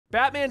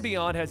Batman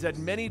Beyond has had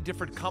many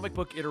different comic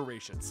book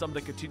iterations, some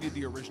that continued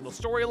the original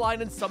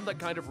storyline and some that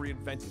kind of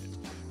reinvented it.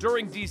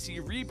 During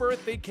DC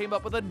Rebirth, they came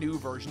up with a new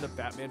version of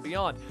Batman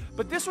Beyond,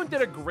 but this one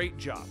did a great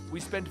job. We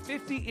spent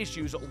 50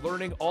 issues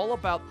learning all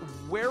about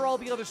where all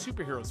the other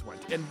superheroes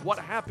went and what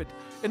happened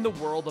in the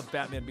world of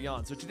Batman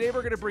Beyond. So today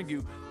we're going to bring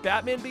you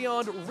Batman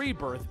Beyond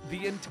Rebirth,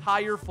 the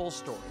entire full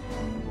story.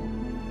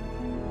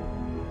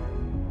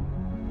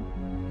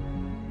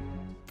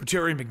 For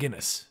Terry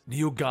McGinnis,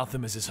 Neo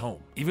Gotham is his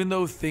home. Even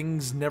though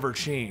things never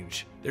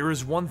change, there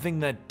is one thing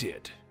that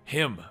did.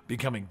 Him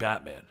becoming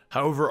Batman.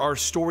 However, our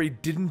story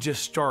didn't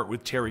just start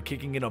with Terry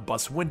kicking in a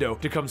bus window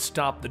to come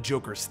stop the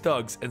Joker's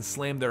thugs and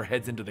slam their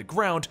heads into the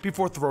ground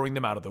before throwing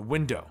them out of the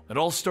window. It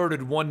all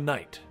started one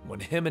night when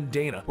him and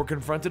Dana were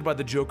confronted by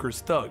the Joker's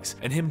thugs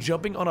and him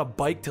jumping on a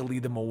bike to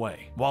lead them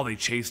away. While they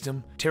chased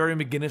him, Terry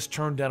McGinnis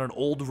turned down an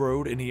old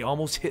road and he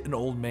almost hit an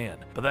old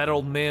man. But that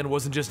old man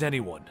wasn't just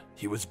anyone,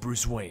 he was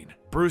Bruce Wayne.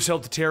 Bruce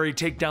helped Terry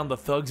take down the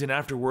thugs, and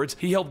afterwards,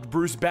 he helped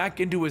Bruce back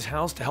into his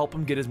house to help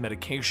him get his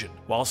medication.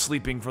 While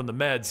sleeping from the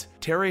meds,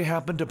 Terry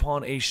happened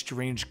upon a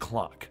strange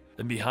clock,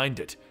 and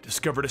behind it,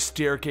 discovered a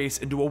staircase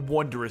into a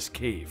wondrous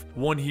cave,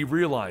 one he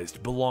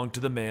realized belonged to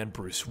the man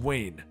Bruce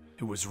Wayne,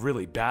 who was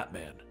really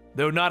Batman.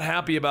 Though not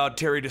happy about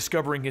Terry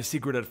discovering his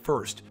secret at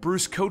first,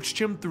 Bruce coached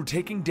him through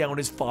taking down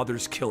his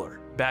father's killer.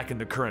 Back in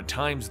the current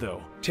times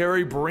though,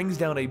 Terry brings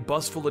down a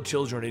bus full of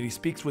children and he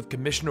speaks with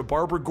Commissioner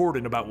Barbara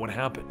Gordon about what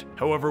happened.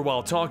 However,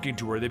 while talking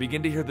to her, they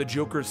begin to hear the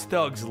Joker's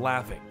thugs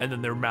laughing, and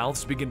then their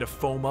mouths begin to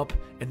foam up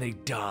and they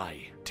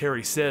die.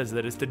 Terry says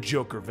that it's the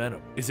Joker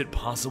venom. Is it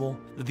possible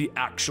that the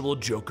actual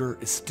Joker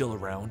is still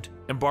around?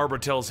 And Barbara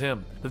tells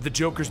him that the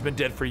Joker's been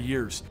dead for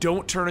years.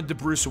 Don't turn into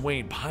Bruce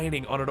Wayne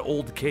pining on an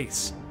old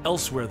case.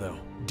 Elsewhere though,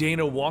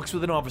 Dana walks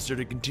with an officer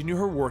to continue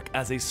her work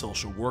as a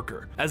social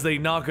worker. As they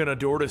knock on a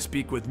door to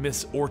speak with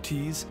Miss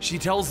Ortiz, she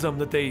tells them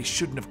that they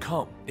shouldn't have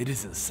come. It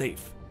isn't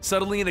safe.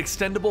 Suddenly, an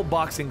extendable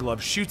boxing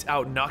glove shoots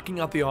out,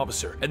 knocking out the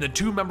officer, and the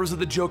two members of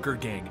the Joker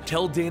gang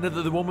tell Dana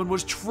that the woman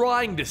was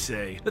trying to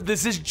say that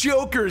this is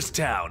Joker's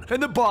town,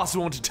 and the boss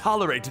won't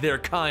tolerate their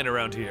kind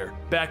around here.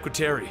 Back with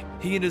Terry,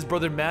 he and his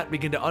brother Matt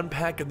begin to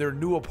unpack in their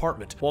new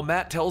apartment, while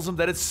Matt tells him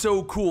that it's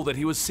so cool that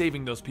he was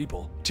saving those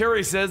people.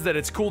 Terry says that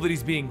it's cool that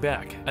he's being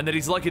back, and that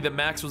he's lucky that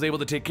Max was able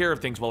to take care of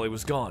things while he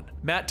was gone.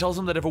 Matt tells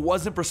him that if it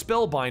wasn't for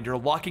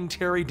Spellbinder locking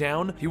Terry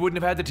down, he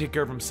wouldn't have had to take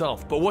care of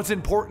himself. But what's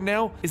important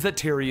now is that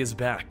Terry is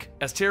back.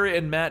 As Terry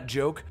and Matt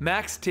joke,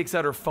 Max takes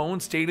out her phone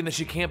stating that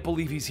she can't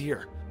believe he's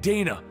here.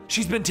 Dana,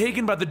 she's been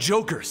taken by the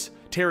Jokers.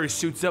 Terry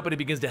suits up and he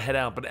begins to head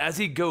out, but as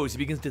he goes, he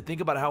begins to think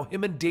about how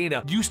him and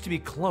Dana used to be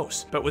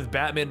close, but with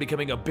Batman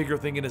becoming a bigger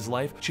thing in his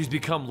life, she's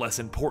become less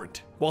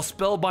important. While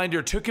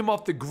Spellbinder took him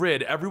off the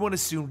grid, everyone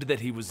assumed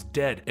that he was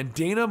dead, and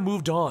Dana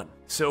moved on.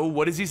 So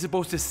what is he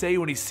supposed to say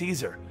when he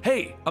sees her?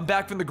 Hey, I'm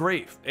back from the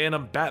grave, and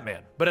I'm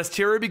Batman. But as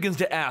Terry begins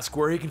to ask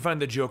where he can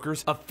find the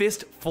Jokers, a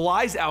fist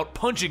flies out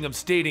punching him,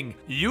 stating,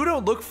 "You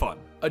don't look fun."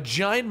 A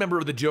giant member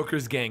of the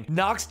Joker's gang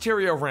knocks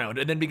Terry around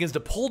and then begins to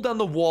pull down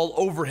the wall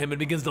over him and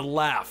begins to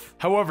laugh.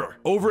 However,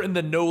 over in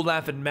the No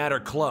Laughin' Matter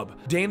club,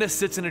 Dana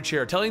sits in a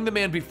chair telling the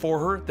man before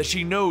her that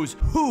she knows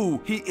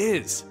who he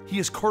is. He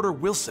is Carter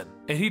Wilson.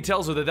 And he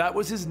tells her that that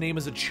was his name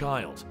as a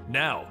child.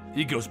 Now,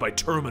 he goes by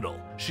Terminal.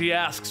 She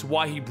asks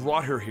why he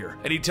brought her here,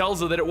 and he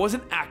tells her that it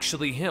wasn't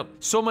actually him.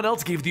 Someone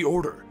else gave the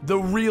order, the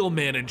real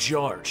man in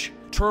charge.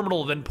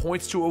 Terminal then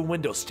points to a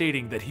window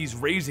stating that he's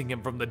raising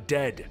him from the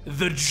dead,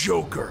 the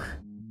Joker.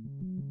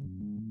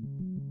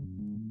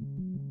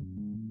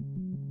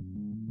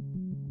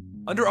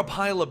 Under a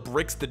pile of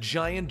bricks, the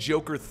giant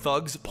Joker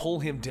thugs pull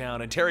him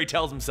down, and Terry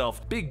tells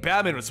himself, Big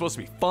Batman was supposed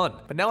to be fun,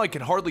 but now I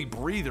can hardly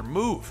breathe or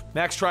move.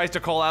 Max tries to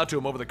call out to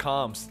him over the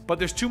comms, but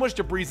there's too much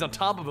debris on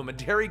top of him and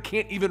Terry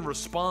can't even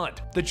respond.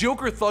 The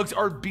Joker thugs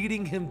are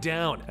beating him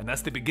down, and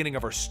that's the beginning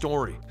of our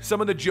story. Some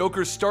of the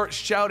Jokers start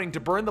shouting to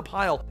burn the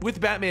pile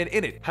with Batman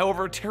in it.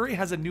 However, Terry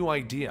has a new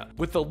idea.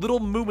 With the little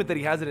movement that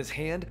he has in his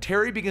hand,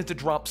 Terry begins to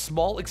drop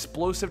small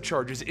explosive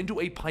charges into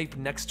a pipe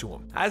next to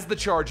him. As the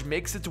charge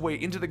makes its way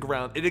into the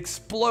ground, it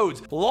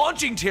explodes,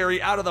 launching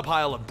Terry out of the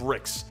pile of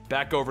bricks.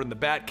 Back over in the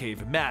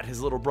Batcave, Matt,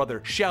 his little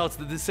brother, shouts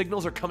that the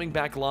signals are coming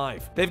back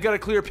live. They've got a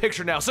clear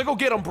picture now, so go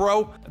get him,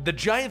 bro! The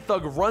giant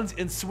thug runs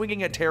in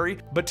swinging at Terry,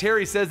 but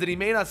Terry says that he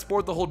may not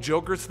sport the whole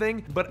Joker's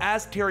thing, but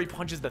as Terry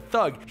punches the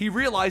thug, he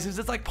realizes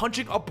it's like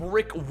punching a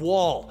brick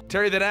wall.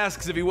 Terry then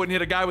asks if he wouldn't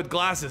hit a guy with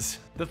glasses.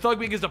 The thug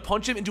begins to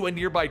punch him into a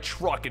nearby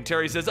truck, and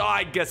Terry says,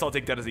 I guess I'll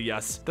take that as a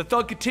yes. The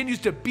thug continues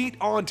to beat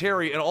on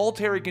Terry, and all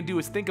Terry can do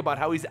is think about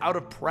how he's out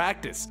of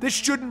practice. This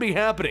shouldn't be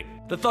happening.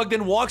 The thug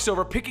then walks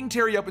over, picking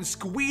Terry up and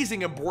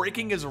squeezing and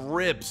breaking his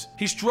ribs.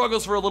 He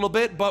struggles for a little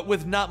bit, but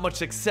with not much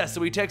success,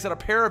 so he takes out a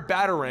pair of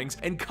batarangs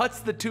and cuts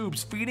the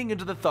tubes feeding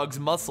into the thug's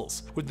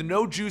muscles. With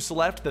no juice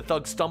left, the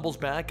thug stumbles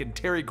back, and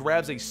Terry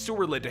grabs a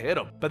sewer lid to hit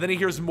him. But then he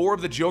hears more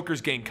of the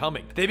Joker's gang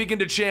coming. They begin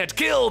to chant,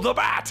 "Kill the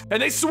bat!"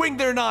 and they swing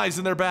their knives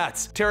and their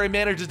bats. Terry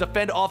manages to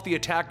fend off the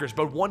attackers,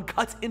 but one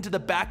cuts into the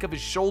back of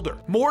his shoulder.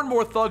 More and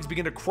more thugs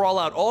begin to crawl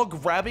out, all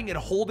grabbing and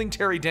holding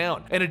Terry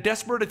down. In a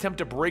desperate attempt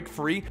to break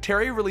free,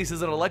 Terry releases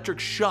causes an electric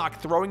shock,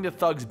 throwing the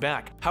thugs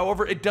back.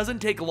 However, it doesn't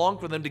take long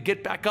for them to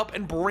get back up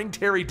and bring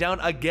Terry down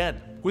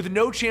again. With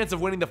no chance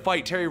of winning the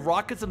fight, Terry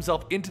rockets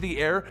himself into the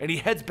air and he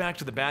heads back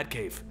to the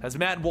Batcave. As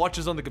Matt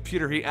watches on the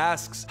computer, he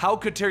asks, how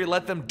could Terry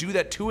let them do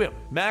that to him?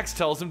 Max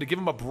tells him to give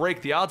him a break,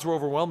 the odds were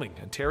overwhelming,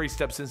 and Terry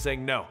steps in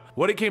saying no.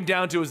 What it came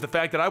down to is the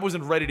fact that I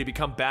wasn't ready to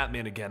become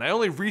Batman again. I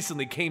only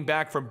recently came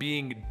back from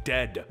being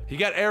dead. He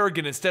got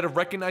arrogant instead of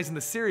recognizing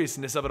the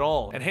seriousness of it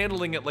all and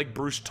handling it like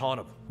Bruce taught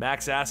him.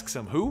 Max asks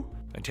him, who?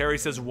 And Terry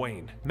says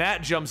Wayne.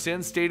 Matt jumps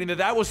in, stating that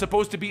that was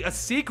supposed to be a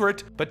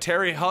secret, but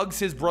Terry hugs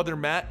his brother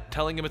Matt,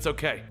 telling him it's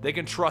okay. They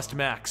can trust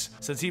Max,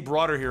 since he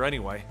brought her here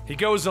anyway. He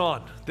goes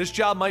on, this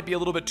job might be a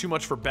little bit too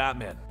much for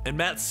Batman. And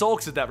Matt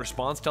sulks at that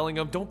response, telling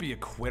him, don't be a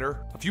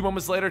quitter. A few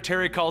moments later,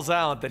 Terry calls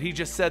out that he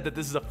just said that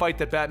this is a fight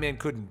that Batman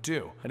couldn't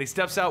do. And he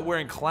steps out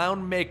wearing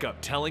clown makeup,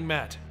 telling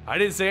Matt, I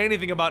didn't say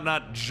anything about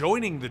not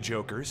joining the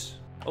Jokers.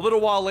 A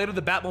little while later,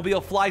 the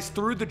Batmobile flies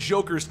through the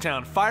Joker's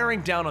town, firing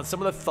down on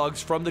some of the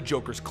thugs from the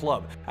Joker's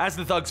club. As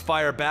the thugs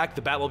fire back,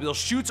 the Batmobile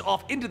shoots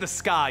off into the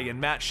sky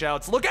and Matt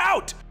shouts, look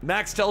out!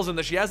 Max tells him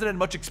that she hasn't had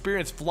much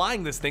experience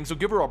flying this thing, so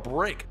give her a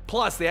break.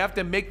 Plus, they have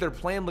to make their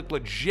plan look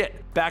legit.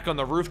 Back on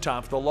the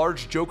rooftop, the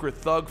large Joker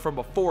thug from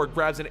before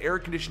grabs an air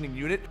conditioning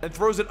unit and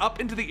throws it up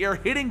into the air,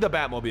 hitting the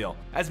Batmobile.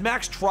 As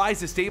Max tries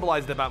to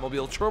stabilize the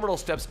Batmobile, Terminal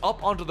steps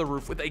up onto the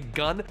roof with a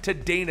gun to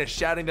Dana,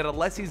 shouting that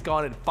unless he's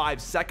gone in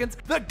 5 seconds,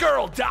 the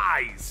girl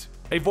dies!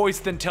 A voice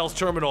then tells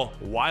Terminal,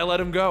 why let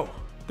him go?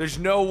 There's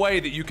no way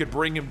that you could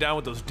bring him down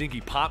with those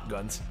dinky pop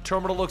guns.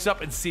 Terminal looks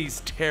up and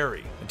sees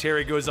Terry. And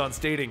Terry goes on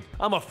stating,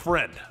 I'm a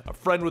friend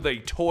with a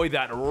toy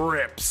that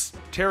rips.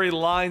 Terry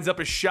lines up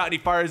a shot and he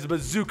fires a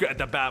bazooka at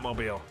the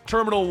Batmobile.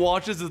 Terminal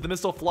watches as the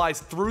missile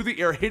flies through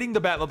the air, hitting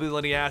the Batmobile,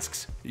 and he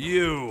asks,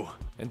 you.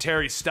 And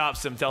Terry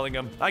stops him, telling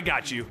him, I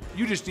got you.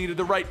 You just needed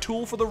the right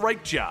tool for the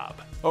right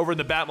job. Over in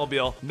the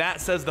Batmobile, Matt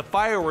says the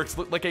fireworks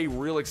look like a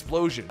real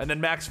explosion, and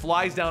then Max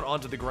flies down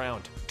onto the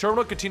ground.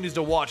 Terminal continues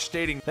to watch,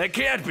 stating, that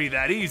can't be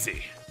that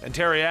easy. And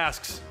Terry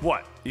asks,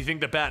 what, you think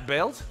the Bat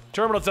bailed?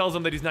 Terminal tells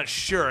him that he's not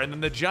sure, and then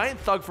the giant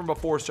thug from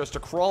before starts to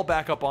crawl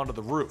back up onto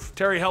the roof.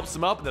 Terry helps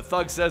him up, and the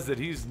thug says that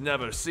he's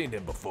never seen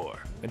him before.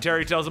 And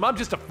Terry tells him, I'm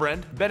just a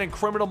friend, been in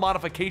criminal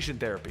modification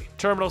therapy.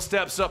 Terminal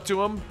steps up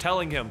to him,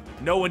 telling him,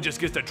 no one just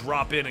gets to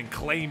drop in and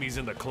claim he's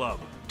in the club.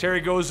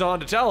 Terry goes on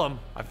to tell him,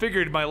 I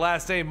figured my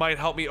last name might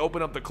help me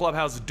open up the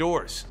clubhouse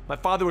doors. My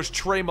father was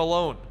Trey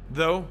Malone,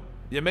 though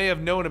you may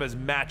have known him as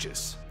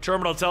Matches.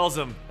 Terminal tells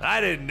him, I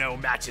didn't know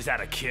Matches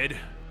had a kid.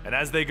 And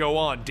as they go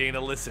on,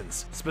 Dana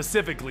listens,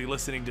 specifically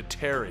listening to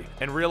Terry,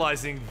 and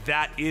realizing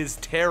that is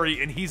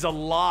Terry and he's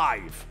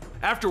alive.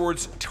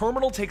 Afterwards,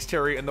 Terminal takes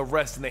Terry and the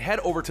rest and they head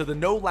over to the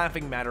No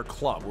Laughing Matter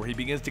Club, where he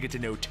begins to get to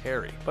know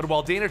Terry. But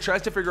while Dana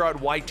tries to figure out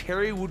why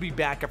Terry would be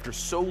back after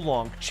so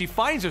long, she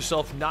finds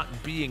herself not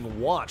being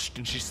watched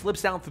and she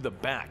slips down through the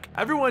back.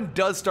 Everyone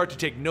does start to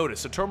take notice,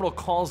 so Terminal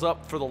calls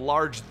up for the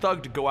large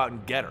thug to go out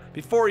and get her.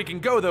 Before he can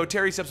go though,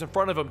 Terry steps in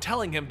front of him,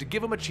 telling him to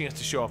give him a chance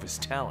to show off his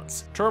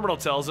talents. Terminal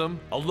tells him,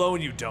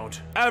 alone you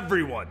don't.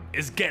 Everyone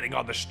is getting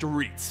on the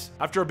streets.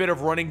 After a bit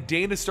of running,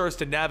 Dana starts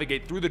to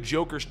navigate through the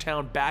Joker's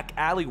town back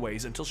alleyways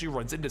until she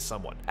runs into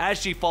someone.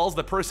 As she falls,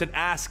 the person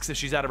asks if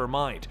she's out of her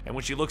mind, and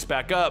when she looks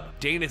back up,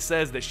 Dana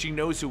says that she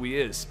knows who he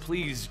is.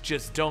 Please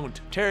just don't.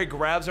 Terry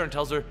grabs her and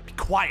tells her, be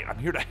quiet, I'm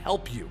here to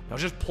help you. Now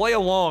just play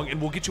along and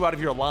we'll get you out of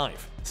here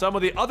alive. Some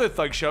of the other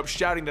thugs show up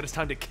shouting that it's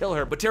time to kill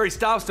her, but Terry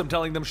stops them,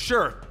 telling them,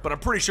 sure, but I'm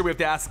pretty sure we have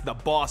to ask the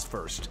boss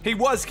first. He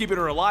was keeping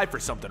her alive for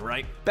something,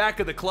 right?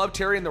 Back at the club,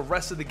 Terry and the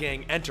rest of the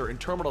gang enter, and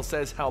Terminal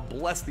says how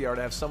blessed they are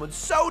to have someone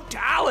so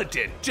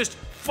talented just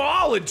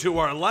fall into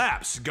our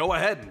laps. Go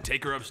ahead and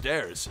take her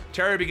upstairs.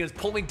 Terry begins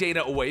pulling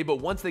Dana away, but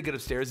once they get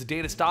upstairs,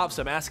 Dana stops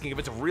him, asking if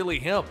it's really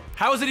him.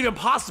 How is it even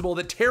possible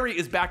that Terry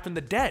is back from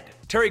the dead?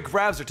 Terry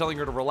grabs her, telling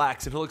her to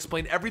relax, and he'll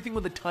explain everything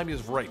when the time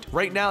is right.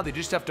 Right now, they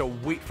just have to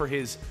wait for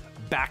his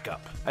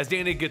backup. As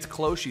Dana gets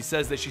close, she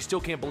says that she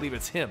still can't believe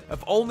it's him.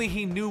 If only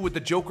he knew what the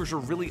Jokers are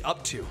really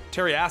up to.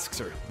 Terry asks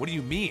her, what do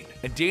you mean?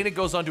 And Dana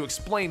goes on to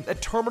explain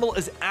that Terminal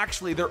is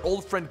actually their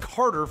old friend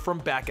Carter from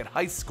back at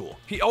high school.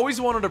 He always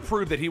wanted to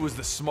prove that he was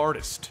the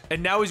smartest,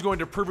 and now he's going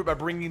to prove it by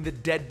bringing the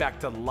dead back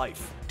to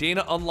life.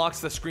 Dana unlocks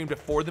the screen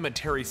before them and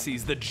Terry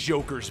sees the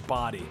Joker's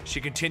body. She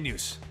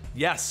continues,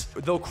 yes,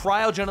 though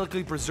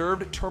cryogenically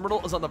preserved,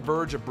 Terminal is on the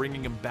verge of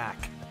bringing him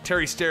back.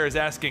 Terry stares,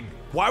 asking,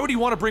 why would he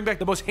want to bring back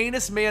the most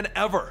heinous man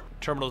ever?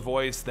 Terminal's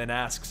voice then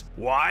asks,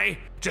 why?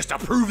 Just to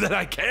prove that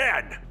I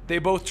can! They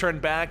both turn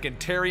back, and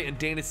Terry and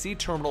Dana see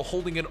Terminal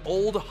holding an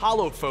old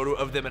hollow photo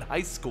of them in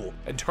high school,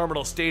 and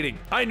Terminal stating,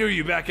 I knew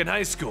you back in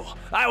high school.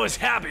 I was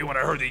happy when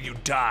I heard that you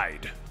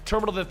died.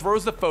 Terminal then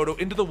throws the photo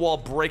into the wall,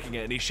 breaking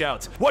it, and he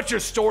shouts, what's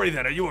your story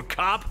then? Are you a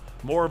cop?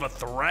 More of a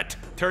threat?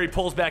 Terry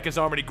pulls back his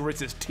arm and he grits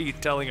his teeth,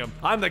 telling him,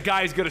 I'm the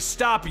guy who's gonna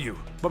stop you.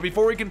 But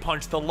before he can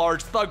punch, the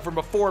large thug from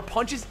before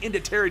punches into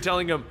Terry,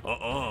 telling him,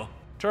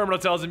 Terminal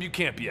tells him, you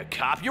can't be a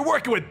cop, you're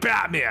working with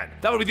Batman.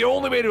 That would be the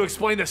only way to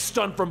explain the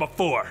stunt from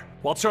before.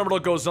 While Terminal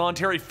goes on,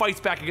 Terry fights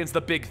back against the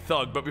big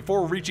thug, but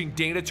before reaching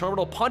Dana,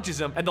 Terminal punches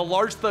him, and the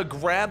large thug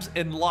grabs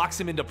and locks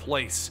him into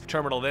place.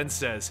 Terminal then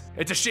says,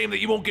 it's a shame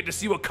that you won't get to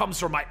see what comes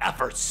from my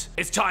efforts.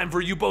 It's time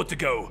for you both to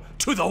go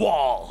to the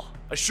wall.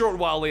 A short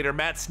while later,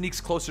 Matt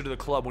sneaks closer to the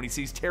club when he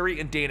sees Terry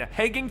and Dana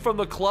hanging from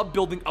the club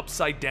building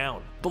upside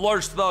down. The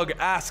large thug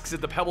asks if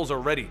the pebbles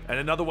are ready, and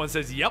another one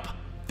says, yep,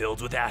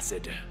 filled with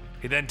acid.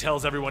 He then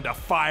tells everyone to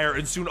fire,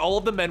 and soon all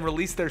of the men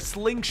release their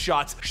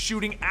slingshots,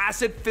 shooting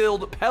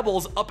acid-filled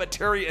pebbles up at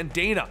Terry and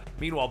Dana.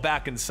 Meanwhile,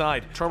 back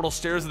inside, Terminal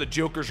stares at the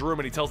Joker's room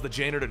and he tells the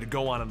janitor to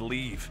go on and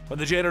leave. When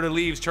the janitor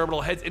leaves, Terminal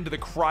heads into the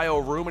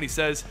cryo room and he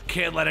says,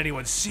 can't let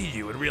anyone see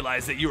you and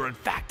realize that you're in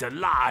fact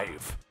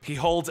alive. He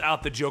holds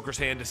out the Joker's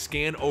hand to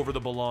scan over the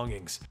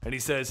belongings, and he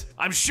says,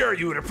 I'm sure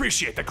you would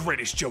appreciate the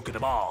greatest joke of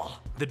them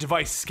all. The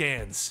device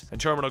scans, and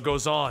Terminal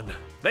goes on.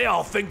 They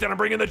all think that I'm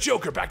bringing the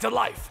Joker back to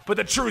life, but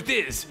the truth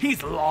is,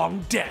 he's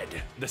long dead.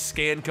 The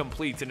scan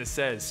completes and it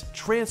says,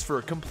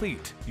 transfer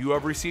complete. You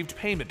have received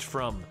payment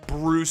from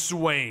Bruce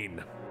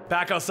Wayne.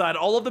 Back outside,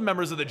 all of the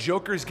members of the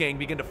Joker's gang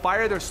begin to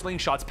fire their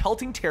slingshots,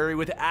 pelting Terry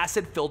with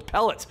acid-filled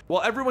pellets.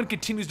 While everyone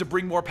continues to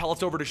bring more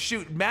pellets over to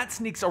shoot, Matt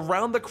sneaks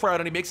around the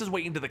crowd and he makes his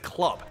way into the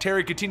club.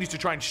 Terry continues to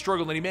try and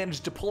struggle and he manages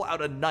to pull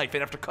out a knife,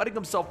 and after cutting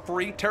himself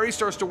free, Terry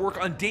starts to work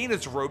on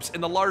Dana's ropes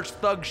and the large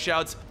thug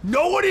shouts,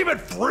 no one even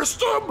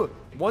frisked him!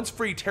 Once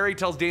free, Terry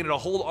tells Dana to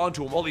hold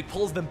onto him while he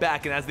pulls them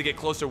back, and as they get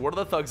closer, one of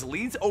the thugs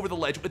leans over the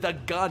ledge with a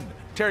gun.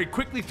 Terry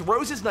quickly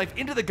throws his knife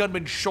into the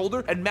gunman's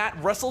shoulder, and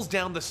Matt wrestles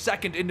down the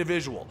second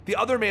individual. The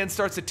other man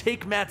starts to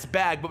take Matt's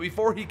bag, but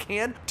before he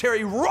can,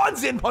 Terry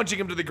runs in, punching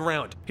him to the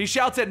ground. He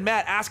shouts at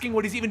Matt, asking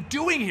what he's even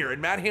doing here,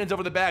 and Matt hands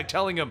over the bag,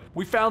 telling him,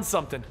 we found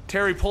something.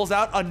 Terry pulls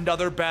out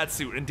another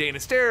batsuit, and Dana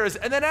stares,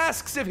 and then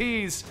asks if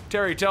he's...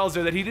 Terry tells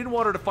her that he didn't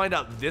want her to find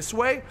out this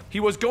way. He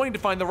was going to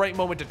find the right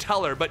moment to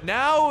tell her, but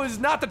now is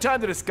not the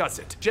time to discuss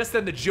it. Just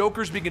then, the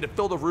Jokers begin to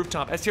fill the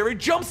rooftop as Terry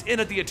jumps in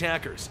at the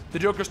attackers. The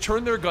Jokers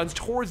turn their guns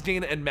towards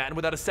Dana and Matt, and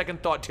without a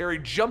second thought, Terry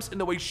jumps in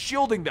the way,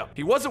 shielding them.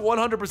 He wasn't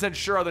 100%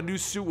 sure how the new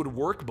suit would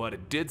work, but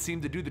it did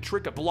seem to do the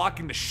trick of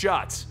blocking the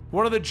shots.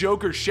 One of the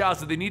Jokers shouts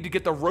that they need to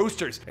get the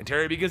roasters, and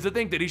Terry begins to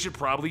think that he should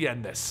probably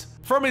end this.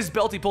 From his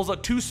belt, he pulls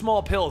out 2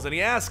 small pills, and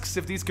he asks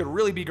if these could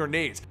really be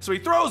grenades. So he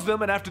throws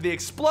them, and after they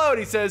explode,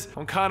 he says,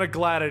 I'm kinda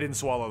glad I didn't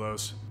swallow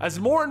those. As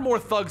more and more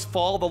thugs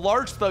fall, the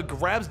large thug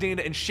grabs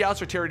Dana and shouts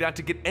for Terry not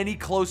to get any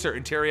closer,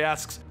 and Terry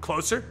asks,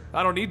 closer?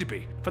 I don't need to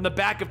be. From the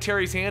back of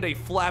Terry's hand, a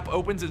flap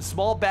opens and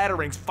small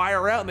batarangs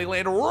fire out and they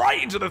land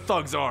right into the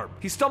thug's arm.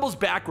 He stumbles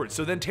backwards,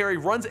 so then Terry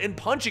runs in,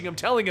 punching him,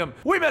 telling him,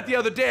 we met the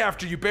other day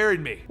after you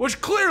buried me,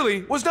 which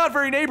clearly was not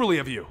very neighborly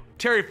of you.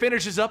 Terry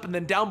finishes up, and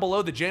then down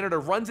below, the janitor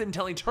runs in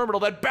telling Terminal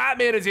that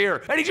Batman is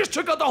here, and he just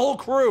took out the whole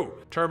crew.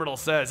 Terminal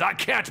says, I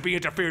can't be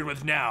interfered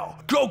with now.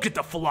 Go get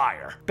the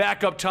flyer.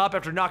 Back up top,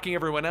 after knocking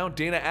everyone out,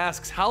 Dana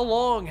asks how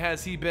long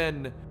has he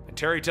been... And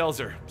Terry tells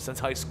her,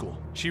 since high school.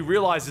 She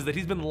realizes that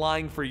he's been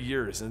lying for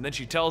years, and then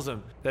she tells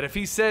him that if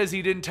he says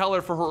he didn't tell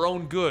her for her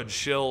own good,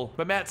 she'll...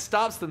 But Matt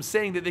stops them,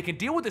 saying that they can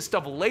deal with this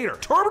stuff later.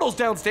 Terminal's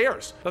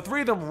downstairs. The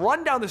three of them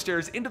run down the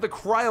stairs into the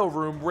cryo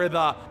room where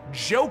the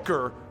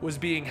Joker was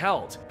being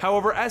held.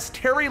 However, as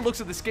Terry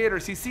looks at the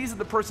skaters, he sees that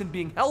the person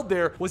being held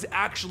there was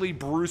actually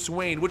Bruce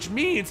Wayne, which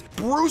means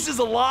Bruce is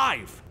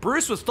alive.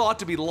 Bruce was thought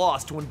to be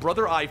lost when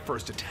Brother Eye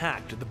first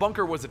attacked. The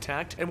bunker was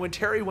attacked, and when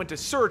Terry went to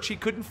search, he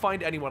couldn't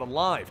find anyone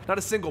alive. Not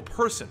a single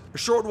person. A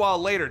short while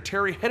later,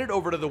 Terry headed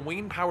over to the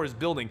Wayne Powers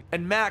building,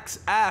 and Max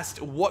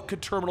asked what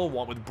could Terminal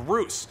want with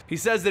Bruce. He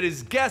says that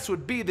his guess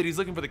would be that he's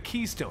looking for the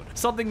Keystone,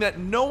 something that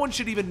no one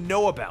should even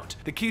know about.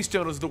 The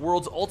Keystone is the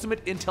world's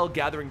ultimate intel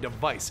gathering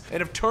device,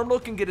 and if Terminal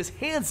can get his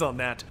hands on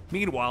that.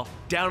 Meanwhile,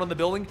 down in the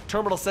building,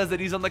 Terminal says that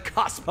he's on the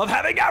cusp of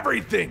having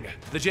everything.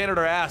 The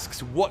janitor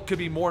asks what could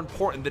be more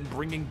important than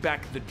bringing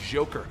back the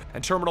Joker,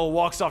 and Terminal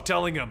walks off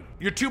telling him,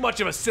 you're too much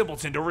of a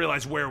simpleton to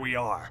realize where we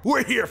are.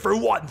 We're here for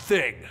one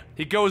thing.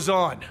 He goes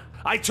on,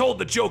 I told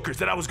the Jokers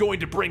that I was going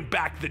to bring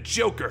back the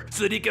Joker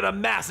so that he could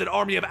amass an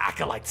army of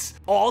acolytes,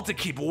 all to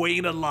keep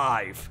Wayne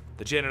alive.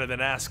 The janitor then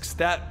asks,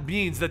 that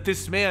means that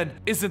this man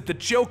isn't the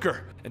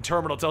Joker. And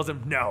Terminal tells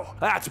him, no,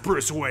 that's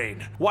Bruce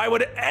Wayne. Why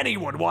would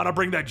anyone want to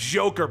bring that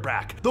Joker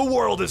back? The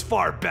world is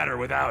far better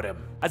without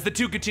him. As the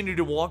two continue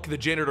to walk, the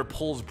janitor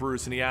pulls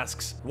Bruce and he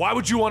asks, why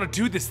would you want to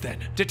do this then?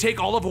 To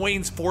take all of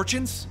Wayne's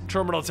fortunes?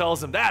 Terminal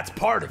tells him, that's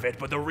part of it,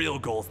 but the real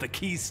goal is the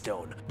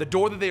Keystone. The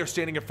door that they are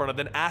standing in front of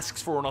then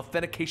asks for an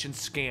authentication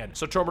scan,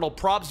 so Terminal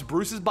props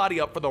Bruce's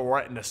body up for the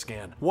retina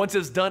scan. Once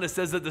it's done, it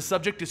says that the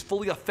subject is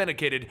fully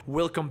authenticated.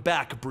 Welcome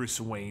back, Bruce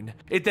Wayne.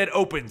 It then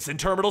opens and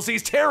Terminal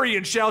sees Terry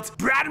and shouts,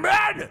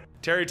 Batman!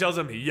 Terry tells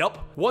him,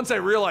 yup. Once I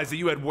realized that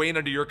you had Wayne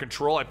under your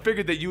control, I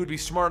figured that you would be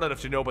smart enough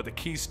to know about the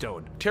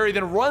Keystone. Terry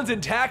then runs in,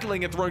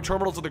 tackling and throwing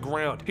Terminal to the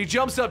ground. He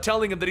jumps up,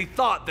 telling him that he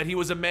thought that he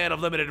was a man of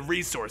limited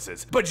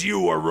resources, but you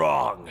were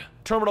wrong.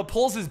 Terminal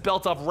pulls his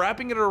belt off,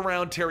 wrapping it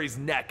around Terry's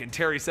neck, and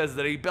Terry says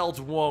that a belt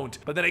won't,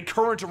 but then a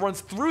current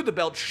runs through the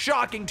belt,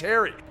 shocking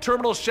Terry.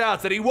 Terminal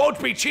shouts that he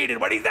won't be cheated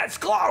when he's this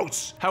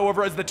close!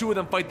 However, as the two of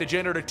them fight, the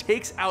janitor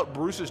takes out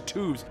Bruce's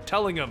tubes,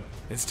 telling him,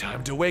 "It's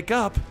time to wake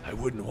up. I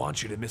wouldn't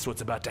want you to miss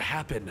what's about to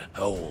happen,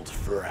 old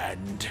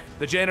friend."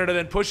 The janitor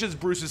then pushes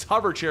Bruce's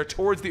hover chair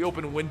towards the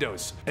open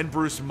windows, and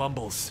Bruce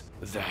mumbles,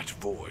 "That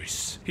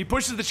voice." He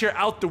pushes the chair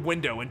out the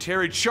window, and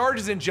Terry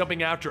charges in,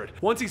 jumping after it.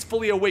 Once he's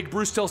fully awake,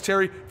 Bruce tells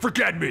Terry,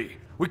 "Forget me.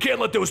 We can't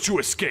let those two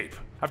escape."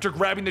 After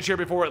grabbing the chair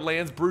before it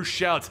lands, Bruce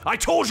shouts, "I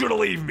told you to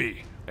leave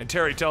me!" And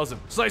Terry tells him,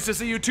 "It's nice to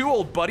see you too,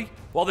 old buddy."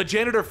 While the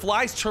janitor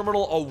flies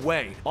Terminal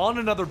away, on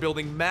another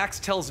building, Max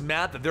tells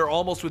Matt that they're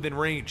almost within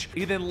range.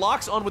 He then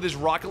locks on with his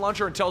rocket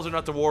launcher and tells her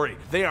not to worry.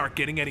 They aren't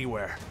getting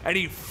anywhere. And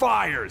he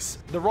fires!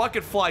 The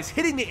rocket flies,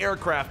 hitting the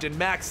aircraft, and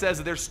Max says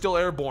that they're still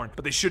airborne,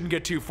 but they shouldn't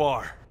get too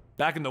far.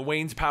 Back in the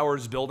Wayne's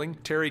Powers building,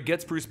 Terry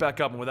gets Bruce back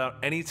up, and without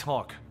any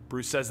talk,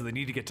 Bruce says that they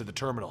need to get to the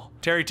terminal.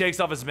 Terry takes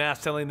off his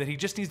mask, telling him that he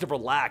just needs to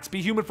relax,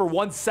 be human for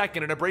 1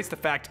 second, and embrace the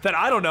fact that,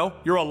 I don't know,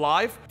 you're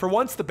alive? For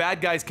once, the bad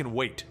guys can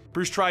wait.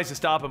 Bruce tries to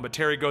stop him, but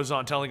Terry goes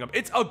on, telling him,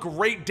 "It's a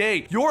great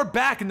day. You're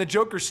back and the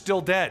Joker's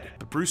still dead."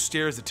 But Bruce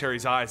stares at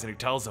Terry's eyes and he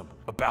tells him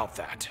about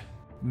that.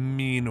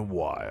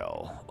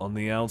 Meanwhile, on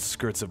the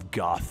outskirts of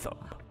Gotham,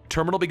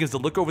 Terminal begins to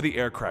look over the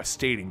aircraft,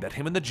 stating that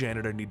him and the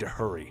janitor need to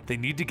hurry. They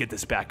need to get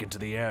this back into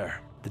the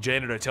air. The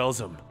janitor tells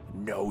him,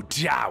 "No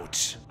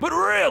doubt. But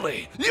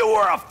really, you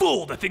were a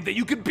fool to think that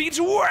you could beat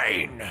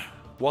Wayne."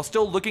 While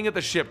still looking at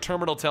the ship,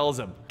 Terminal tells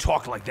him,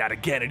 "Talk like that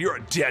again and you're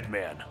a dead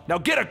man. Now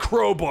get a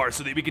crowbar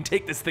so that we can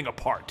take this thing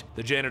apart."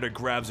 The janitor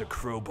grabs a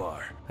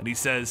crowbar and he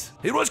says,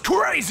 "It was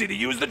crazy to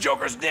use the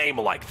Joker's name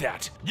like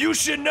that. You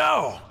should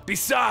know.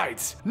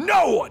 Besides,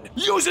 no one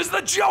uses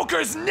the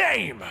Joker's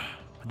name."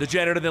 The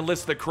janitor then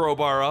lifts the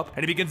crowbar up,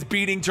 and he begins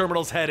beating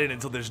Terminal's head in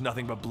until there's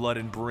nothing but blood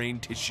and brain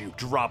tissue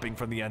dropping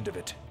from the end of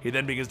it. He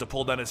then begins to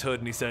pull down his hood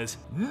and he says,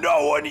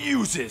 "No one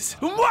uses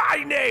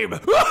my name!"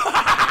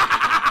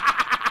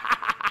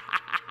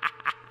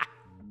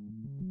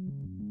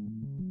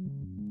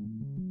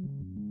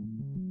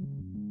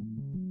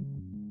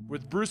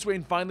 With Bruce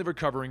Wayne finally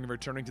recovering and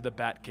returning to the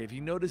Batcave,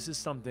 he notices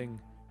something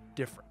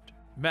different.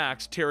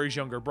 Max, Terry's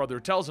younger brother,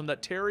 tells him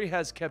that Terry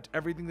has kept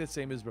everything the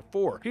same as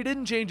before. He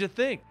didn't change a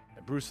thing.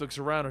 And Bruce looks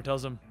around and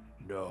tells him,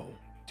 "No,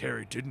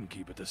 Terry didn't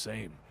keep it the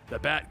same. The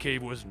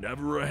Batcave was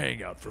never a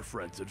hangout for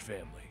friends and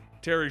family."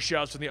 Terry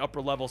shouts from the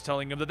upper levels,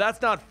 telling him that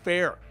that's not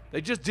fair.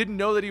 They just didn't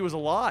know that he was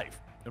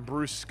alive. And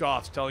Bruce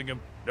scoffs, telling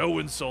him, "No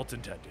insult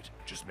intended,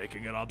 just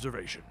making an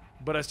observation."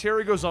 But as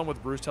Terry goes on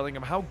with Bruce, telling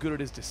him how good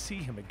it is to see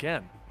him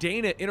again,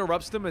 Dana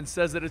interrupts them and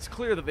says that it's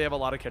clear that they have a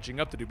lot of catching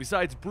up to do.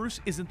 Besides, Bruce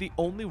isn't the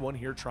only one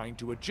here trying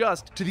to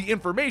adjust to the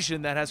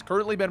information that has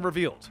currently been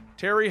revealed.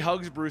 Terry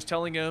hugs Bruce,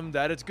 telling him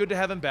that it's good to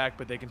have him back,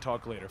 but they can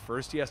talk later.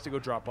 First, he has to go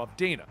drop off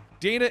Dana.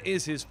 Dana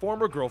is his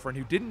former girlfriend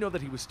who didn't know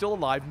that he was still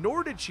alive,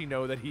 nor did she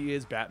know that he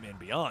is Batman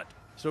Beyond.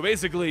 So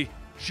basically,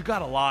 she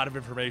got a lot of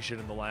information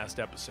in the last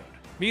episode.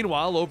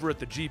 Meanwhile, over at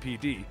the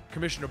GPD,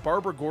 Commissioner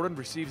Barbara Gordon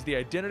receives the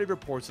identity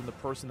reports on the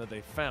person that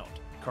they found.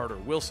 Carter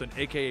Wilson,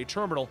 aka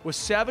Terminal, was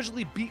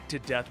savagely beat to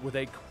death with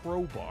a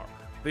crowbar.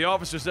 The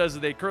officer says that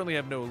they currently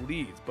have no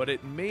leads, but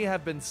it may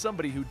have been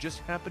somebody who just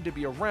happened to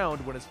be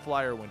around when his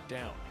flyer went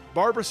down.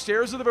 Barbara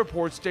stares at the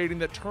report, stating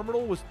that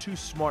Terminal was too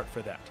smart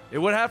for that. It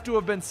would have to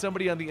have been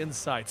somebody on the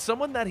inside,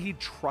 someone that he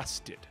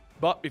trusted.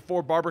 But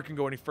before Barbara can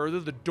go any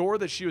further, the door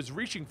that she was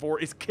reaching for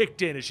is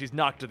kicked in as she's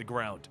knocked to the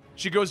ground.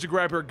 She goes to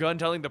grab her gun,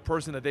 telling the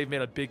person that they've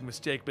made a big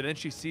mistake, but then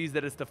she sees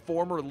that it's the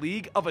former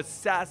League of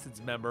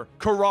Assassins member,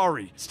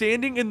 Karari,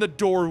 standing in the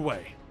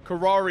doorway.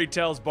 Karari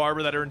tells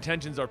Barbara that her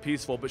intentions are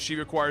peaceful, but she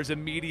requires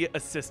immediate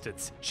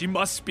assistance. She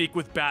must speak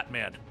with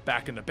Batman.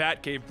 Back in the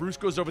Batcave, Bruce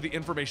goes over the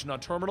information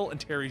on Terminal, and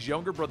Terry's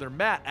younger brother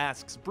Matt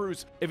asks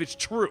Bruce if it's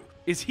true.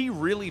 Is he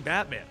really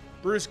Batman?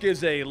 Bruce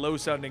gives a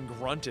low-sounding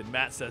grunt, and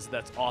Matt says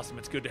that's awesome,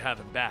 it's good to have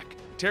him back.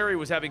 Terry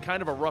was having kind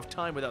of a rough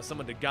time without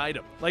someone to guide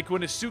him, like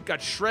when his suit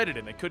got shredded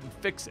and they couldn't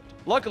fix it.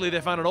 Luckily,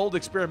 they found an old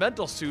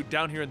experimental suit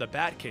down here in the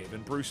Batcave,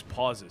 and Bruce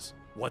pauses.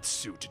 "What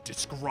suit?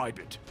 Describe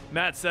it."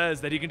 Matt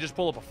says that he can just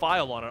pull up a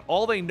file on it.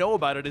 All they know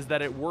about it is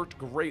that it worked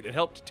great. It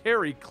helped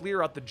Terry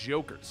clear out the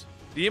Jokers.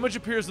 The image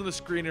appears on the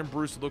screen and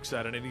Bruce looks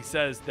at it and he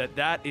says that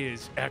that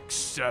is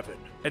X7.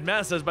 And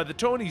Matt says by the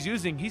tone he's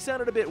using, he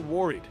sounded a bit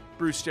worried.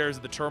 Bruce stares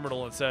at the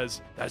Terminal and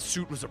says, "That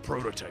suit was a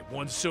prototype,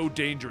 one so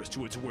dangerous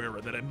to its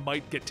wearer that it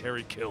might get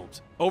Terry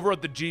killed." Over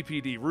at the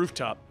GPD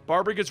rooftop,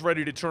 Barbara gets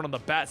ready to turn on the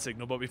bat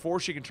signal, but before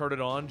she can turn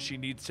it on, she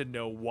needs to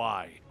know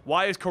why.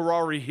 Why is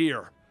Karari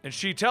here? And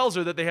she tells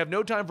her that they have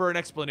no time for an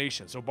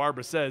explanation, so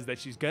Barbara says that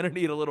she's gonna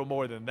need a little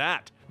more than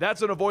that. That's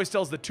when a voice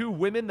tells the two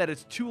women that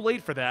it's too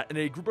late for that, and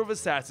a group of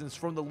assassins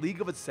from the League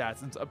of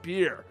Assassins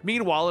appear.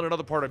 Meanwhile, in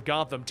another part of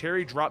Gotham,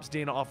 Terry drops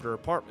Dana off at her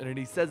apartment, and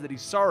he says that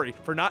he's sorry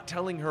for not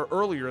telling her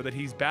earlier that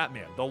he's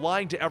Batman. The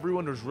lying to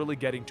everyone was really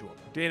getting to him.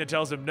 Dana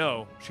tells him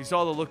no. She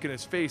saw the look in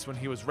his face when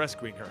he was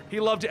rescuing her. He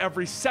loved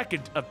every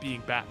second of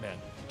being Batman.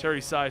 Terry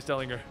sighs,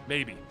 telling her,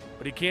 maybe,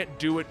 but he can't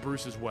do it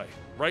Bruce's way.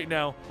 Right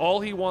now, all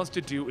he wants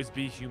to do is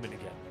be human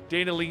again.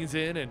 Dana leans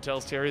in and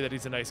tells Terry that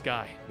he's a nice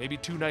guy, maybe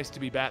too nice to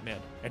be Batman.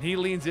 And he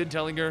leans in,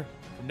 telling her,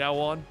 from now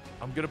on,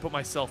 I'm gonna put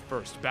myself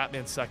first,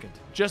 Batman second.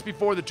 Just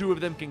before the two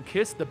of them can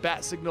kiss, the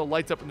bat signal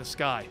lights up in the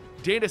sky.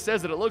 Dana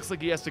says that it looks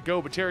like he has to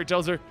go, but Terry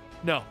tells her,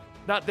 no,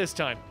 not this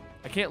time.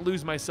 I can't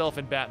lose myself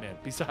in Batman.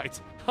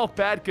 Besides, how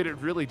bad could it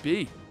really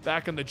be?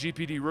 Back on the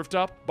GPD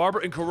rooftop,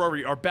 Barbara and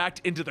Karari are backed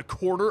into the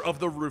corner of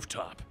the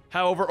rooftop.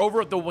 However,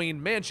 over at the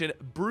Wayne mansion,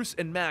 Bruce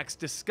and Max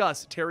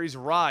discuss Terry's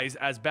rise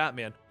as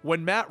Batman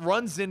when Matt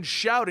runs in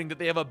shouting that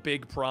they have a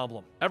big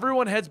problem.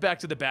 Everyone heads back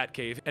to the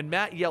Batcave, and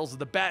Matt yells that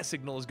the bat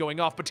signal is going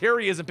off, but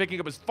Terry isn't picking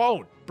up his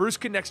phone. Bruce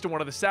connects to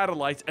one of the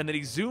satellites, and then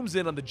he zooms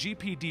in on the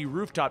GPD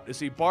rooftop to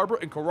see Barbara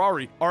and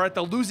Karari are at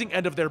the losing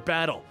end of their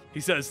battle.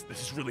 He says,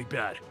 this is really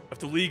bad. If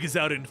the League is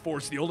out in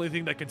force, the only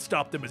thing that can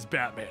stop them is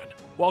Batman.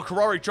 While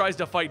Karari tries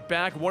to fight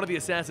back, one of the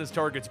assassins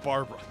targets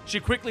Barbara. She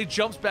quickly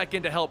jumps back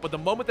in to help, but the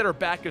moment that her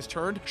back is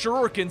turned,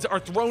 shurikens are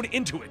thrown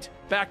into it.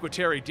 Back with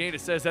Terry, Dana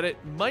says that it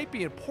might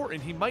be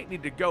important, he might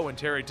need to go, and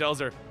Terry tells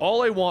her,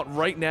 all I want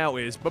right now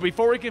is, but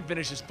before he can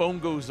finish, his phone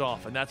goes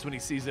off, and that's when he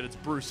sees that it's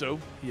Bruce, so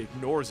he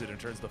ignores it and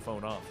turns the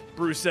phone off.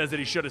 Bruce says that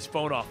he shut his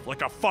phone off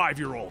like a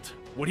 5-year-old.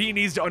 What he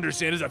needs to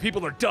understand is that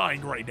people are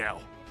dying right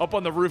now. Up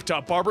on the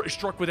rooftop, Barbara is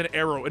struck with an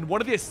arrow, and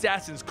one of the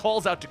assassins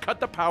calls out to cut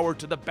the power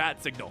to the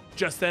bat signal.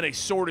 Just then, a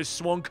sword is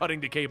swung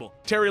cutting the cable.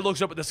 Terry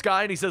looks up at the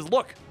sky and he says,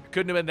 look, it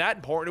couldn't have been that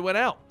important, it went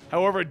out.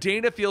 However,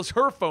 Dana feels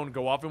her phone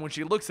go off, and when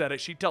she looks at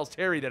it, she tells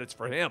Terry that it's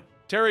for him.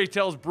 Terry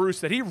tells Bruce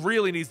that he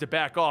really needs to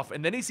back off,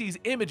 and then he sees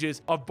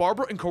images of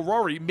Barbara and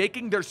Karari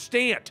making their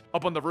stand.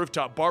 Up on the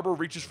rooftop, Barbara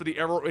reaches for the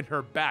arrow in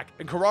her back,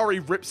 and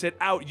Karari rips it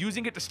out,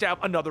 using it to stab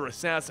another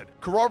assassin.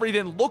 Karari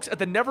then looks at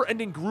the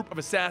never-ending group of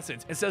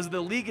assassins and says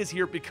the League is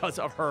here because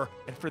of her,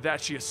 and for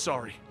that she is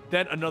sorry.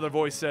 Then another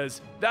voice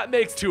says, that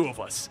makes 2 of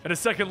us. And a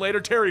second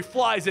later, Terry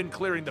flies in,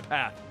 clearing the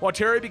path. While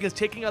Terry begins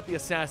taking out the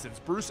assassins,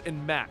 Bruce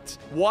and Max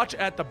watch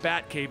at the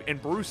Batcave,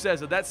 and Bruce says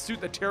that that suit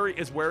that Terry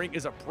is wearing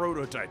is a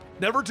prototype,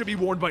 never to be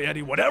worn by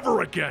anyone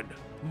ever again.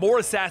 More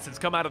assassins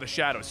come out of the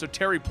shadows, so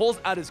Terry pulls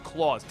out his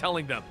claws,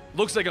 telling them,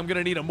 looks like I'm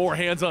gonna need a more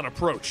hands-on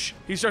approach.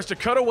 He starts to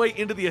cut away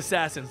into the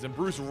assassins, and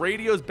Bruce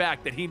radios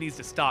back that he needs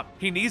to stop.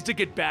 He needs to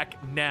get back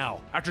now.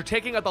 After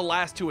taking out the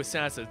last 2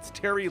 assassins,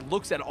 Terry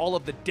looks at all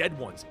of the dead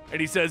ones, and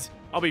he says,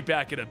 I'll be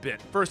back in a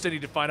bit. First, I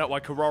need to find out why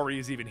Karari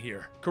is even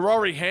here.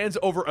 Karari hands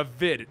over a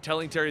vid,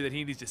 telling Terry that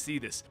he needs to see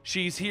this.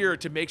 She's here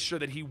to make sure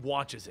that he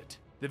watches it.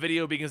 The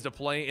video begins to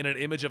play, and an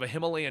image of a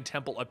Himalayan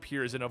temple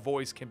appears, and a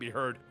voice can be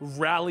heard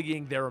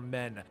rallying their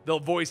men. The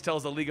voice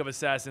tells the League of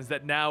Assassins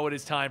that now it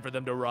is time for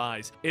them to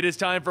rise. It is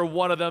time for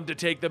one of them to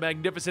take the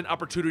magnificent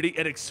opportunity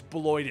and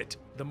exploit it.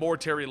 The more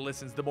Terry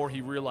listens, the more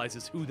he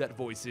realizes who that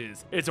voice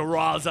is. It's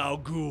Ra's al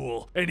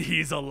Ghul, and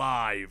he's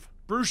alive.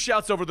 Bruce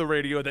shouts over the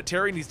radio that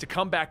Terry needs to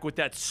come back with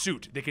that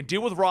suit. They can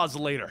deal with Ra's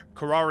later.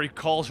 Karari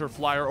calls her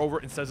flyer over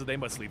and says that they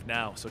must leave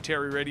now. So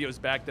Terry radios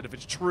back that if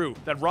it's true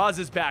that Ra's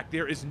is back,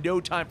 there is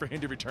no time for him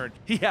to return.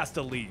 He has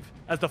to leave.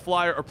 As the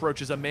flyer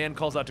approaches, a man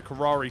calls out to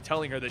Karari,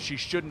 telling her that she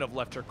shouldn't have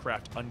left her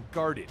craft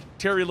unguarded.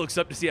 Terry looks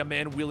up to see a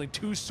man wielding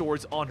 2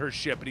 swords on her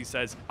ship, and he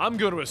says, I'm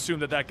going to assume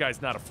that that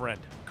guy's not a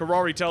friend.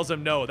 Karari tells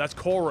him no, that's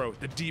Koro,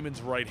 the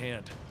demon's right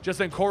hand. Just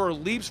then, Koro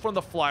leaps from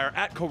the flyer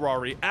at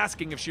Karari,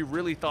 asking if she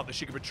really thought that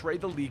she could betray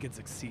the League and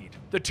succeed.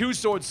 The 2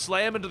 swords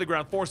slam into the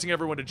ground, forcing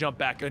everyone to jump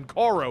back, and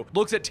Koro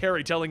looks at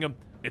Terry, telling him,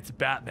 it's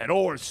Batman,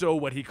 or so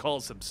what he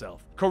calls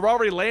himself.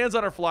 Karari lands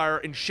on her flyer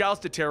and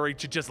shouts to Terry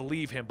to just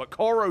leave him, but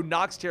Koro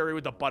knocks Terry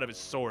with the butt of his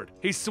sword.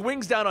 He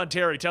swings down on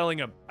Terry, telling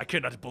him, I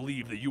cannot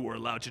believe that you were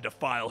allowed to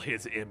defile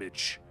his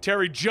image.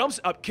 Terry jumps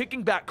up,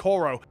 kicking back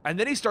Koro, and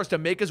then he starts to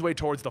make his way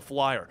towards the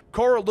flyer.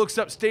 Koro looks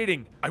up,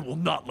 stating, I will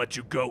not let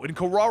you go, and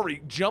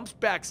Karari jumps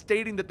back,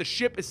 stating that the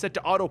ship is set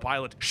to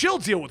autopilot. She'll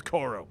deal with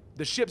Koro.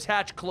 The ship's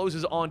hatch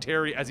closes on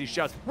Terry as he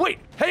shouts, wait,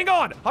 hang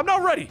on, I'm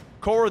not ready.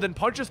 Koro then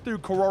punches through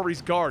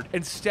Karari's guard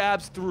and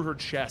stabs through her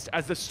chest.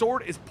 As the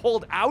sword is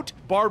pulled out,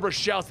 Barbara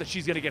shouts that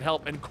she's gonna get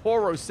help, and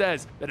Koro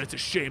says that it's a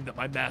shame that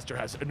my master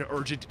has an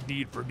urgent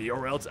need for me,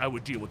 or else I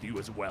would deal with you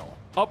as well.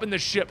 Up in the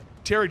ship,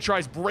 Terry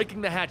tries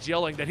breaking the hatch,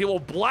 yelling that he will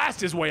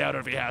blast his way out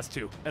if he has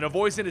to, and a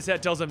voice in his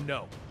head tells him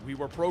no. We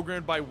were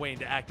programmed by Wayne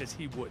to act as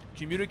he would.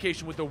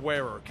 Communication with the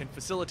wearer can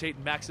facilitate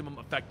maximum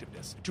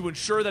effectiveness to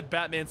ensure that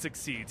Batman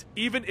succeeds,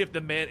 even if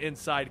the man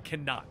inside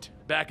cannot.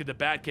 Back at the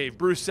Batcave,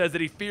 Bruce says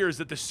that he fears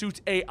that the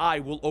suit's AI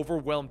will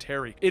overwhelm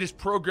Terry. It is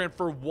programmed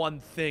for one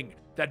thing,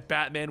 that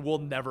Batman will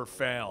never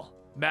fail.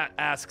 Matt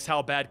asks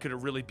how bad could it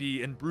really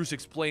be, and Bruce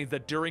explains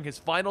that during his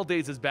final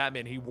days as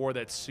Batman, he wore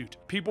that suit.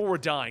 People were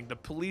dying, the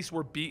police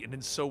were beaten,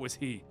 and so was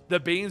he. The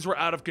Banes were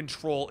out of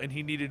control, and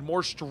he needed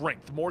more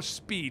strength, more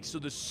speed, so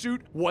the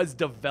suit was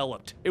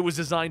developed. It was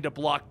designed to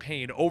block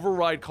pain,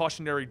 override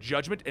cautionary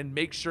judgment, and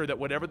make sure that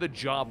whatever the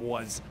job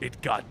was,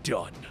 it got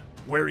done.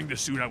 Wearing the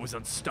suit, I was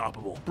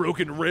unstoppable.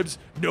 Broken ribs,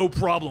 no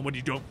problem when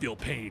you don't feel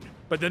pain.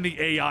 But then the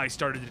AI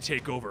started to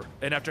take over,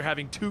 and after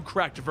having 2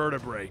 cracked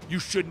vertebrae, you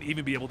shouldn't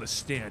even be able to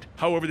stand.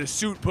 However, the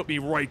suit put me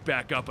right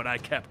back up and I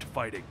kept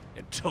fighting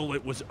until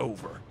it was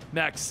over.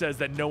 Max says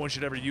that no one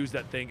should ever use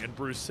that thing, and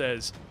Bruce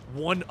says,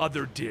 one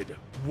other did,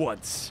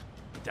 once.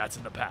 But that's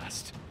in the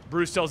past.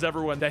 Bruce tells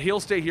everyone that he'll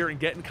stay here and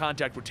get in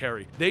contact with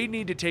Terry. They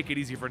need to take it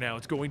easy for now,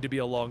 it's going to be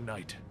a long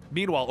night.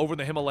 Meanwhile, over in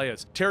the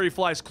Himalayas, Terry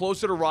flies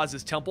closer to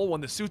Roz's temple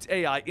when the suit's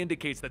AI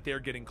indicates that they're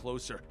getting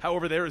closer.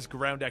 However, there is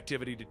ground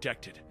activity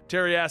detected.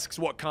 Terry asks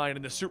what kind,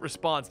 and the suit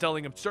responds,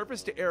 telling him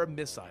surface-to-air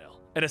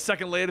missile. And a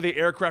second later, the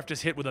aircraft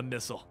is hit with a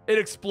missile. It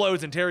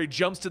explodes, and Terry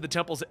jumps to the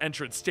temple's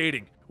entrance,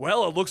 stating,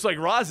 "Well, it looks like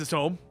Roz is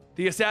home."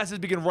 The assassins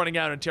begin running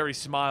out, and Terry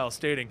smiles,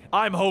 stating,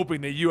 "I'm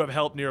hoping that you have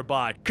help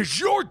nearby, 'cause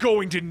you're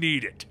going to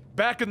need it."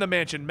 Back in the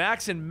mansion,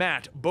 Max and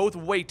Matt both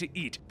wait to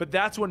eat, but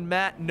that's when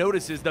Matt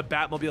notices the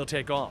Batmobile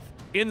take off.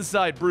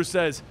 Inside, Bruce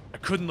says, "I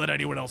couldn't let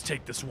anyone else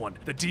take this one.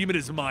 The demon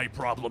is my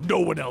problem, no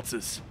one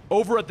else's."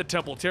 Over at the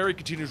temple, Terry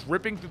continues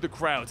ripping through the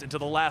crowds until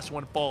the last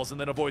one falls, and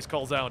then a voice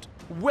calls out,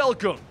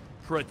 "Welcome,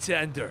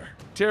 Pretender."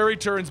 Terry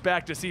turns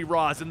back to see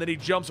Roz, and then he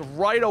jumps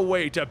right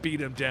away to beat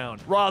him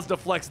down. Roz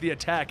deflects the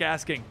attack,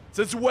 asking,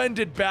 "Since when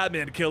did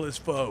Batman kill his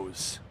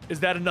foes? Is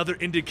that another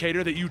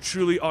indicator that you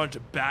truly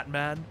aren't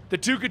Batman?" The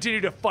two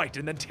continue to fight,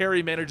 and then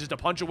Terry manages to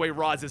punch away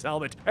Roz's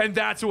helmet, and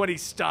that's when he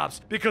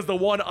stops, because the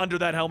one under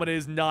that helmet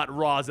is not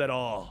Roz at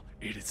all.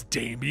 It is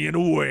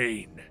Damian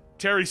Wayne.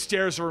 Terry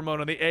stares for a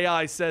moment, and the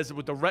AI says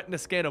with the retina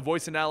scan of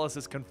voice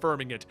analysis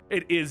confirming it,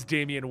 it is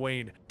Damian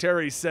Wayne.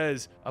 Terry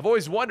says, "I've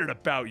always wondered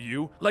about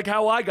you, like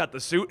how I got the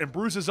suit and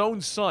Bruce's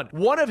own son.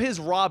 One of his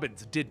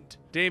Robins didn't."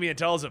 Damian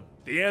tells him,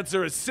 "The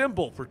answer is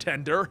simple,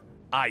 Pretender.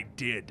 I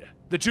did."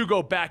 The two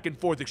go back and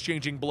forth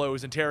exchanging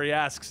blows, and Terry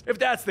asks, if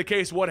that's the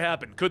case, what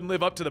happened? Couldn't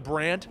live up to the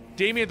brand?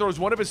 Damian throws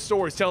one of his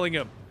swords, telling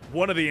him,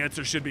 "One of the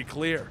answers should be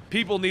clear.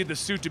 People need the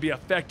suit to be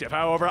effective,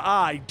 however,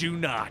 I do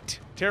not."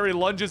 Terry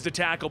lunges to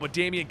tackle, but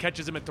Damian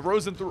catches him and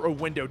throws him through a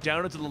window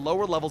down into the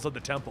lower levels of the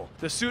temple.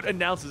 The suit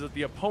announces that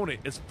the opponent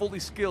is fully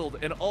skilled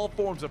in all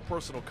forms of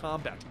personal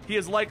combat. He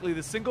is likely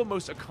the single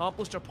most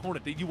accomplished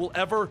opponent that you will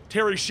ever...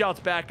 Terry shouts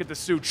back at the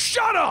suit,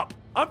 "Shut up!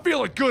 I'm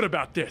feeling good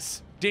about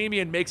this."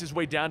 Damian makes his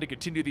way down to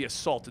continue the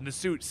assault, and the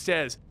suit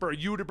says, "For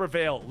you to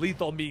prevail,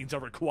 lethal means are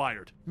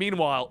required."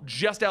 Meanwhile,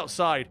 just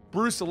outside,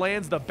 Bruce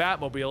lands the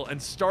Batmobile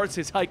and starts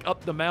his hike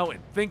up the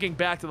mountain, thinking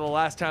back to the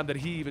last time that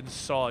he even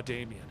saw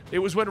Damian. It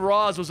was when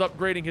Roz was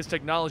upgrading his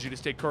technology to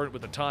stay current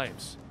with the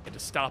times. And to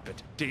stop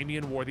it,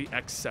 Damian wore the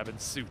X7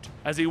 suit.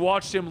 As he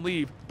watched him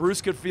leave,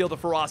 Bruce could feel the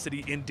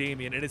ferocity in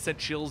Damian, and it sent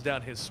chills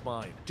down his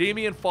spine.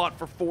 Damian fought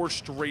for 4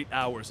 straight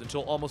hours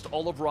until almost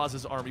all of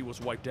Roz's army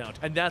was wiped out,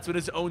 and that's when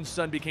his own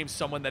son became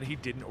someone that he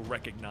didn't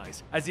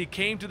recognize. As he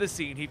came to the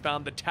scene, he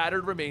found the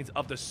tattered remains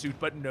of the suit,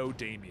 but no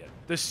Damian.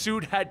 The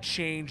suit had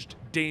changed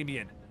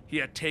Damian. He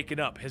had taken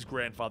up his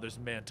grandfather's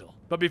mantle.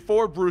 But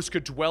before Bruce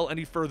could dwell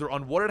any further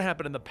on what had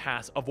happened in the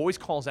past, a voice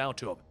calls out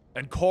to him,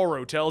 and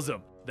Koro tells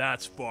him,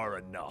 "That's far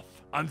enough.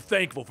 I'm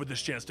thankful for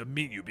this chance to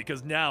meet you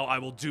because now I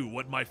will do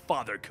what my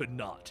father could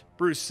not."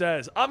 Bruce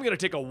says, "I'm gonna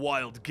take a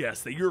wild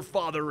guess that your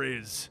father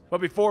is..."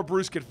 But before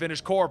Bruce could finish,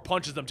 Koro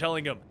punches him,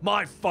 telling him,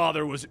 "My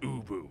father was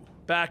Ubu."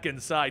 Back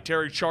inside,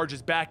 Terry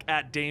charges back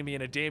at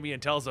Damian, and Damian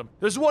tells him,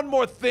 "There's one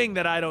more thing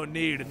that I don't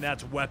need, and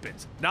that's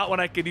weapons. Not when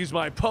I can use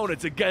my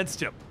opponents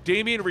against him."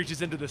 Damian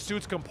reaches into the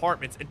suit's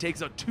compartments and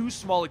takes out 2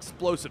 small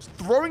explosives,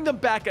 throwing them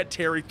back at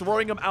Terry,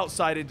 throwing him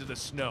outside into the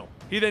snow.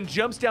 He then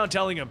jumps down,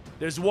 telling him,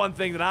 "There's one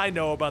thing that I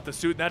know about the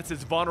suit, and that's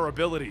its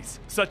vulnerabilities,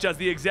 such as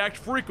the exact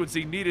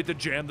frequency needed to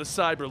jam the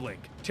cyberlink."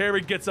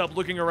 Terry gets up,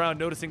 looking around,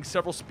 noticing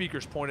several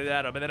speakers pointed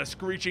at him, and then a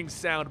screeching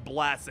sound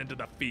blasts into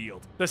the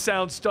field. The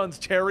sound stuns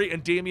Terry,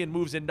 and Damian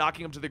moves in,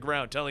 knocking him to the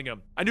ground, telling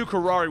him, "I knew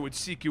Karari would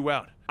seek you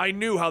out. I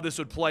knew how this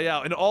would play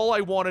out, and all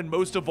I wanted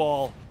most of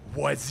all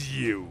was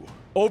you."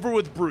 Over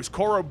with Bruce,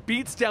 Koro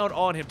beats down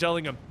on him,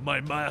 telling him, "My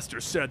master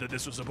said that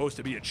this was supposed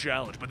to be a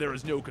challenge, but there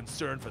is no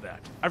concern for that."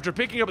 After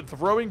picking up and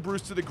throwing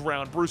Bruce to the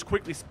ground, Bruce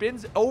quickly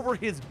spins over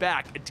his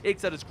back and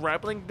takes out his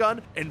grappling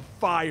gun and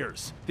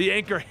fires. The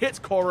anchor hits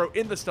Koro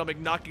in the stomach,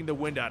 knocking the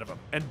wind out of him,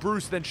 and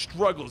Bruce then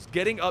struggles,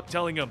 getting up,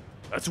 telling him,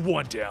 "That's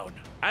one down."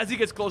 As he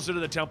gets closer to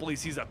the temple, he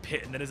sees a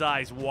pit, and then his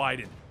eyes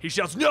widen. He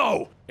shouts,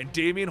 "No!" And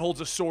Damian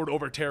holds a sword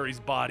over Terry's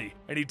body,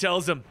 and he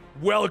tells him,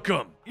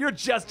 "Welcome! You're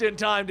just in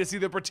time to see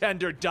the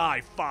Pretender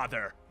die,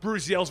 father."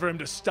 Bruce yells for him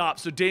to stop,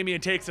 so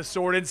Damian takes a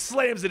sword and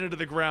slams it into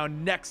the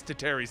ground next to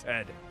Terry's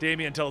head.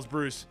 Damian tells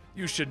Bruce,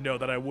 "You should know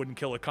that I wouldn't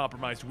kill a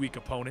compromised weak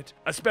opponent,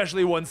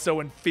 especially one so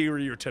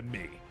inferior to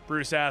me."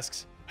 Bruce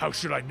asks, "How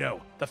should I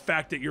know? The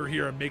fact that you're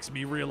here makes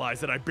me realize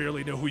that I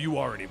barely know who you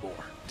are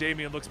anymore."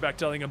 Damian looks back,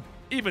 telling him,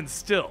 "Even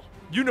still,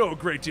 You know a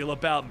great deal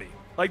about me.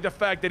 Like the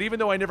fact that even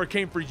though I never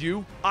came for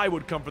you, I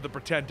would come for the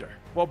Pretender.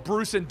 While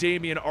Bruce and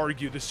Damian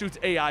argue, the suit's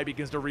AI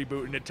begins to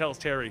reboot and it tells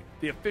Terry,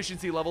 the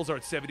efficiency levels are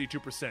at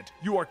 72%.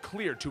 You are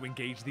clear to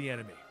engage the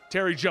enemy.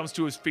 Terry jumps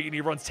to his feet and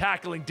he runs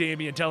tackling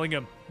Damian, telling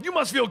him, you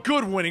must feel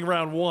good winning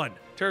round 1.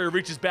 Terry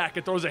reaches back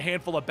and throws a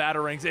handful of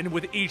batarangs, and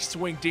with each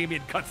swing,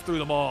 Damian cuts through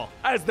them all.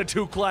 As the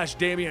two clash,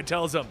 Damian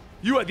tells him,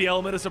 you had the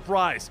element of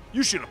surprise.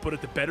 You should have put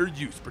it to better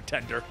use,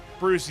 Pretender.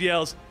 Bruce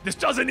yells, this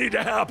doesn't need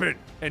to happen.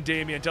 And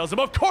Damian tells him,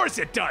 of course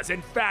it does.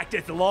 In fact,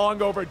 it's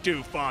long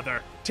overdue,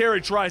 father.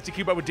 Terry tries to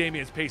keep up with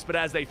Damian's pace, but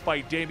as they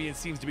fight, Damian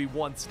seems to be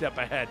one step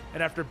ahead.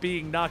 And after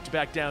being knocked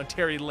back down,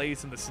 Terry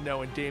lays in the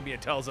snow and Damian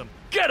tells him,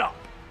 get up.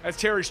 As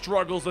Terry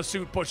struggles, the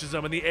suit pushes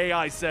him and the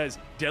AI says,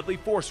 deadly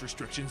force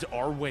restrictions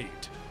are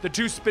waived. The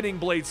two spinning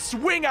blades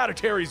swing out of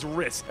Terry's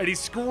wrist, and he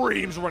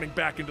screams, running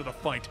back into the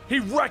fight. He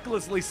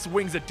recklessly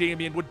swings at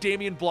Damian, with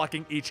Damian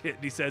blocking each hit,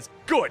 and he says,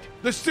 good,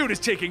 the suit is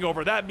taking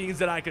over. That means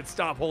that I can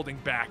stop holding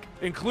back,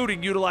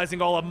 including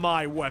utilizing all of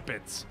my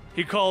weapons.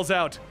 He calls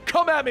out,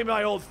 come at me,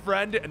 my old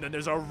friend, and then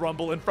there's a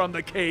rumble, and from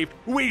the cave,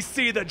 we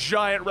see the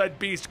giant red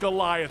beast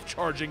Goliath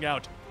charging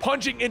out.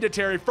 Punching into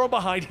Terry from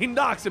behind, he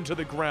knocks him to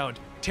the ground.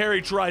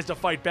 Terry tries to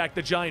fight back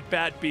the giant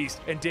bat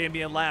beast, and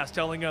Damian laughs,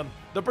 telling him,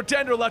 the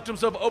Pretender left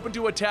himself open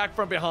to attack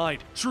from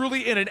behind.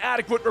 Truly an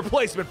inadequate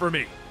replacement for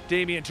me.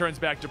 Damian turns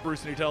back to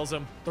Bruce and he tells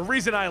him, the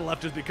reason I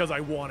left is because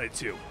I wanted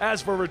to.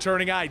 As for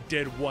returning, I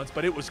did once,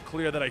 but it was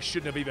clear that I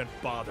shouldn't have even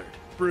bothered.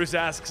 Bruce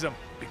asks him,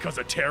 because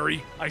of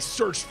Terry? I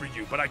searched for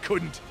you, but I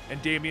couldn't.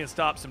 And Damian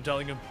stops him,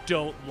 telling him,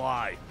 don't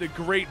lie. The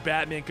great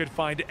Batman could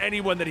find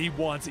anyone that he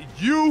wants.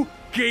 You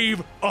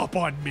gave up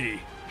on me.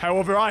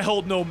 However, I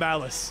hold no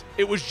malice.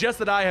 It was just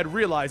that I had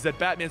realized that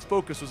Batman's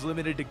focus was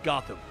limited to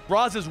Gotham.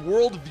 Raz's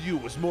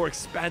worldview was more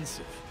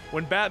expansive.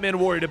 When Batman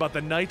worried about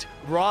the night,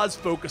 Raz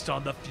focused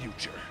on the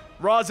future.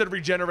 Raz had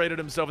regenerated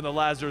himself in the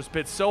Lazarus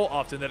pit so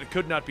often that it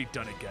could not be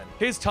done again.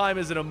 His time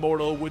as an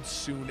immortal would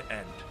soon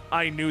end.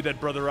 I knew that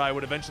Brother Eye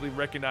would eventually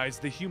recognize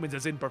the humans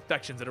as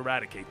imperfections and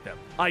eradicate them.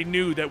 I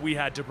knew that we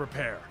had to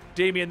prepare.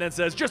 Damian then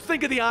says, just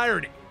think of the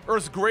irony.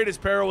 Earth's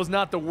greatest peril was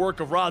not the work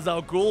of Ra's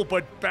al Ghul,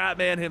 but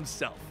Batman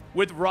himself.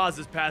 With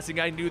Raz's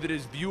passing, I knew that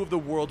his view of the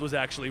world was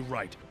actually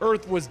right.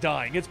 Earth was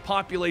dying, its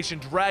population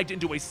dragged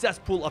into a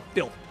cesspool of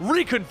filth.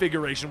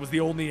 Reconfiguration was the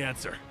only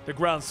answer. The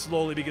ground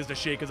slowly begins to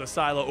shake as a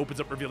silo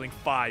opens up, revealing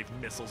 5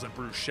 missiles, and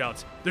Bruce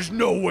shouts, there's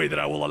no way that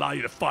I will allow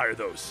you to fire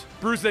those.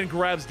 Bruce then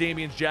grabs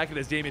Damian's jacket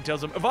as Damian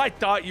tells him, if I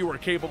thought you were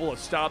capable of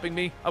stopping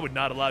me, I would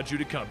not allow you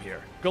to come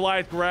here.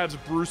 Goliath grabs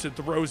Bruce and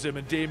throws him,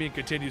 and Damian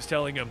continues,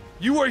 telling him,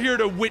 you are here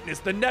to witness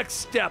the next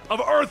step of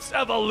Earth's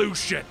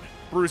evolution.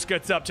 Bruce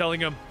gets up,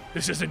 telling him,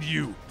 this isn't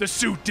you. The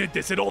suit did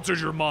this. It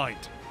alters your mind.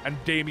 And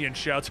Damian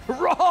shouts,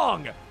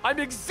 wrong! I'm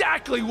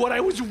exactly what I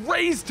was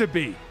raised to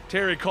be!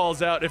 Terry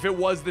calls out, if it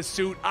was the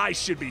suit, I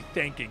should be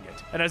thanking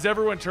it. And as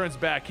everyone turns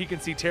back, he can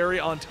see Terry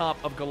on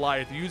top of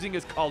Goliath, using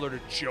his collar to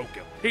choke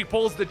him. He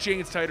pulls the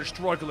chains tighter,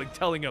 struggling,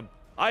 telling him,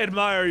 I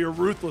admire your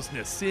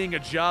ruthlessness, seeing a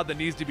job that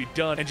needs to be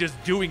done and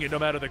just doing it no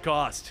matter the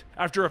cost.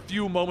 After a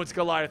few moments,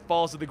 Goliath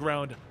falls to the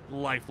ground,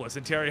 lifeless,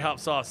 and Terry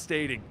hops off,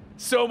 stating,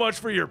 so much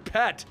for your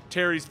pet!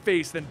 Terry's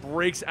face then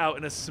breaks out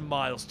in a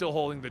smile, still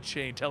holding the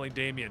chain, telling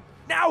Damian,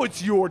 now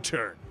it's your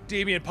turn!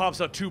 Damian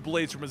pops out 2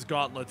 blades from his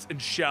gauntlets and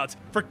shouts,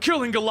 for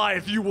killing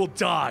Goliath, you will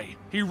die!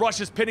 He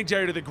rushes, pinning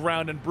Terry to the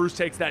ground, and Bruce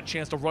takes that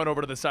chance to run over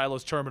to the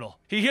silo's terminal.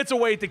 He hits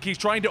away at the keys,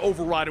 trying to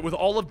override it with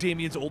all of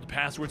Damian's old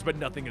passwords, but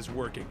nothing is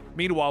working.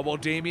 Meanwhile, while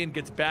Damian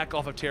gets back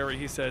off of Terry,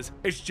 he says,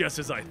 it's just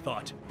as I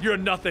thought. You're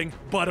nothing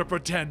but a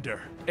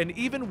pretender. And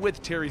even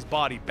with Terry's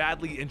body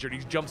badly injured, he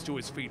jumps to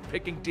his feet,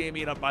 picking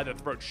Damian up by the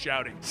throat,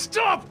 shouting,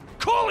 stop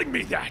calling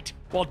me that!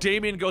 While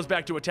Damian goes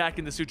back to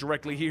attacking the suit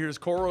directly, he hears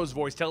Koro's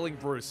voice telling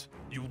Bruce,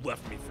 you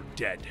left me for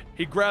dead.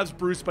 He grabs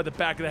Bruce by the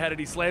back of the head and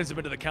he slams him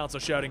into the council,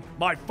 shouting,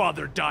 my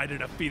father died a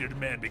defeated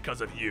man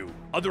because of you.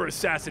 Other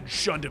assassins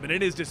shunned him, and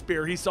in his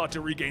despair, he sought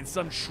to regain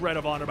some shred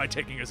of honor by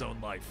taking his own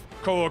life.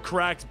 Koro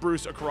cracks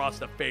Bruce across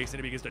the face and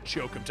he begins to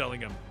choke him, telling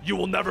him, you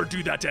will never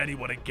do that to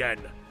anyone again.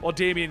 While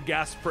Damian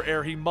gasps for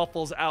air, he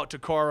muffles out to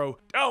Koro,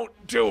 don't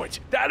do it.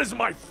 That is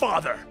my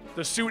father.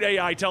 The suit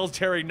AI tells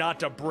Terry not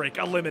to break,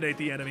 eliminate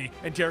the enemy,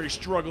 and Terry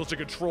struggles to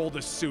control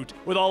the suit.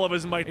 With all of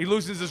his might, he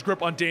loosens his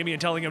grip on Damian,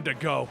 telling him to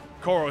go.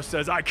 Koro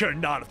says, I care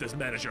not if this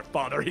man is your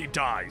father, he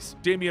dies.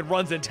 Damian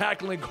runs in,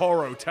 tackling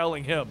Koro,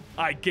 telling him,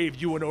 I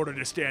gave you an order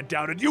to stand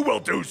down, and you will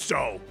do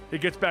so. He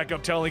gets back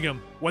up, telling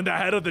him, when the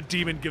head of the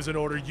demon gives an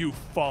order, you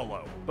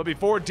follow. But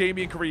before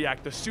Damian can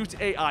react, the suit's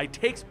AI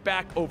takes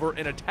back over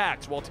and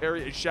attacks while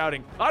Terry is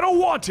shouting, I don't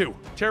want to!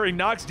 Terry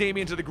knocks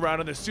Damian to the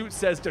ground, and the suit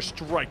says to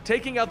strike,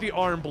 taking out the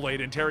arm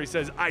blade, and Terry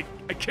says, I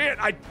can't,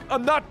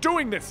 I'm not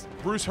doing this!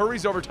 Bruce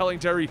hurries over, telling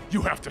Terry,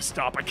 you have to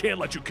stop, I can't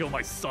let you kill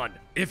my son.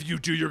 If you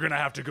do, you're gonna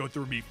have to go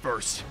through me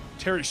first.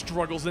 Terry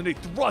struggles and he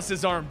thrusts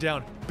his arm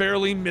down,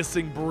 barely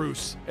missing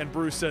Bruce. And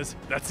Bruce says,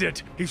 that's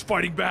it, he's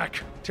fighting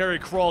back. Terry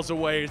crawls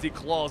away as he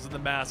claws in the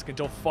mask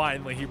until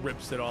finally he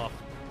rips it off.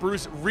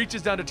 Bruce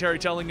reaches down to Terry,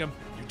 telling him,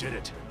 you did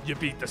it, you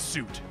beat the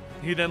suit.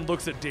 He then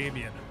looks at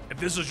Damian, If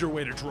this is your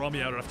way to draw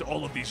me out after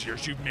all of these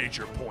years, you've made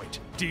your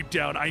point. Deep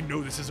down, I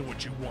know this isn't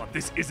what you want.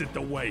 This isn't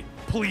the way.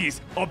 Please,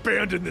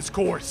 abandon this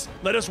course.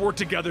 Let us work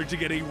together to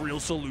get a real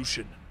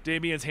solution.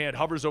 Damien's hand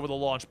hovers over the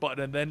launch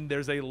button, and then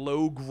there's a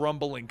low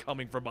grumbling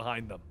coming from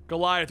behind them.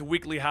 Goliath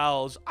weakly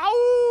howls,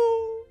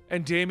 "Ow!"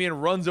 And Damien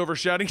runs over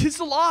shouting, "He's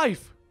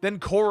alive!" Then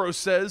Koro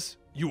says,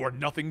 "You are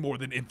nothing more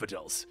than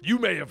infidels. You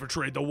may have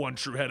betrayed the one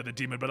true head of the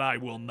demon, but I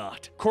will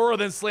not." Koro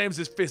then slams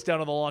his fist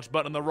down on the launch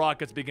button and the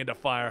rockets begin to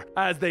fire.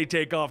 As they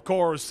take off,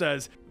 Koro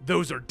says,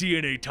 "Those are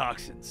DNA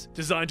toxins,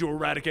 designed to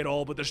eradicate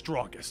all but the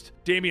strongest."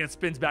 Damien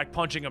spins back,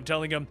 punching him,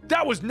 telling him,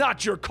 "That was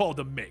not your call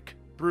to make."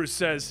 Bruce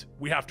says,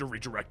 "We have to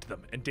redirect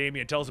them," and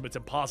Damien tells him it's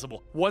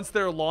impossible. Once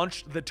they're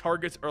launched, the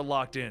targets are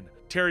locked in.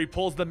 Terry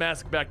pulls the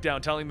mask back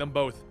down, telling them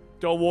both,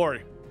 "Don't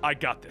worry, I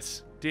got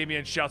this."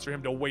 Damien shouts for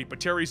him to wait, but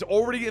Terry's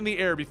already in the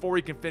air before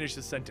he can finish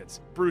the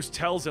sentence. Bruce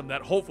tells him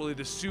that hopefully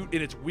the suit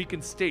in its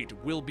weakened state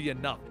will be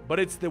enough, but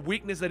it's the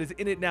weakness that is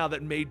in it now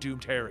that may doom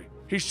Terry.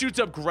 He shoots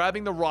up,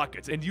 grabbing the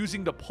rockets, and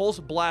using the pulse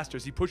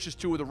blasters, he pushes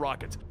 2 of the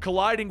rockets,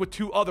 colliding with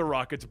 2 other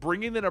rockets,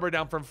 bringing the number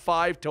down from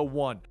 5 to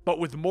 1. But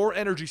with more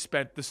energy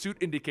spent, the suit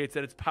indicates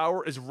that its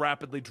power is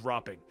rapidly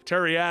dropping.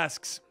 Terry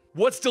asks,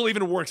 "What still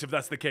even works if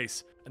that's the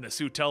case?" And the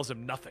suit tells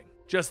him nothing.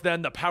 Just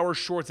then, the power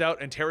shorts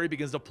out and Terry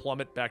begins to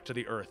plummet back to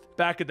the earth.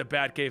 Back at the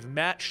Batcave,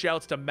 Matt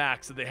shouts to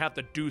Max that they have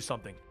to do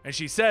something, and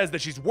she says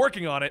that she's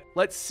working on it.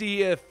 Let's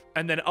see if...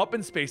 And then up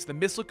in space, the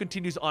missile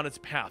continues on its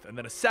path, and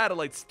then a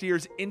satellite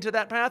steers into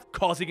that path,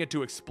 causing it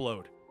to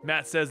explode.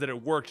 Matt says that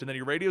it worked, and then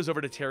he radios over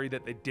to Terry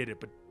that they did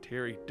it, but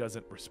Terry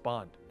doesn't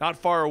respond. Not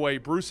far away,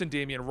 Bruce and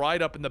Damien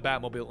ride up in the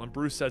Batmobile, and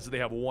Bruce says that they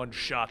have one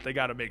shot. They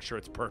gotta make sure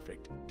it's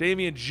perfect.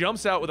 Damien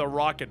jumps out with a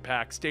rocket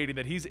pack, stating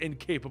that he's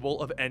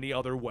incapable of any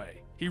other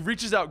way. He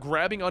reaches out,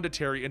 grabbing onto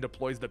Terry, and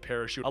deploys the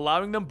parachute,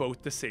 allowing them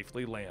both to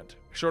safely land.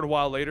 A short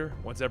while later,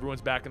 once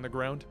everyone's back in the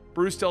ground,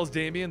 Bruce tells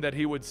Damien that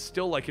he would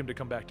still like him to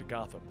come back to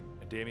Gotham.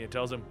 And Damien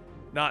tells him,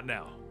 "Not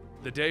now.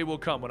 The day will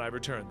come when I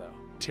return, though."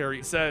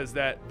 Terry says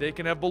that they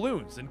can have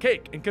balloons and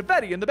cake and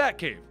confetti in the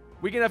Batcave.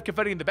 "We can have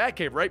confetti in the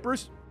Batcave, right,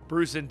 Bruce?"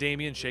 Bruce and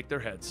Damien shake their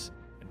heads,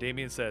 and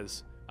Damien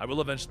says, "I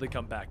will eventually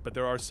come back, but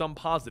there are some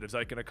positives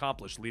I can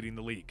accomplish leading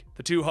the League."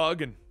 The two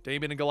hug, and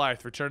Damien and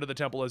Goliath return to the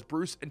temple as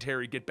Bruce and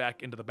Terry get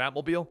back into the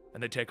Batmobile,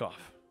 and they take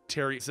off.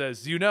 Terry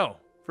says, "You know,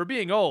 for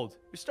being old,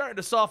 you're starting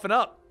to soften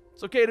up.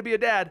 It's okay to be a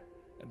dad."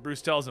 And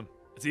Bruce tells him,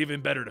 "It's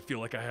even better to feel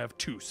like I have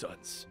 2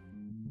 sons."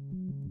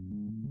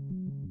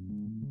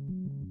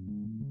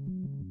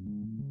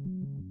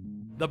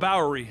 The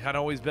Bowery had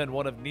always been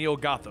one of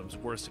Neo-Gotham's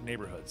worst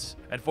neighborhoods,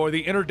 and for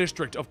the inner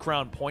district of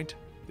Crown Point,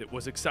 it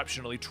was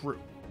exceptionally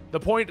true. The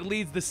Point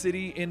leads the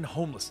city in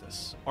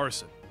homelessness,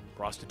 arson,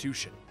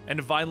 prostitution, and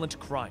violent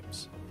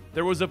crimes.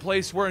 There was a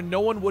place where no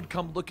one would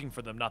come looking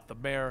for them, not the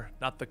mayor,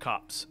 not the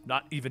cops,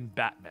 not even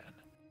Batman.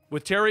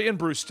 With Terry and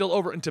Bruce still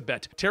over in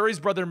Tibet,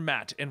 Terry's brother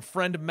Matt and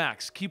friend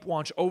Max keep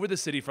watch over the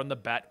city from the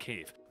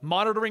Batcave,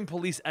 monitoring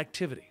police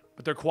activity.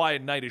 But their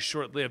quiet night is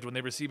short-lived when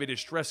they receive a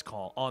distress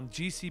call on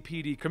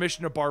GCPD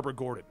Commissioner Barbara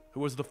Gordon,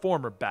 who was the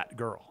former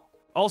Batgirl.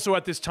 Also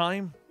at this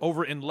time,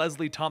 over in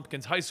Leslie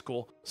Tompkins High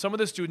School, some of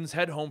the students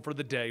head home for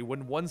the day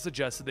when one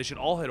suggests that they should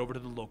all head over to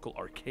the local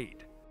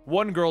arcade.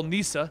 One girl,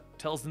 Nisa,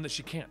 tells them that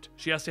she can't.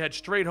 She has to head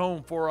straight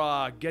home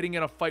for getting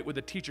in a fight with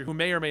a teacher who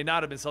may or may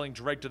not have been selling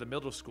drugs to the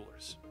middle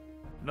schoolers.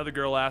 Another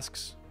girl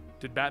asks,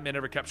 "Did Batman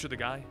ever capture the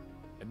guy?"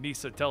 And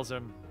Nisa tells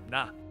him,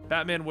 "Nah.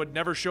 Batman would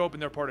never show up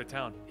in their part of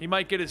town. He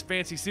might get his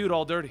fancy suit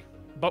all dirty."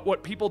 But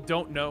what people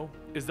don't know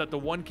is that the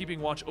one keeping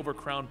watch over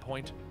Crown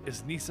Point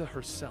is Nisa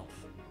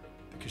herself,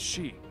 because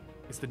she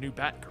is the new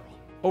Batgirl.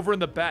 Over in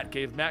the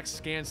Batcave, Max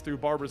scans through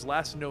Barbara's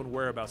last known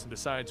whereabouts and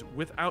decides,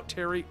 without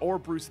Terry or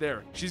Bruce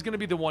there, she's going to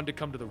be the one to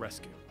come to the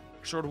rescue.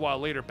 A short while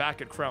later,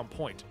 back at Crown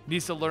Point,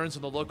 Nisa learns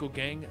from the local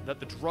gang that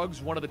the drugs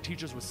one of the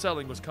teachers was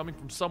selling was coming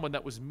from someone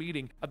that was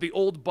meeting at the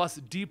old bus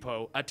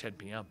depot at 10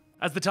 p.m.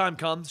 As the time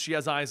comes, she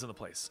has eyes on the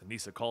place, and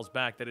Nisa calls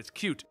back that it's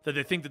cute that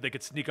they think that they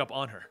could sneak up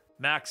on her.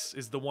 Max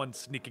is the one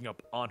sneaking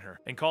up on her,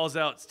 and calls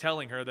out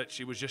telling her that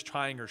she was just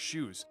trying her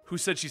shoes. Who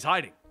said she's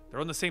hiding? They're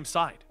on the same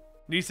side.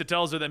 Nisa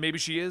tells her that maybe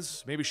she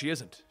is, maybe she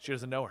isn't. She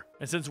doesn't know her.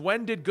 And since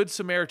when did good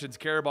Samaritans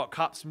care about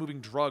cops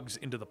moving drugs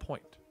into the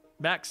Point?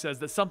 Max says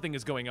that something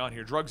is going on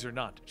here, drugs or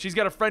not. She's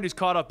got a friend who's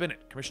caught up in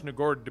it, Commissioner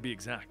Gordon to be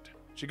exact.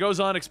 She goes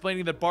on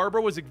explaining that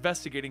Barbara was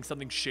investigating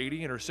something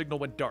shady and her signal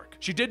went dark.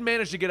 She did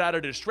manage to get out of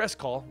a distress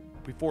call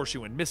before she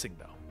went missing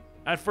though.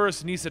 At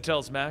first, Nisa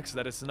tells Max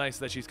that it's nice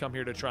that she's come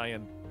here to try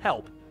and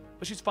help,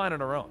 but she's fine on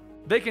her own.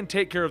 They can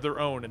take care of their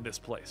own in this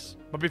place.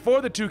 But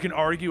before the two can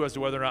argue as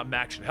to whether or not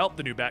Max should help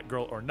the new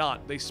Batgirl or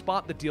not, they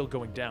spot the deal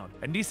going down,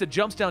 and Nisa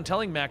jumps down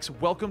telling Max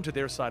welcome to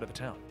their side of the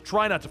town.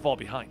 Try not to fall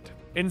behind.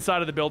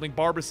 Inside of the building,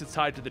 Barbara sits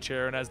tied to the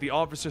chair, and as the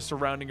officers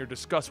surrounding her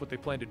discuss what they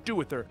plan to do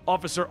with her,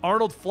 Officer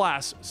Arnold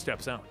Flass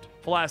steps out.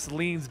 Flass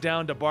leans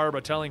down to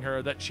Barbara, telling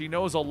her that she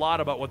knows a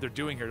lot about what they're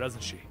doing here,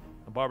 doesn't she?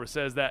 And Barbara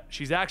says that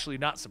she's actually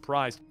not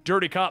surprised.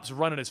 Dirty cops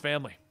run in his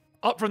family.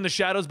 Up from the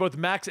shadows, both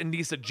Max and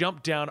Nisa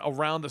jump down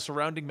around the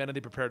surrounding men and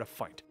they prepare to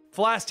fight.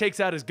 Flash takes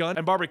out his gun,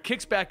 and Barbara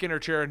kicks back in her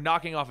chair,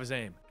 knocking off his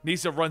aim.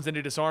 Nisa runs in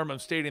to disarm him,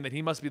 stating that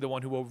he must be the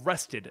one who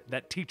arrested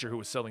that teacher who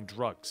was selling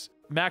drugs.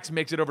 Max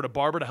makes it over to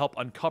Barbara to help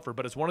uncover,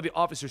 but as one of the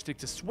officers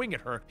takes a swing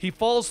at her, he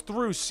falls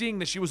through, seeing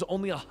that she was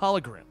only a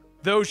hologram.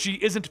 Though she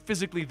isn't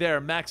physically there,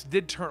 Max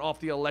did turn off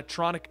the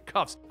electronic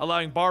cuffs,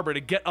 allowing Barbara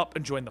to get up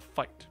and join the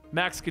fight.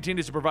 Max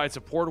continues to provide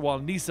support while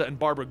Nisa and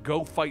Barbara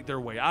go fight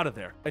their way out of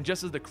there, and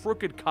just as the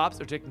crooked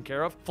cops are taken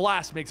care of,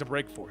 Flash makes a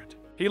break for it.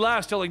 He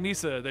laughs, telling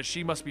Nisa that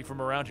she must be from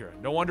around here.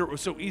 No wonder it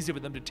was so easy for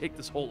them to take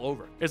this hole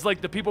over. It's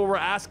like the people were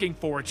asking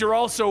for it. You're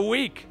all so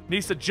weak.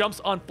 Nisa jumps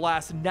on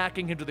Flash,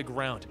 knocking him to the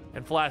ground,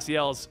 and Flash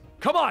yells,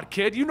 "Come on,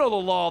 kid, you know the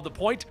law of the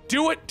point.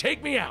 Do it,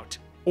 take me out.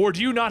 Or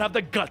do you not have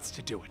the guts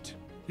to do it?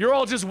 You're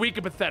all just weak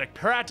and pathetic,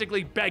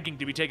 practically begging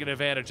to be taken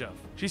advantage of."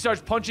 She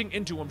starts punching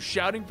into him,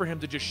 shouting for him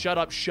to just shut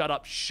up, shut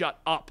up, shut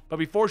up. But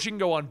before she can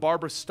go on,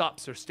 Barbara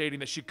stops her, stating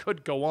that she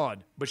could go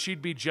on, but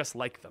she'd be just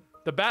like them.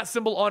 The bat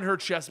symbol on her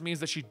chest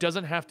means that she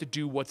doesn't have to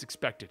do what's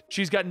expected.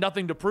 She's got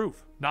nothing to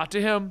prove. Not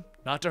to him,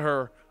 not to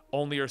her,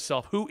 only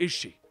herself. Who is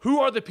she? Who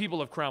are the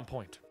people of Crown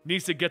Point?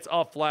 Nisa gets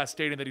off Flash,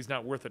 stating that he's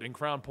not worth it. In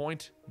Crown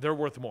Point, they're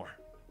worth more.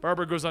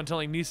 Barbara goes on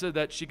telling Nisa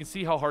that she can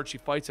see how hard she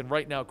fights, and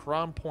right now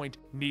Crown Point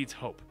needs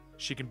hope.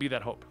 She can be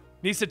that hope.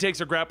 Nisa takes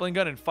her grappling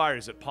gun and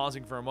fires it,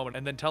 pausing for a moment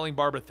and then telling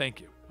Barbara thank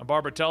you. And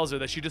Barbara tells her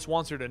that she just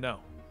wants her to know.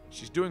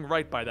 She's doing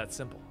right by that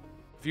symbol.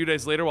 A few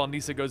days later, while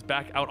Nisa goes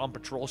back out on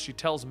patrol, she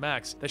tells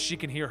Max that she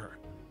can hear her.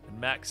 And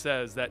Max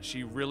says that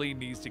she really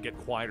needs to get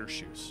quieter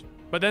shoes.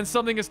 But then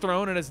something is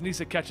thrown, and as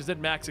Nisa catches it,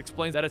 Max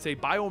explains that it's a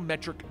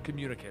biometric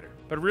communicator.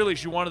 But really,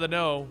 she wanted to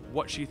know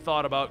what she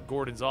thought about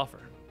Gordon's offer.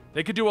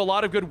 They could do a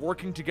lot of good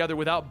working together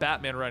without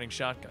Batman riding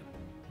shotgun.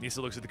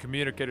 Nisa looks at the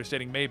communicator,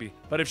 stating maybe.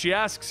 But if she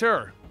asks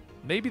her,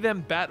 maybe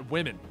them Bat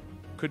women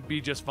could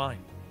be just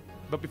fine.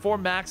 But before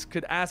Max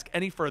could ask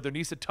any further,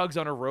 Nisa tugs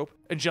on her rope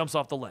and jumps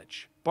off the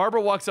ledge.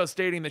 Barbara walks out,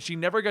 stating that she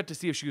never got to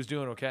see if she was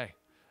doing okay.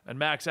 And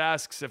Max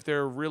asks if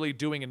they're really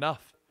doing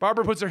enough.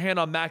 Barbara puts her hand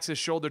on Max's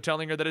shoulder,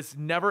 telling her that it's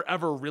never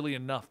ever really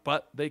enough,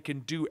 but they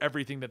can do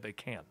everything that they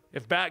can.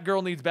 If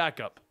Batgirl needs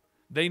backup,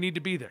 they need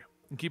to be there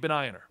and keep an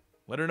eye on her.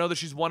 Let her know that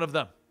she's one of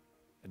them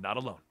and not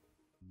alone.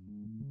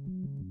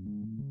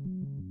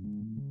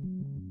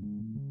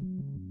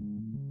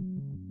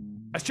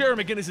 As Terry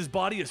McGinnis'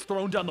 body is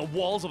thrown down the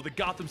walls of the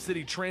Gotham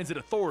City Transit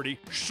Authority,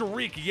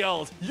 Shriek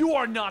yells, "You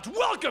are not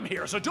welcome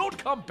here, so don't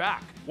come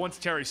back!" Once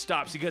Terry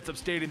stops, he gets up,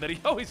 stating that he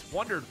always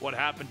wondered what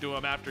happened to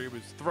him after he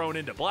was thrown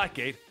into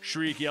Blackgate.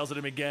 Shriek yells at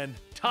him again,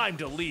 "Time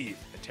to leave!"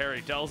 And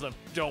Terry tells him,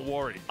 "Don't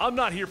worry, I'm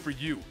not here for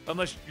you,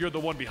 unless you're the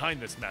one behind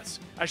this mess."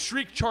 As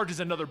Shriek charges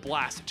another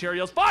blast, Terry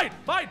yells, "Fine,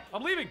 fine,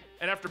 I'm leaving!"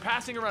 And after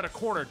passing around a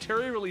corner,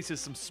 Terry releases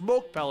some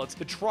smoke pellets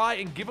to try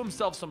and give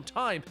himself some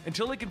time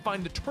until he can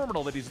find the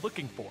terminal that he's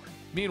looking for.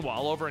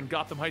 Meanwhile, over in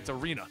Gotham Heights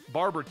Arena,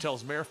 Barbara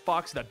tells Mayor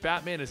Fox that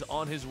Batman is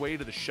on his way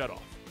to the shutoff.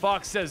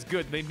 Fox says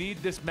good, they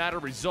need this matter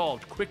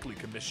resolved quickly,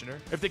 Commissioner.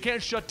 If they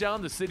can't shut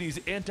down the city's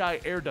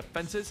anti-air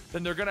defenses,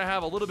 then they're gonna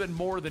have a little bit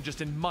more than just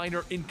a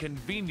minor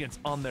inconvenience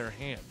on their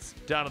hands.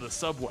 Down at the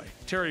subway,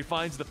 Terry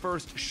finds the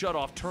first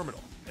shutoff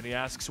terminal, and he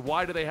asks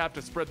why do they have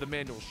to spread the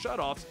manual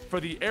shutoffs for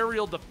the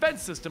aerial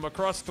defense system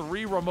across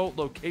 3 remote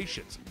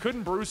locations?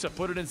 Couldn't Bruce have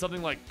put it in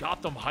something like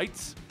Gotham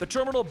Heights? The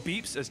terminal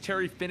beeps as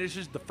Terry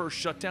finishes the first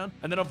shutdown,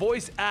 and then a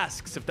voice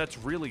asks if that's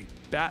really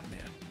Batman.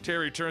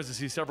 Terry turns to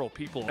see several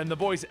people, and the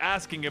voice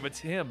asking if it's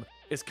him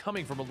is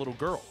coming from a little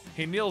girl.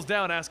 He kneels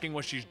down asking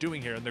what she's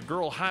doing here, and the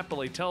girl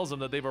happily tells him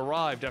that they've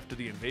arrived after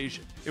the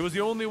invasion. It was the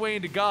only way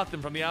into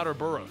Gotham from the outer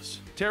boroughs.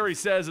 Terry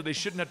says that they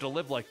shouldn't have to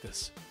live like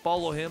this.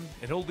 Follow him,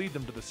 and he'll lead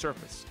them to the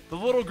surface. The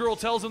little girl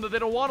tells him that they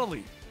don't want to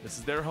leave. This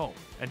is their home.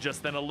 And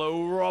just then a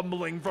low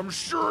rumbling from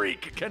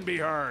Shriek can be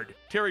heard.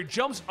 Terry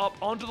jumps up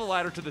onto the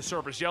ladder to the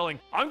surface, yelling,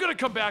 "I'm gonna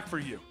come back for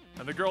you."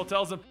 And the girl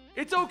tells him,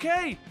 "It's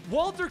okay.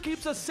 Walter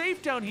keeps us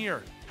safe down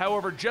here."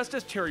 However, just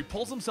as Terry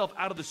pulls himself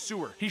out of the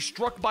sewer, he's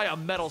struck by a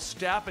metal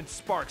staff and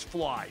sparks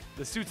fly.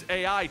 The suit's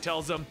AI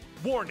tells him,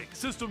 "Warning,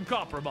 system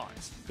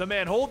compromised." The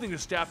man holding the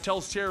staff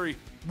tells Terry,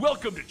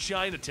 "Welcome to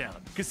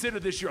Chinatown. Consider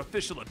this your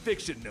official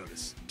eviction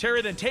notice."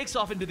 Terry then takes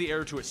off into the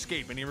air to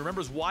escape, and he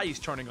remembers why he's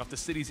turning off the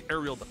city's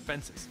aerial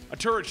defenses. A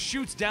turret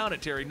shoots down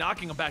at Terry,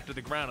 knocking him back to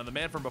the ground, and the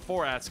man from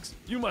before asks,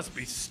 "You must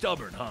be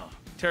stubborn, huh?"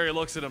 Terry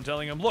looks at him,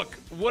 telling him, "Look,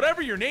 whatever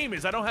your name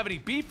is, I don't have any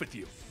beef with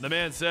you." The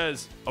man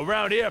says,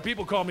 "Around here,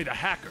 people call me the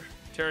Hacker."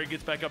 Terry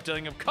gets back up,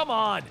 telling him, "Come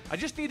on, I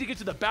just need to get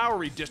to the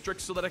Bowery district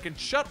so that I can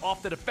shut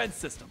off the defense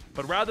system."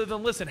 But rather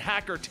than listen,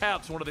 Hacker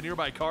taps one of the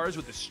nearby cars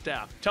with his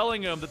staff,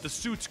 telling him that the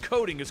suit's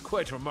coding is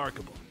quite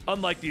remarkable.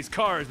 Unlike these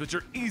cars, which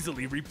are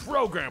easily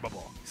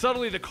reprogrammable.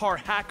 Suddenly, the car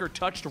Hacker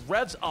touched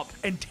revs up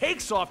and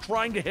takes off,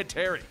 trying to hit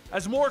Terry.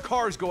 As more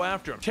cars go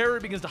after him,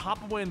 Terry begins to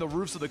hop away in the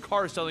roofs of the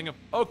cars, telling him,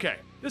 "Okay,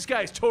 this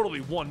guy is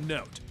totally one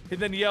note." He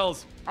then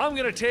yells, "I'm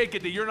gonna take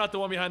it that you're not the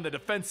one behind the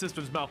defense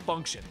system's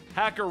malfunction."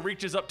 Hacker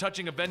reaches up,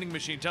 touching a vending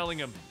machine, telling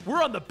him,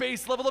 "We're on the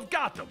base level of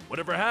Gotham.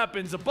 Whatever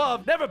happens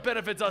above never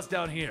benefits us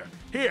down here.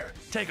 Here,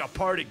 take a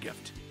party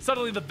gift."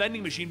 Suddenly, the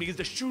vending machine begins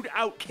to shoot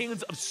out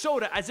cans of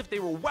soda as if they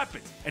were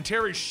weapons, and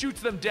Terry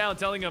shoots them down,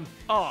 telling him,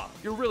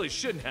 you really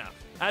shouldn't have."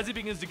 As he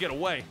begins to get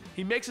away,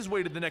 he makes his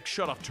way to the next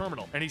shutoff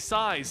terminal, and he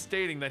sighs,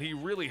 stating that he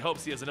really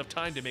hopes he has enough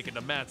time to make it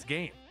to Matt's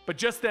game. But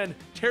just then,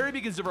 Terry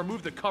begins to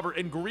remove the cover,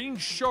 and green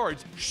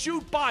shards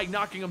shoot by,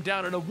 knocking him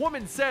down, and a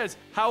woman says,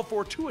 "How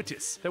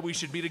fortuitous that we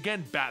should meet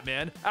again,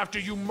 Batman, after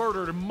you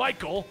murdered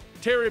Michael."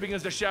 Terry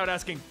begins to shout,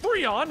 asking,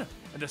 "Freon!"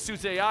 And the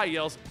suit's AI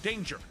yells,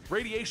 "Danger.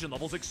 Radiation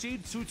levels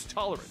exceed suit's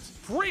tolerance."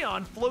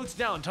 Freon floats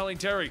down, telling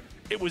Terry,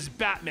 "It was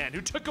Batman who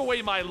took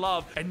away my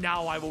love, and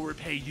now I will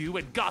repay you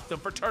and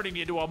Gotham for turning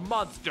me into a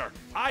monster.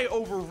 I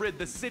overrid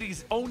the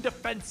city's own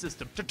defense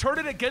system to turn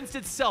it against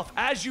itself,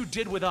 as you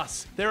did with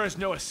us. There is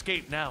no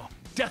escape now.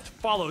 Death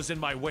follows in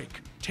my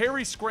wake."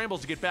 Terry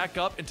scrambles to get back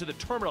up into the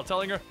terminal,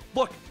 telling her,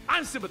 "Look,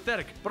 I'm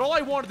sympathetic, but all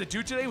I wanted to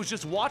do today was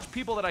just watch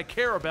people that I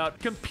care about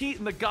compete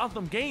in the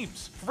Gotham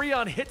games."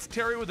 Freon hits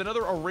Terry with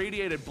another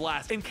irradiated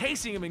blast,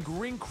 encasing him in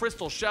green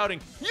crystal,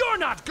 shouting, "You're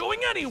not going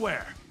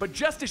anywhere!" But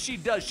just as she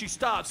does, she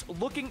stops,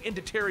 looking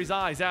into Terry's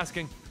eyes,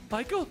 asking,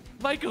 Michael,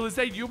 is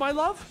that you, my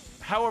love?"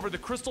 However, the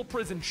crystal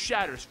prison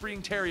shatters,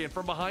 freeing Terry, and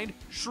from behind,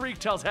 Shriek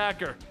tells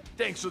Hacker,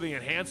 "Thanks for the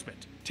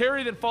enhancement."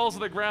 Terry then falls to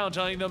the ground,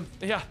 telling them,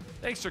 "Yeah,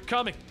 thanks for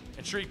coming."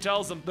 And Shriek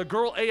tells him the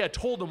girl Aya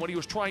told him what he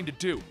was trying to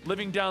do.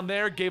 Living down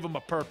there gave him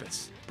a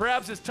purpose.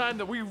 Perhaps it's time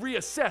that we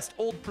reassessed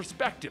old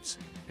perspectives.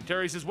 And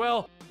Terry says,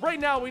 "Well, right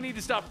now we need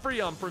to stop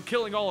Freon from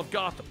killing all of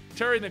Gotham."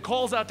 Terry then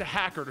calls out to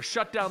Hacker to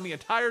shut down the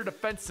entire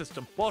defense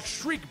system, while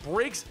Shriek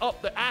breaks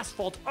up the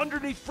asphalt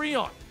underneath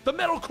Freon. The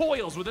metal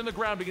coils within the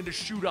ground begin to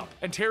shoot up,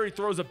 and Terry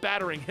throws a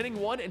battering, hitting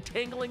one and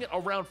tangling it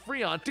around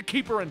Freon to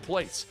keep her in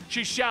place.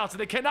 She shouts that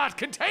they cannot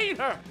contain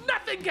her.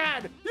 "Nothing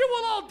can! You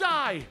will all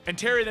die!" And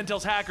Terry then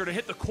tells Hacker to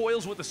hit the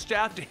coils with the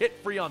staff to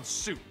hit Freon's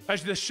suit.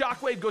 As the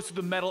shockwave goes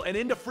through the metal and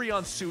into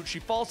Freon's suit, she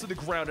falls to the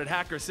ground, and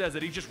Hacker says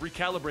that he just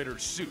recalibrated her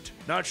suit.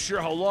 Not sure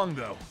how long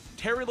though.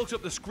 Terry looks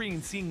up the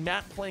screen, seeing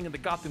Matt playing in the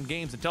Gotham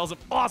games, and tells him,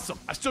 "Awesome,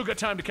 I still got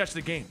time to catch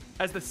the game."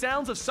 As the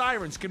sounds of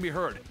sirens can be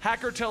heard,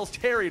 Hacker tells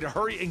Terry to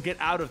hurry and get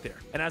out of there.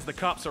 And as the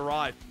cops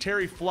arrive,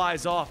 Terry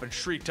flies off, and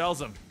Shriek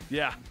tells him,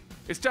 "Yeah,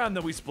 it's time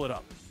that we split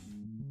up."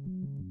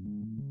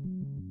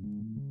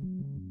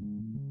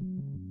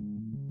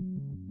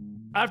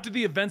 After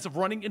the events of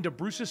running into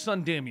Bruce's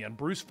son Damian,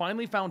 Bruce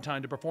finally found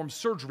time to perform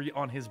surgery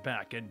on his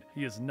back, and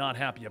he is not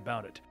happy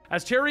about it.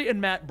 As Terry and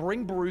Matt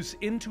bring Bruce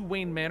into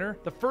Wayne Manor,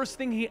 the first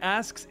thing he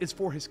asks is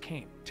for his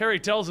cane. Terry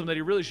tells him that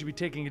he really should be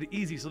taking it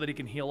easy so that he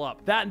can heal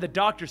up. That and the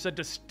doctor said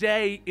to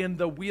stay in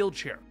the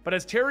wheelchair. But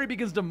as Terry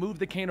begins to move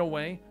the cane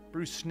away,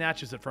 Bruce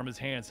snatches it from his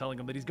hands, telling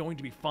him that he's going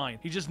to be fine.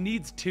 He just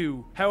needs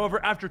to. However,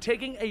 after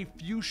taking a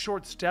few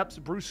short steps,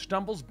 Bruce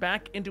stumbles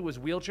back into his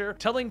wheelchair,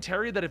 telling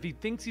Terry that if he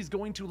thinks he's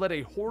going to let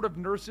a horde of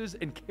nurses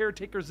and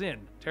caretakers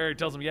in, Terry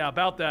tells him, yeah,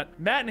 about that.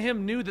 Matt and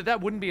him knew that that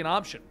wouldn't be an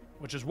option,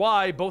 which is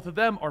why both of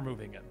them are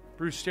moving in.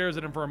 Bruce stares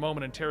at him for a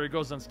moment, and Terry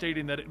goes on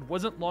stating that it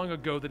wasn't long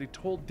ago that he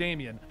told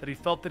Damian that he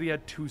felt that he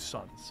had 2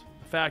 sons.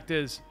 The fact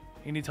is,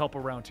 he needs help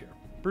around here.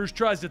 Bruce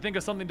tries to think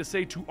of something to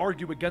say to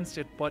argue against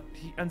it, but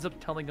he ends up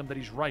telling him that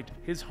he's right.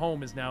 His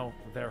home is now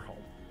their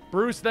home.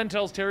 Bruce then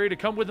tells Terry to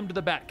come with him to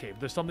the Batcave.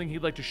 There's something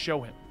he'd like to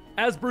show him.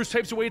 As Bruce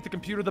types away at the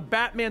computer, the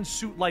Batman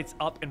suit lights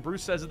up, and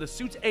Bruce says that the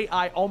suit's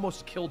AI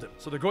almost killed him,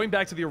 so they're going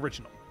back to the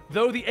original.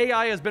 Though the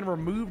AI has been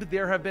removed,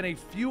 there have been a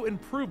few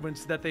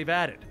improvements that they've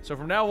added. So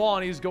from now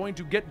on, he's going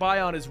to get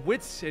by on his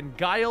wits and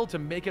guile to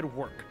make it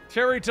work.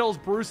 Terry tells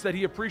Bruce that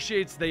he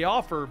appreciates the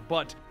offer,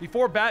 but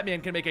before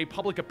Batman can make a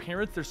public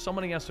appearance, there's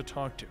someone he has to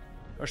talk to.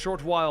 A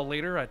short while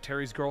later, at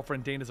Terry's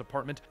girlfriend Dana's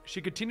apartment,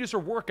 she continues her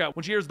workout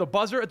when she hears the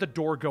buzzer at the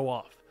door go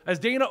off. As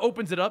Dana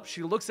opens it up,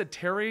 she looks at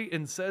Terry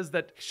and says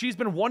that she's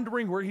been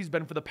wondering where he's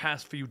been for the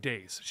past few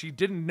days. She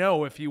didn't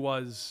know if he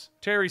was...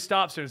 Terry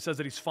stops her and says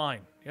that he's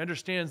fine. He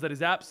understands that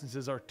his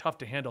absences are tough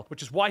to handle,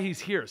 which is why he's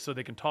here, so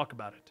they can talk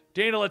about it.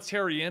 Dana lets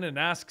Terry in and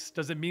asks,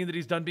 does it mean that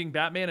he's done being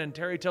Batman? And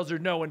Terry tells her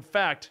no, in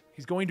fact,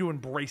 he's going to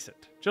embrace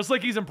it. Just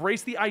like he's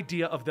embraced the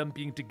idea of them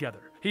being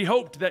together. He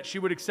hoped that she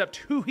would accept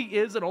who he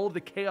is and all of the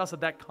chaos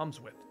that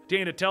comes with.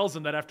 Dana tells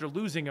him that after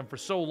losing him for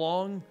so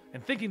long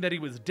and thinking that he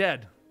was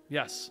dead,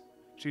 yes,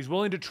 she's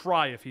willing to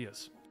try if he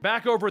is.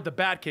 Back over at the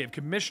Batcave,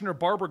 Commissioner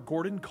Barbara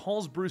Gordon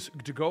calls Bruce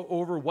to go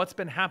over what's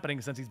been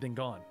happening since he's been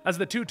gone. As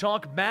the two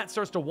talk, Matt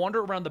starts to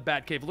wander around the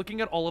Batcave looking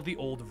at all of the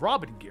old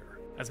Robin gear.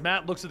 As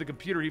Matt looks at the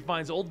computer, he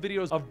finds old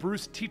videos of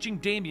Bruce teaching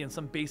Damian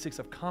some basics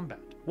of combat.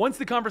 Once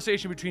the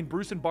conversation between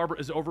Bruce and Barbara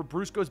is over,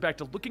 Bruce goes back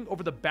to looking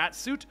over the bat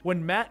suit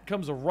when Matt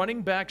comes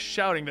running back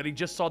shouting that he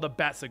just saw the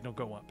bat signal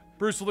go up.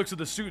 Bruce looks at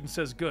the suit and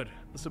says, good,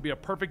 this will be a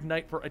perfect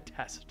night for a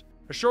test.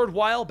 A short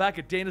while back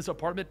at Dana's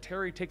apartment,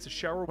 Terry takes a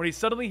shower when he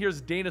suddenly hears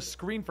Dana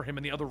scream for him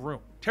in the other room.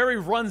 Terry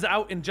runs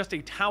out in just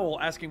a towel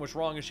asking what's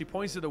wrong, and she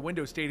points to the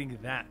window stating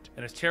that.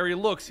 And as Terry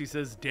looks, he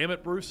says, damn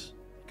it, Bruce.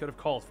 could have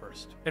called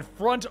first. In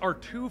front are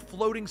two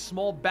floating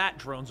small bat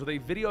drones with a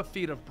video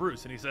feed of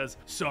Bruce, and he says,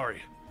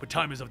 "Sorry, but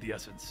time is of the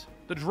essence."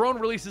 The drone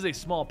releases a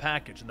small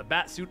package, and the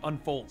bat suit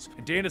unfolds,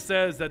 and Dana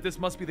says that this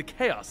must be the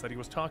chaos that he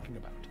was talking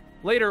about.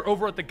 Later,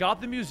 over at the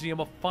Gotham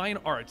Museum of Fine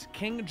Arts,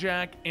 King,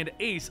 Jack, and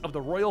Ace of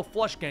the Royal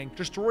Flush Gang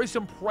destroy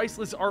some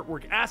priceless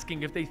artwork,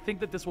 asking if they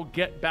think that this will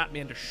get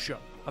Batman to show.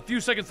 A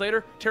few seconds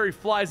later, Terry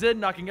flies in,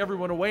 knocking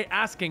everyone away,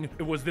 asking,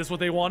 was this what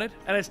they wanted?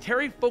 And as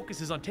Terry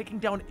focuses on taking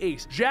down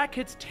Ace, Jack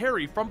hits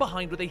Terry from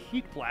behind with a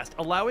heat blast,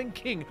 allowing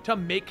King to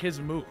make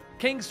his move.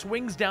 King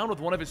swings down with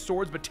one of his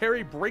swords, but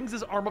Terry brings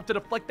his arm up to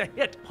deflect the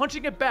hit,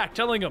 punching it back,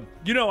 telling him,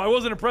 "You know, I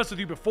wasn't impressed with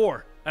you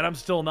before, and I'm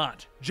still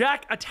not."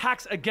 Jack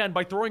attacks again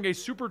by throwing a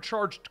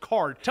supercharged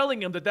card,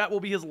 telling him that that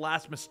will be his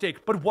last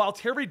mistake. But while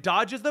Terry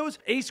dodges those,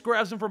 Ace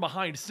grabs him from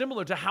behind,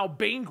 similar to how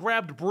Bane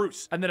grabbed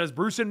Bruce. And then as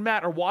Bruce and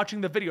Matt are watching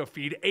the video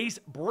feed, Ace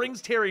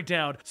brings Terry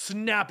down,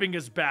 snapping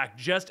his back,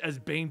 just as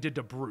Bane did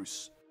to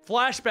Bruce.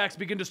 Flashbacks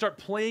begin to start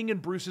playing in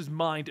Bruce's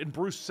mind, and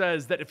Bruce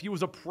says that if he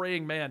was a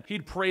praying man,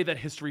 he'd pray that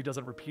history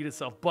doesn't repeat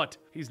itself, but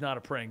he's not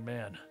a praying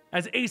man.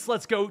 As Ace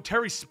lets go,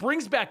 Terry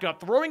springs back up,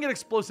 throwing an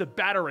explosive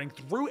batarang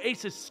through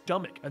Ace's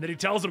stomach, and then he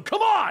tells him,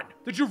 "Come on!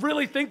 Did you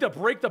really think that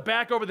break the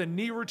back over the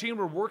knee routine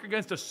would work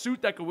against a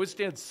suit that could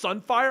withstand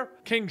sunfire?"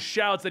 King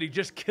shouts that he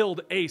just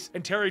killed Ace,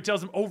 and Terry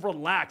tells him, "Oh,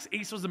 relax,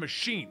 Ace was a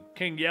machine."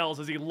 King yells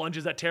as he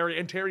lunges at Terry,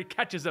 and Terry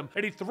catches him,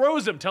 and he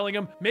throws him, telling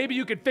him, "Maybe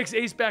you could fix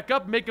Ace back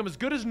up and make him as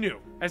good as new."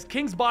 As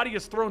King's body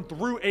is thrown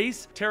through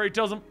Ace, Terry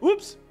tells him,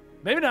 "Oops,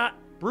 maybe not."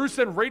 Bruce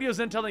then radios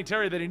in, telling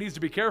Terry that he needs to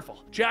be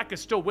careful. Jack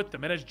is still with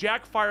them, and as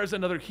Jack fires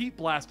another heat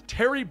blast,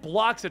 Terry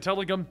blocks it,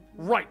 telling him,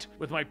 "Right,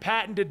 with my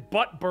patented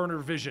butt burner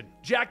vision."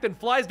 Jack then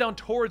flies down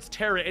towards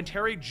Terry, and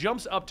Terry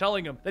jumps up,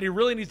 telling him that he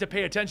really needs to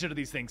pay attention to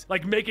these things,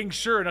 like making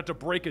sure not to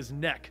break his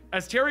neck.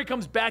 As Terry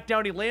comes back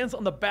down, he lands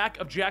on the back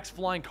of Jack's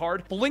flying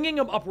card, flinging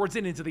him upwards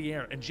and into the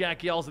air, and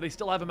Jack yells that they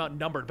still have him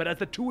outnumbered, but as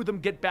the two of them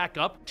get back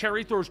up,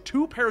 Terry throws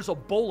two pairs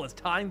of bolas,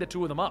 tying the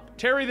two of them up.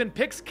 Terry then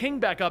picks King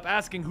back up,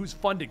 asking who's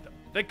funding them.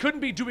 They couldn't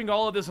be doing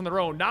all of this on their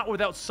own, not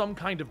without some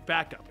kind of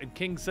backup, and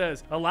King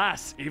says,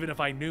 "Alas, even if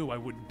I knew, I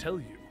wouldn't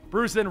tell you."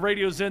 Bruce then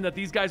radios in that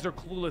these guys are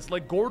clueless,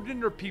 let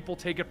Gordon or people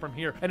take it from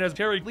here, and as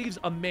Terry leaves,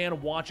 a man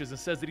watches and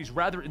says that he's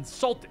rather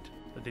insulted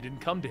that they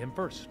didn't come to him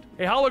first.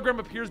 A hologram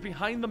appears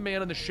behind the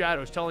man in the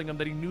shadows, telling him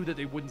that he knew that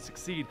they wouldn't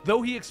succeed,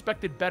 though he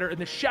expected better, and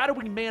the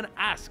shadowy man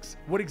asks,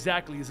 "What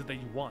exactly is it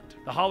that you want?"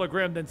 The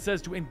hologram then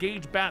says to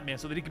engage Batman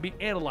so that he can be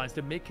analyzed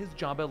to make his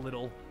job a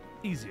little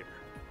easier.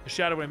 The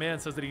shadowy man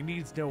says that he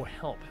needs no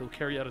help. He'll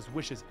carry out his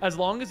wishes as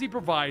long as he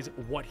provides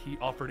what he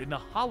offered, and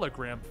the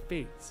hologram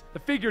fades. The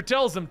figure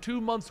tells him 2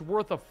 months'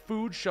 worth of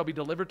food shall be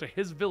delivered to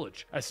his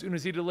village as soon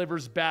as he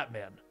delivers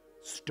Batman.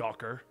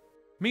 Stalker.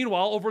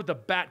 Meanwhile, over at the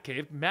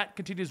Batcave, Matt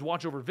continues to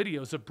watch over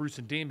videos of Bruce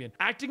and Damian,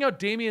 acting out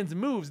Damian's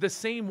moves the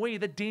same way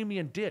that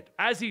Damian did.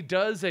 As he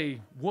does,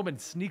 a woman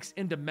sneaks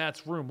into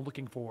Matt's room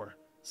looking for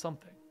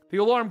something. The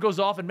alarm goes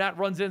off and Matt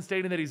runs in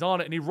stating that he's on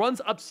it, and he runs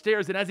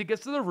upstairs, and as he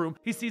gets to the room,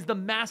 he sees the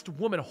masked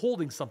woman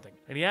holding something,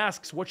 and he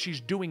asks what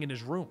she's doing in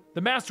his room. The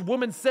masked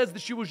woman says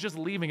that she was just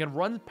leaving and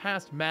runs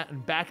past Matt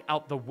and back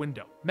out the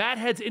window. Matt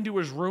heads into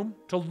his room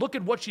to look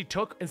at what she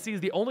took and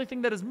sees the only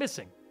thing that is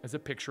missing is a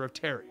picture of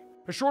Terry.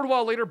 A short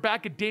while later,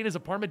 back at Dana's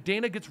apartment,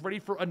 Dana gets ready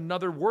for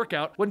another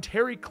workout when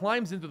Terry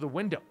climbs into the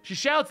window. She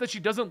shouts that she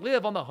doesn't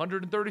live on the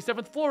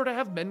 137th floor to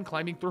have men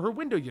climbing through her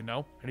window, you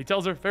know. And he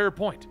tells her, "Fair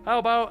point. How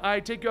about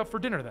I take you out for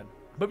dinner then?"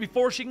 But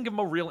before she can give him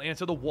a real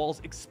answer, the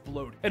walls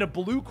explode, and a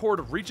blue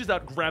cord reaches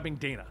out, grabbing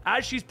Dana.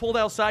 As she's pulled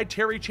outside,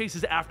 Terry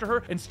chases after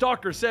her, and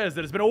Stalker says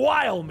that it's been a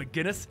while,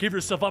 McGinnis. Give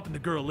yourself up and the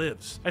girl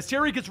lives. As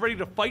Terry gets ready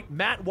to fight,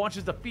 Matt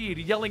watches the feed,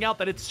 yelling out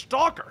that it's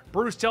Stalker.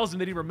 Bruce tells him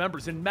that he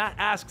remembers, and Matt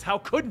asks how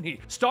couldn't he?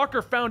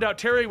 Stalker found out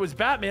Terry was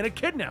Batman and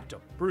kidnapped him.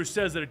 Bruce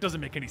says that it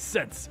doesn't make any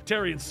sense.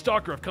 Terry and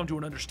Stalker have come to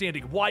an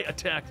understanding. Why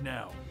attack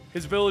now?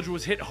 His village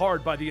was hit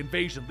hard by the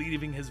invasion,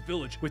 leaving his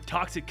village with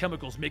toxic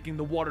chemicals making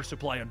the water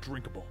supply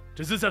undrinkable.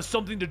 Does this have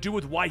something to do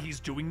with why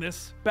he's doing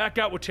this? Back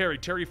out with Terry.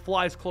 Terry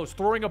flies close,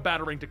 throwing a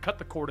batarang to cut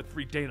the cord and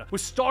free Dana,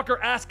 with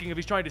Stalker asking if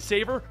he's trying to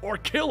save her or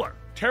kill her.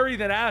 Terry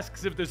then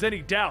asks if there's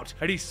any doubt,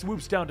 and he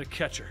swoops down to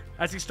catch her.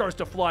 As he starts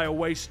to fly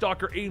away,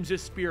 Stalker aims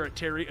his spear at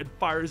Terry and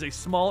fires a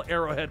small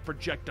arrowhead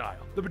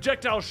projectile. The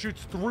projectile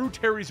shoots through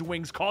Terry's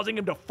wings, causing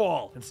him to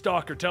fall, and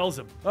Stalker tells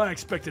him, "I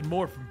expected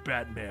more from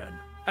Batman."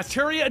 As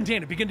Terry and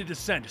Dana begin to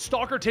descend,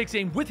 Stalker takes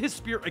aim with his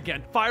spear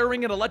again,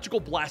 firing an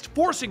electrical blast,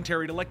 forcing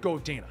Terry to let go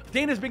of Dana.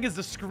 Dana begins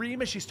to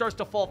scream as she starts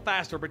to fall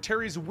faster, but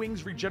Terry's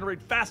wings regenerate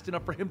fast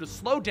enough for him to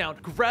slow down,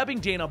 grabbing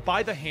Dana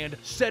by the hand,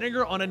 setting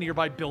her on a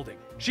nearby building.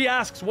 She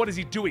asks what is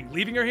he doing,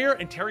 leaving her here,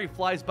 and Terry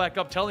flies back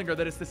up, telling her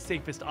that it's the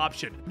safest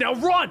option. "Now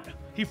run!"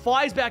 He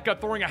flies back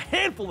up, throwing a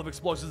handful of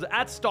explosives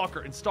at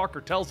Stalker, and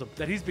Stalker tells him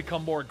that he's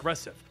become more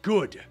aggressive.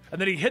 Good. And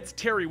then he hits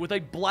Terry with a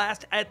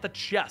blast at the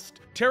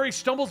chest. Terry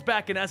stumbles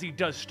back, and as he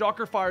does,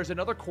 Stalker fires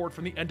another cord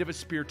from the end of his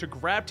spear to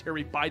grab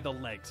Terry by the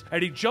legs,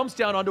 and he jumps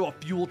down onto a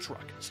fuel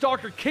truck.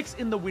 Stalker kicks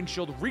in the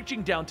windshield,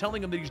 reaching down,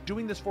 telling him that he's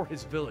doing this for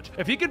his village.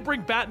 If he can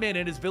bring Batman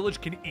in, his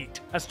village can eat.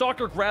 As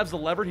Stalker grabs the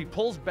lever, he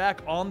pulls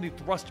back on the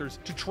thrusters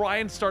to try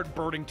and start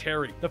burning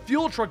Terry. The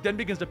fuel truck then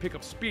begins to pick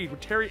up speed, with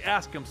Terry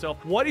asking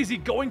himself, what is he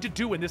going to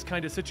do in this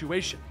kind of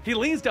situation? He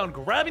leans down,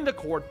 grabbing the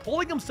cord,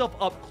 pulling himself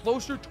up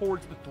closer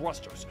towards the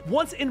thrusters.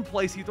 Once in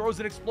place, he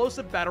throws an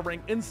explosive batarang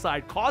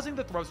inside, causing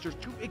the thrusters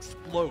to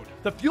explode.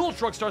 The fuel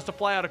truck starts to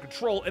fly out of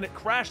control, and it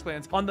crash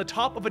lands on the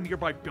top of a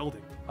nearby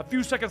building. A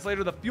few seconds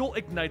later, the fuel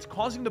ignites,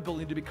 causing the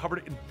building to be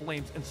covered in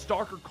flames, and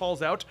Stalker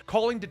calls out,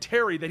 calling to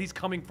Terry that he's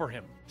coming for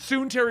him.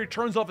 Soon, Terry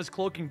turns off his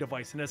cloaking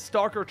device, and as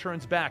Stalker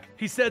turns back,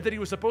 he said that he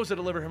was supposed to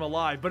deliver him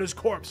alive, but his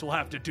corpse will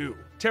have to do.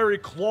 Terry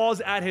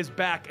claws at his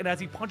back, and as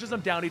he punches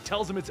him down, he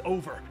tells him it's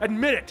over.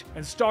 Admit it!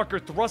 And Stalker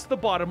thrusts the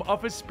bottom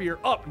of his spear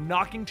up,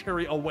 knocking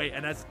Terry away,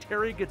 and as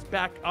Terry gets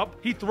back up,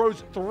 he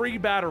throws 3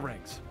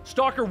 batarangs.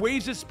 Stalker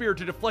waves his spear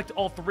to deflect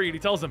all 3, and he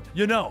tells him,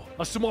 you know,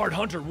 a smart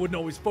hunter wouldn't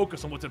always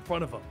focus on what's in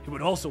front of him. He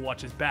would also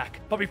watch his back.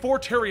 But before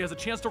Terry has a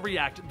chance to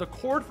react, the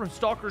cord from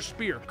Stalker's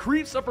spear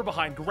creeps up from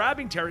behind,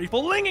 grabbing Terry,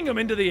 flinging him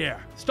into the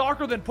air.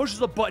 Stalker then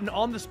pushes a button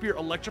on the spear,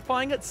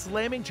 electrifying it,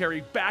 slamming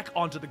Terry back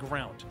onto the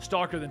ground.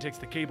 Stalker then takes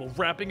the cable,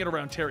 wrapping it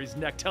around Terry's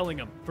neck, telling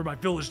him, for my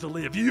village to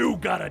live, you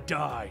gotta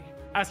die.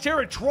 As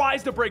Terry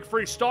tries to break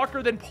free,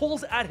 Stalker then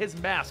pulls at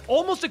his mask,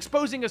 almost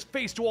exposing his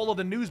face to all of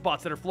the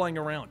newsbots that are flying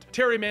around.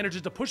 Terry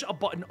manages to push a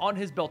button on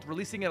his belt,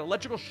 releasing an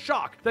electrical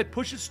shock that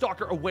pushes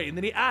Stalker away, and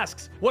then he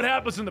asks, what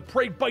happens when the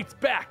prey bites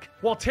back?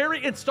 While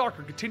Terry and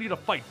Stalker continue to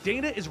fight,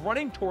 Dana is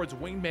running towards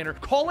Wayne Manor,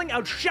 calling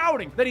out,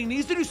 shouting that he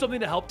needs to do something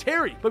to help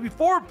Terry. But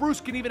before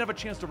Bruce can even have a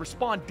chance to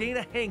respond,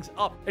 Dana hangs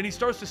up, and he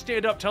starts to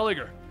stand up, telling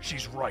her,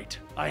 she's right,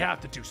 I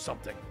have to do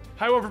something.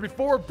 However,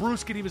 before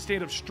Bruce can even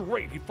stand up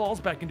straight, he falls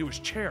back into his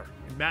chair.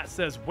 And Matt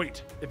says,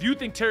 wait, if you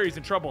think Terry's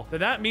in trouble, then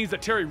that means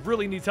that Terry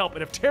really needs help.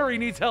 And if Terry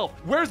needs help,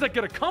 where's that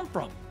gonna come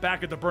from?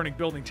 Back at the burning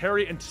building,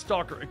 Terry and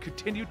Stalker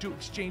continue to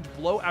exchange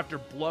blow after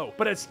blow.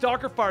 But as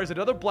Stalker fires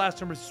another blast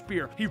from his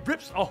spear, he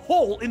rips a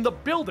hole in the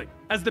building.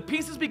 As the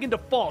pieces begin to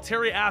fall,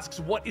 Terry asks,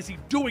 what is he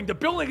doing? The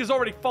building is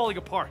already falling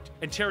apart.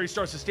 And Terry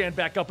starts to stand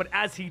back up, but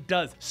as he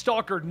does,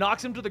 Stalker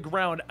knocks him to the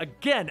ground,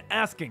 again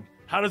asking,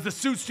 how does the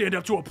suit stand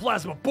up to a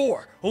plasma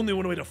bore? Only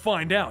one way to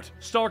find out.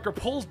 Stalker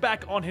pulls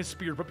back on his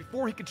spear, but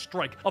before he can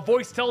strike, a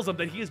voice tells him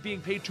that he is being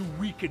paid to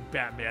weaken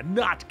Batman,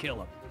 not kill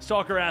him.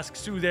 Stalker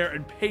asks who there,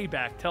 and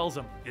Payback tells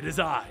him, it is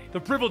I. The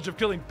privilege of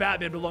killing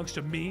Batman belongs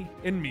to me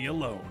and me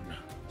alone.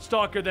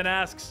 Stalker then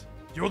asks,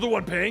 you're the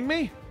one paying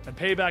me? And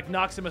Payback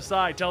knocks him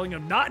aside, telling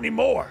him, not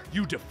anymore.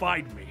 You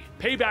defied me.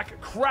 Payback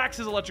cracks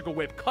his electrical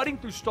whip, cutting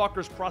through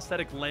Stalker's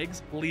prosthetic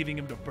legs, leaving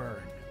him to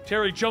burn.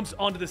 Terry jumps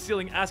onto the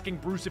ceiling, asking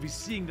Bruce if he's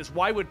seeing this.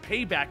 Why would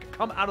Payback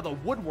come out of the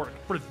woodwork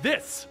for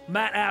this?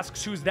 Matt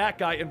asks who's that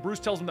guy, and Bruce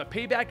tells him that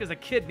Payback is a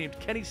kid named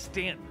Kenny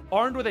Stanton.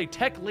 Armed with a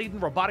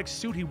tech-laden robotic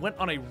suit, he went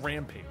on a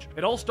rampage.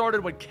 It all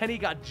started when Kenny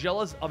got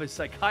jealous of his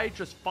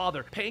psychiatrist's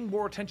father, paying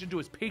more attention to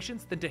his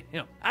patients than to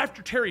him.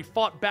 After Terry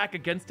fought back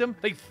against him,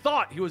 they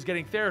thought he was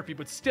getting therapy,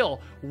 but still,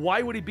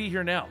 why would he be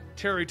here now?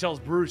 Terry tells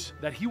Bruce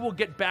that he will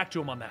get back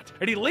to him on that,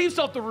 and he leaps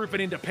off the roof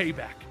and into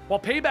Payback. While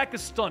Payback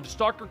is stunned,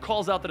 Stalker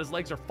calls out that his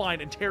legs are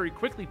fine, and Terry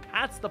quickly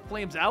pats the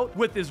flames out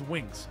with his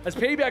wings. As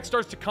Payback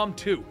starts to come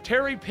to,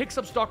 Terry picks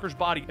up Stalker's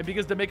body and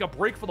begins to make a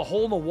break for the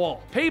hole in the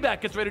wall.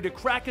 Payback gets ready to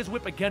crack his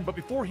whip again, but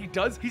before he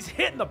does, he's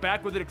hit in the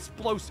back with an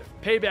explosive.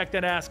 Payback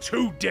then asks,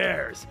 who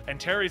dares? And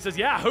Terry says,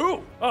 yeah,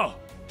 who? Oh,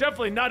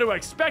 definitely not who I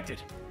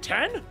expected.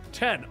 10?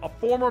 10, a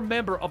former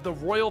member of the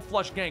Royal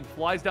Flush Gang,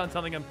 flies down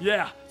telling him,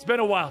 yeah, it's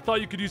been a while,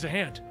 thought you could use a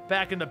hand.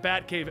 Back in the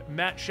Batcave,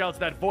 Matt shouts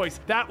that voice.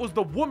 That was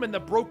the woman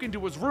that broke into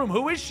his room.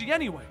 Who is she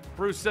anyway?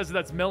 Bruce says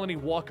that's Melanie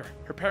Walker.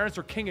 Her parents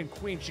are king and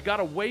queen. She got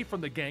away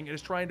from the gang and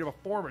is trying to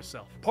reform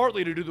herself.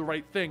 Partly to do the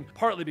right thing,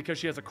 partly because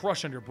she has a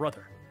crush on your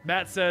brother.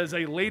 Matt says,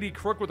 a lady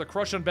crook with a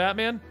crush on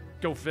Batman?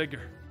 Go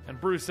figure.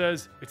 And Bruce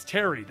says, it's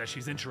Terry that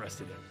she's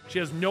interested in. She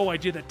has no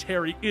idea that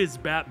Terry is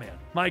Batman.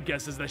 My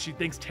guess is that she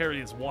thinks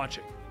Terry is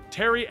watching.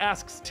 Terry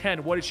asks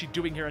 10 what is she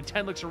doing here, and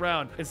 10 looks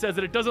around and says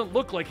that it doesn't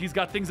look like he's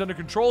got things under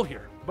control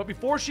here. But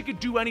before she could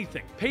do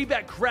anything,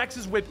 Payback cracks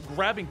his whip,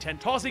 grabbing 10,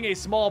 tossing a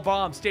small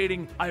bomb,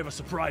 stating, I have a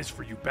surprise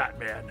for you,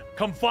 Batman.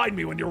 Come find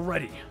me when you're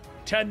ready.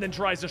 10 then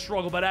tries to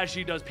struggle, but as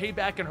she does,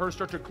 Payback and her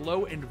start to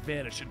glow and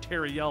vanish, and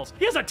Terry yells,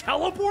 he has a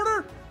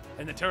teleporter?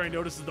 And then Terry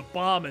notices the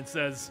bomb and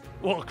says,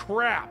 well,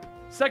 crap.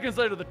 Seconds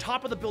later, the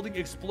top of the building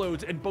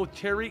explodes, and both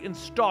Terry and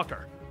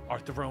Stalker are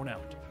thrown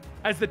out.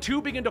 As the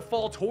two begin to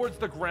fall towards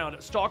the ground,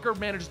 Stalker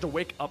manages to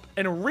wake up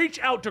and reach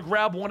out to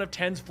grab one of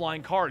 10's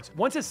flying cards.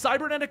 Once his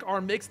cybernetic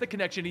arm makes the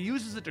connection, he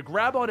uses it to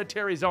grab onto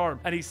Terry's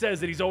arm, and he says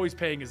that he's always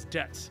paying his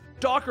debts.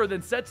 Stalker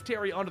then sets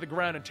Terry onto the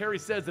ground, and Terry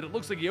says that it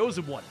looks like he owes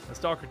him one. And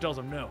Stalker tells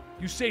him, no,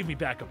 you saved me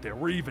back up there,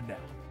 we're even now.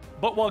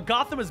 But while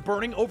Gotham is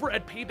burning, over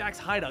at Payback's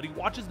hideout, he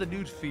watches the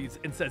news feeds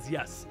and says,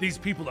 yes, these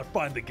people are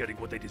finally getting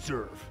what they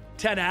deserve.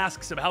 10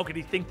 asks him how could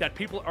he think that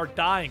people are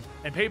dying,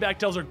 and Payback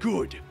tells her,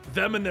 good.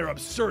 Them and their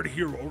absurd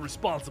hero are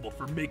responsible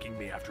for making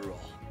me after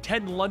all.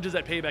 10 lunges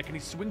at Payback and he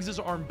swings his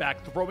arm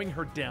back, throwing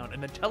her down,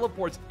 and then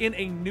teleports in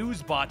a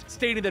news bot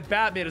stating that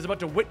Batman is about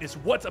to witness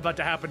what's about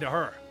to happen to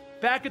her.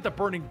 Back at the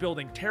burning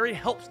building, Terry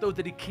helps those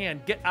that he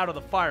can get out of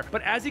the fire,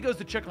 but as he goes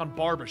to check on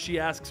Barbara, she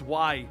asks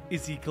why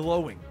is he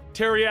glowing?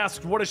 Terry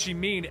asks what does she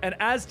mean, and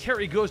as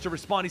Terry goes to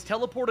respond, he's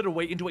teleported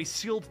away into a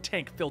sealed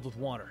tank filled with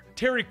water.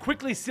 Terry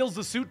quickly seals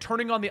the suit,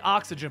 turning on the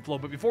oxygen flow,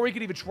 but before he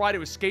can even try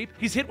to escape,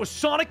 he's hit with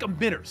sonic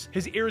emitters.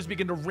 His ears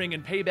begin to ring,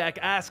 and Payback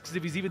asks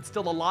if he's even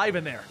still alive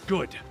in there.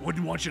 Good.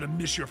 Wouldn't want you to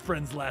miss your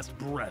friend's last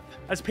breath.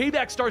 As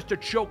Payback starts to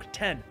choke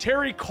 10,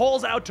 Terry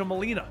calls out to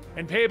Melina,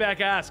 and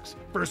Payback asks,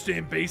 first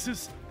name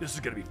basis? This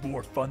is gonna be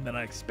more fun than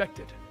I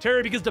expected.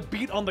 Terry begins to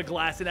beat on the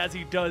glass, and as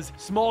he does,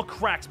 small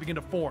cracks begin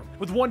to form.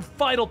 With one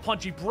final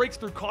punch, he breaks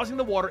through, causing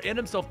the water and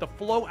himself to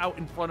flow out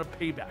in front of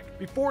Payback.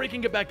 Before he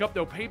can get back up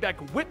though,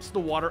 Payback whips the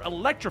water,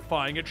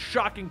 electrifying and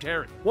shocking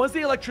Terry. Once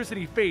the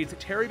electricity fades,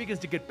 Terry begins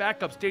to get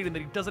back up, stating that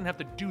he doesn't have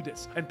to do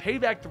this, and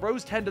Payback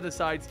throws 10 to the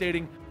side,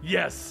 stating,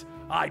 yes,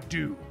 I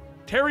do.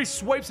 Terry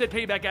swipes at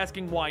Payback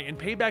asking why, and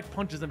Payback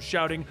punches him,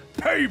 shouting,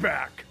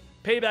 Payback!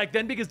 Payback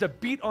then begins to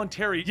beat on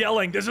Terry,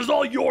 yelling, this is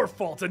all your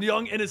fault, and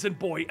young innocent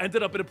boy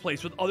ended up in a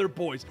place with other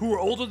boys who were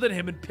older than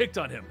him and picked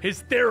on him.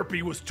 His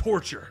therapy was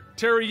torture.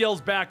 Terry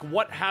yells back,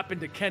 what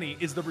happened to Kenny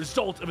is the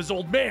result of his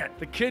old man.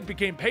 The kid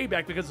became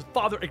Payback because his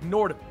father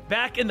ignored him.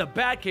 Back in the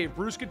Batcave,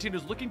 Bruce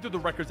continues looking through the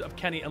records of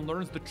Kenny and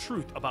learns the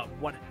truth about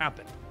what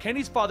happened.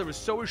 Kenny's father was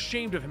so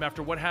ashamed of him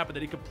after what happened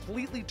that he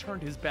completely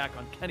turned his back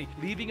on Kenny,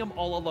 leaving him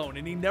all alone,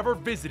 and he never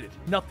visited.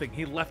 Nothing,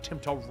 he left him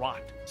to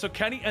rot. So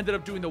Kenny ended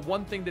up doing the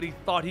one thing that he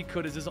thought he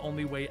could as his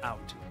only way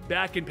out.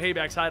 Back in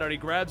Payback's hideout, he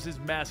grabs his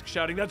mask,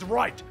 shouting, that's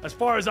right! As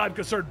far as I'm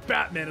concerned,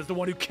 Batman is the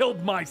one who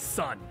killed my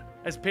son!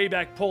 As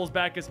Payback pulls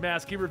back his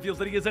mask, he reveals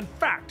that he is in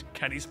fact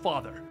Kenny's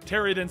father.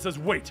 Terry then says,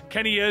 wait,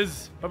 Kenny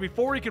is... But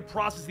before he could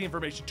process the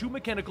information, two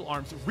mechanical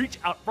arms reach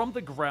out from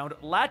the ground,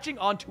 latching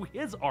onto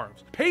his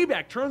arms.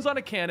 Payback turns on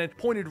a cannon,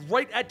 pointed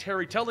right at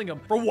Terry, telling him,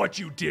 for what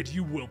you did,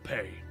 you will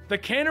pay. The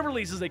cannon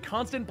releases a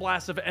constant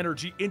blast of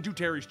energy into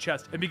Terry's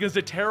chest and begins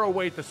to tear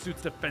away at the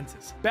suit's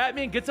defenses.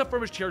 Batman gets up from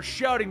his chair,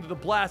 shouting that the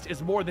blast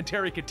is more than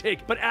Terry can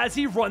take, but as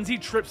he runs, he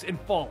trips and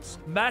falls.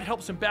 Matt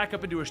helps him back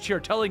up into his chair,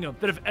 telling him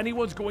that if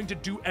anyone's going to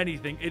do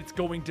anything, it's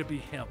going to be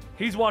him.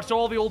 He's watched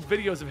all the old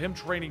videos of him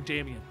training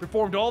Damian,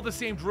 performed all the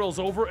same drills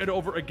over and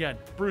over again.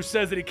 Bruce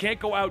says that he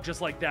can't go out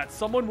just like that.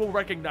 Someone will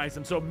recognize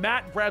him, so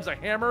Matt grabs a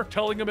hammer,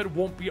 telling him it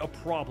won't be a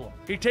problem.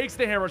 He takes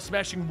the hammer,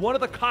 smashing one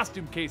of the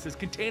costume cases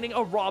containing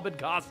a Robin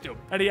costume.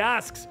 And he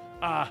asks,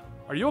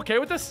 are you okay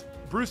with this?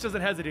 Bruce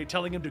doesn't hesitate,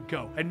 telling him to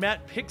go, and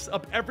Matt picks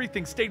up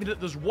everything, stating that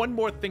there's one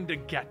more thing to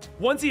get.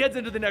 Once he heads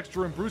into the next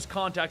room, Bruce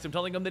contacts him,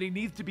 telling him that he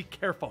needs to be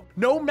careful.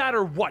 No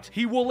matter what,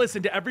 he will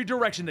listen to every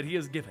direction that he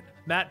is given.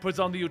 Matt puts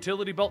on the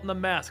utility belt and the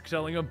mask,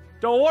 telling him,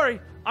 don't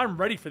worry, I'm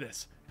ready for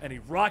this. And he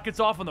rockets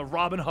off on the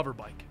Robin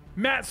hoverbike.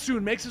 Matt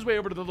soon makes his way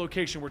over to the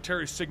location where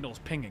Terry's signal is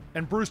pinging,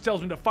 and Bruce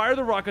tells him to fire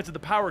the rockets at the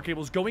power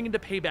cables going into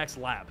Payback's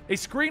lab. A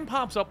screen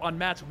pops up on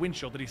Matt's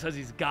windshield that he says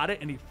he's got it,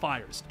 and he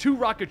fires. Two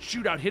rockets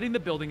shoot out, hitting the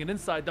building, and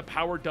inside the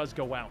power does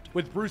go out,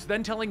 with Bruce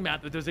then telling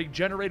Matt that there's a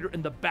generator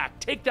in the back.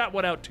 Take that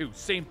one out too,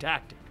 same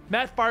tactic.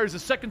 Matt fires a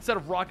second set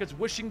of rockets,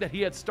 wishing that he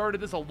had started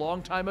this a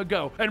long time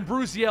ago, and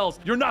Bruce yells,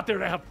 you're not there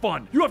to have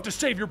fun, you have to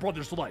save your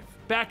brother's life.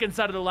 Back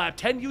inside of the lab,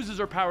 10 uses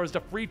her powers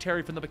to free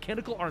Terry from the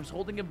mechanical arms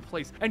holding him in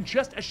place, and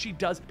just as she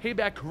does,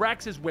 Payback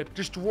cracks his whip,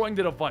 destroying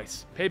the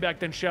device. Payback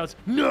then shouts,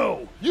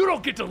 no, you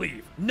don't get to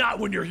leave, not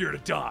when you're here to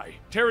die.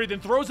 Terry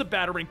then throws a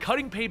battering,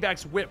 cutting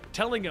Payback's whip,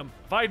 telling him,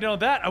 if I'd known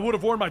that, I would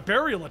have worn my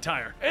burial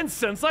attire, and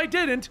since I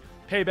didn't,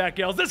 Payback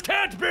yells, this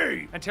can't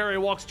be! And Terry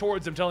walks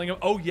towards him, telling him,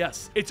 oh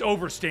yes, it's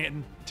over,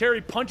 Stanton. Terry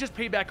punches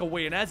Payback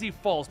away, and as he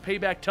falls,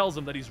 Payback tells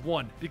him that he's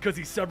won, because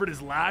he severed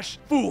his lash.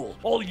 Fool,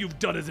 all you've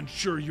done is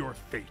ensure your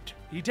fate.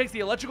 He takes the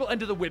electrical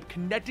end of the whip,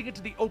 connecting it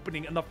to the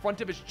opening in the front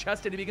of his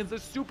chest, and he begins to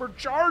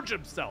supercharge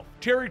himself.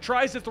 Terry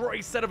tries to throw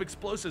a set of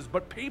explosives,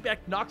 but Payback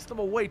knocks them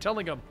away,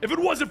 telling him, if it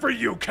wasn't for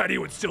you, Kenny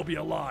would still be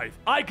alive.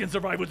 I can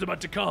survive what's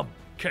about to come.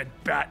 Can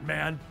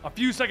Batman? A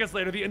few seconds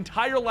later, the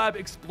entire lab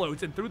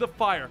explodes, and through the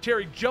fire,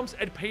 Terry jumps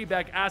at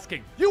Payback,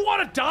 asking, you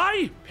want to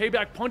die?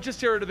 Payback punches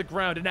Terry to the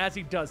ground, and as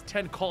he does,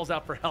 10 calls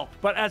out for help.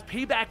 But as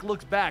Payback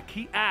looks back,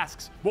 he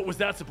asks, what was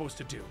that supposed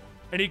to do?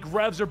 And he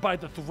grabs her by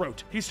the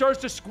throat. He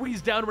starts to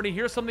squeeze down when he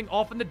hears something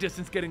off in the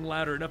distance getting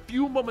louder, and a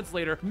few moments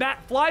later,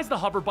 Matt flies the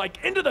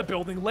hoverbike into the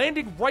building,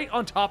 landing right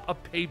on top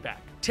of Payback.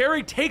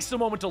 Terry takes a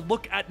moment to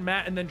look at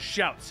Matt and then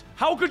shouts,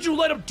 how could you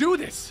let him do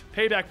this?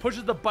 Payback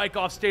pushes the bike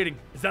off, stating,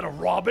 is that a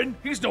Robin?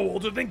 He's no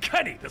older than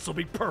Kenny. This'll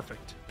be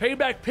perfect.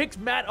 Payback picks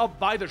Matt up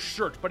by the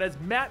shirt, but as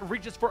Matt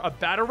reaches for a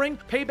battering,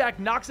 Payback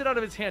knocks it out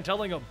of his hand,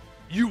 telling him,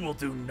 you will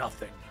do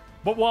nothing.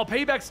 But while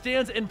Payback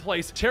stands in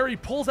place, Terry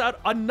pulls out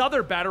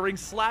another battering,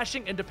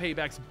 slashing into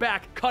Payback's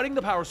back, cutting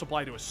the power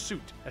supply to his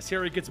suit. As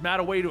Terry gets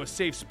Matt away to a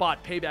safe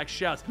spot, Payback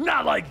shouts,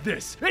 "Not like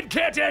this! It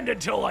can't end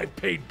until I've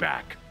paid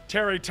back!"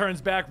 Terry turns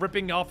back,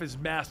 ripping off his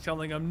mask,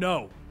 telling him,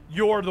 "No,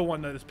 you're the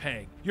one that is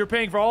paying. You're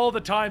paying for all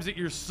the times that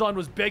your son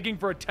was begging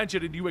for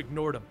attention and you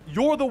ignored him.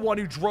 You're the one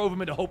who drove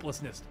him into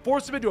hopelessness,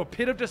 forced him into a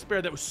pit of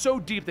despair that was so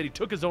deep that he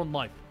took his own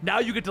life. Now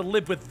you get to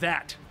live with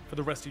that for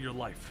the rest of your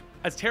life."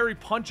 As Terry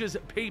punches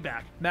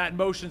Payback, Matt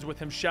motions with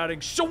him,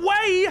 shouting,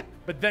 "Shaway!"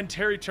 But then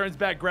Terry turns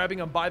back, grabbing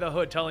him by the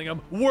hood, telling him,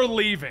 "We're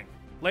leaving."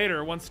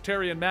 Later, once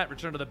Terry and Matt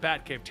return to the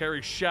Batcave,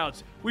 Terry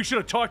shouts, "We should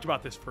have talked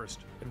about this first."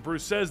 And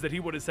Bruce says that he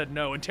would have said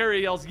no, and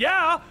Terry yells,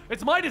 "Yeah,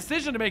 it's my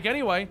decision to make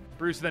anyway."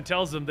 Bruce then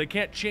tells them they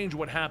can't change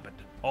what happened.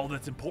 All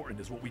that's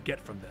important is what we get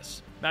from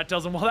this. Matt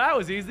tells him, "Well, that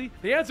was easy.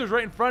 The answer's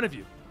right in front of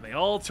you." And they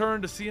all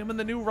turn to see him in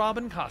the new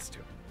Robin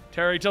costume.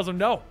 Terry tells him,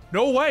 no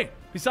way.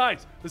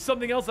 Besides, there's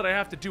something else that I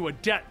have to do, a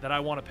debt that I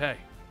want to pay.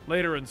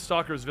 Later in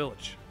Stalker's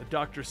village, the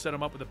doctors set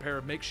him up with a pair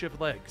of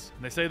makeshift legs,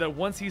 and they say that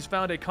once he's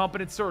found a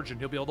competent surgeon,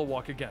 he'll be able to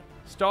walk again.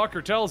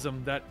 Stalker tells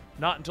him that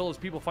not until his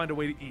people find a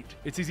way to eat.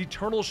 It's his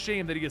eternal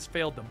shame that he has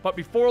failed them. But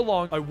before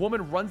long, a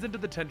woman runs into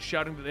the tent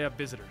shouting that they have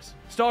visitors.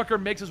 Stalker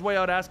makes his way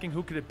out asking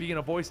who could it be, and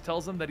a voice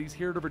tells him that he's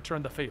here to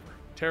return the favor.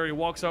 Terry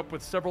walks up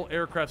with several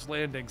aircrafts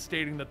landing,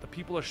 stating that the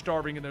people are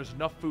starving and there's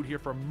enough food here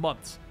for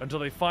months until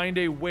they find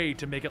a way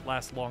to make it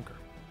last longer.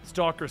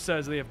 Stalker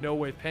says they have no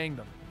way of paying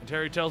them, and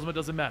Terry tells him it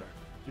doesn't matter.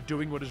 You're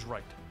doing what is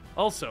right.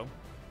 Also,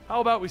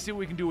 how about we see what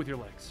we can do with your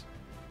legs?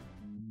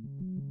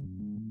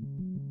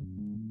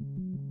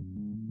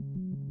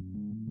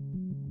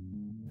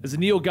 As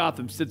Neo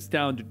Gotham sits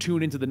down to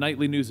tune into the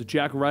nightly news of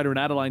Jack Ryder and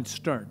Adeline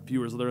Stern,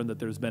 viewers learn that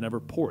there's been a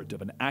report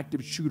of an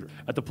active shooter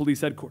at the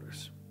police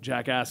headquarters.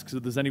 Jack asks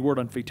if there's any word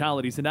on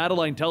fatalities, and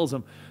Adeline tells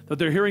him that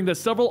they're hearing that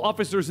several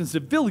officers and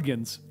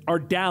civilians are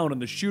down and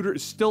the shooter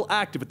is still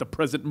active at the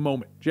present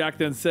moment. Jack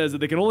then says that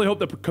they can only hope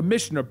that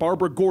Commissioner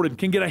Barbara Gordon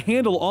can get a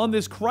handle on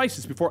this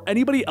crisis before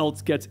anybody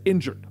else gets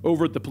injured.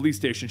 Over at the police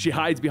station, she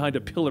hides behind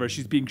a pillar as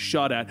she's being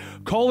shot at,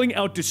 calling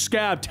out to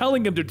Scab,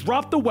 telling him to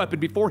drop the weapon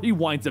before he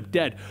winds up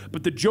dead.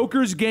 But the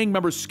Joker's gang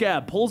member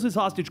Scab pulls his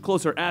hostage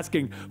closer,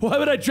 asking, "Why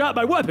would I drop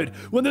my weapon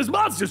when there's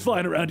monsters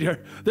flying around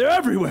here? They're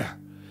everywhere."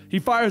 He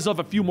fires off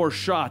a few more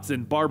shots,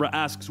 and Barbara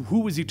asks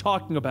who is he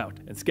talking about,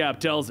 and Scab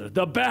tells her,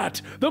 "The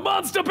Bat! The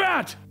Monster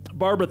Bat!"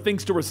 Barbara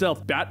thinks to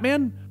herself,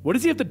 "Batman? What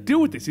does he have to do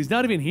with this? He's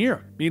not even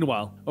here."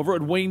 Meanwhile, over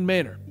at Wayne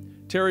Manor,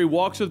 Terry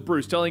walks with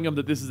Bruce, telling him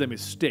that this is a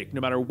mistake.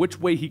 No matter which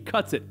way he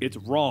cuts it, it's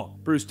wrong.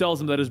 Bruce tells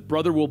him that his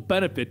brother will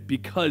benefit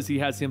because he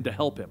has him to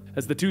help him.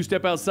 As the two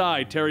step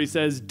outside, Terry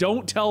says,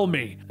 "Don't tell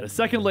me." And a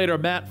second later,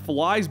 Matt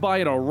flies by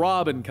in a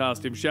Robin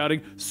costume,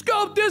 shouting,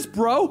 "Scope this,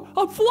 bro!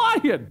 I'm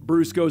flying!"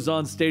 Bruce goes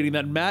on, stating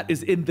that Matt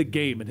is in the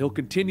game and he'll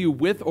continue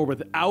with or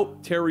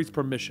without Terry's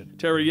permission.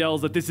 Terry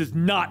yells that this is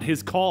not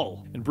his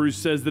call, and Bruce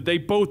says that they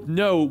both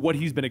know what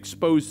he's been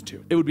exposed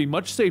to. It would be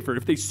much safer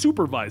if they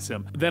supervise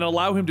him than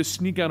allow him to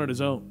sneak out on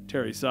his own.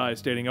 Terry sighs,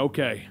 stating,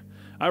 "Okay,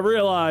 I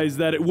realize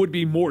that it would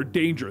be more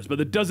dangerous, but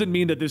that doesn't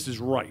mean that this is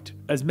right."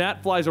 As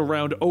Matt flies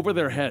around over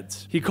their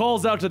heads, he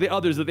calls out to the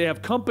others that they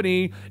have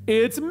company.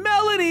 It's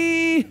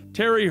Melanie!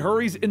 Terry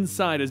hurries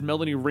inside as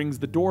Melanie rings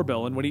the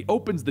doorbell, and when he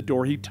opens the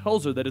door, he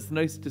tells her that it's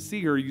nice to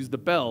see her use the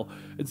bell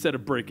instead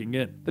of breaking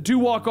in. The two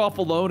walk off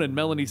alone, and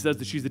Melanie says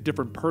that she's a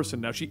different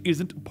person now. She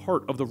isn't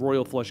part of the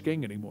Royal Flush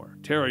Gang anymore.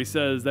 Terry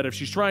says that if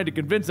she's trying to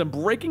convince him,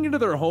 breaking into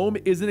their home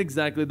isn't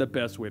exactly the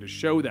best way to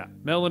show that.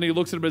 Melanie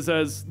looks at him and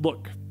says,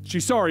 "Look,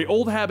 she's sorry,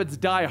 old habits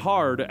die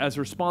hard," as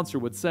her sponsor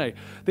would say.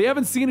 They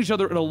haven't seen each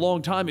other in a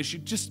long time, and she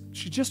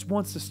just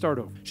wants to start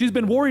over. She's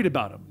been worried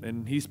about him,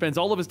 and he spends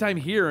all of his time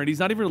here, and he's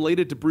not even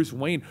related to Bruce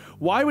Wayne.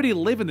 Why would he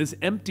live in this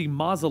empty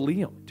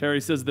mausoleum? Terry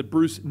says that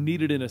Bruce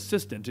needed an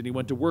assistant, and he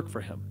went to work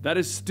for him. That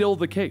is still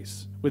the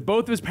case. With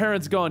both his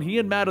parents gone, he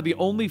and Matt are the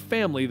only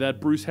family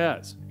that Bruce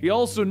has. He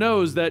also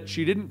knows that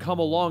she didn't come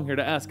along here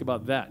to ask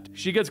about that.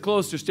 She gets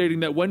closer,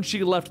 stating that when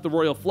she left the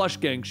Royal Flush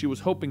Gang, she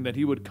was hoping that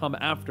he would come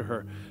after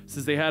her,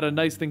 since they had a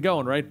nice thing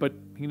going, right? But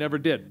he never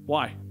did.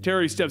 Why?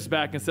 Terry steps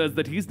back and says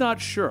that he's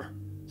not sure.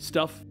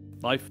 Stuff,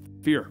 life,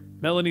 fear.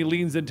 Melanie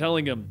leans in,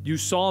 telling him, "You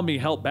saw me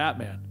help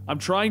Batman. I'm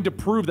trying to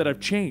prove that I've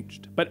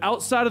changed." But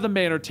outside of the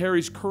manor,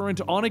 Terry's current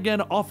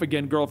on-again,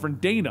 off-again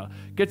girlfriend, Dana,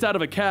 gets out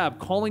of a cab,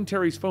 calling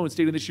Terry's phone,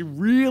 stating that she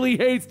really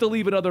hates to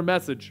leave another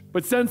message.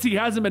 But since he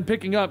hasn't been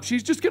picking up,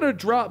 she's just gonna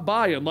drop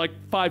by in like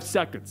 5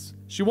 seconds.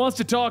 She wants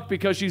to talk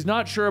because she's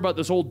not sure about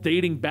this whole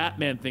dating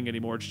Batman thing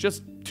anymore. It's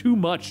just too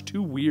much,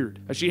 too weird.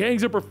 As she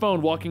hangs up her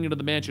phone, walking into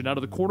the mansion, out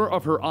of the corner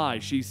of her eye,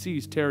 she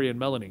sees Terry and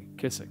Melanie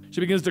kissing.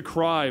 She begins to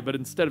cry, but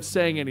instead of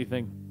saying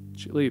anything,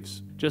 she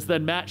leaves. Just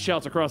then, Matt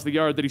shouts across the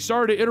yard that he's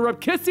sorry to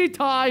interrupt kissy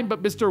time,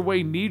 but Mr.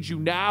 Wayne needs you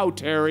now,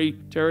 Terry.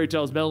 Terry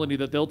tells Melanie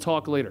that they'll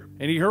talk later,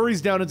 and he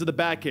hurries down into the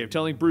Batcave,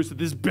 telling Bruce that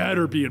this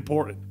better be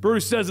important.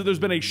 Bruce says that there's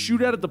been a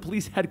shootout at the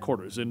police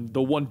headquarters, and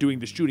the one doing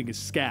the shooting is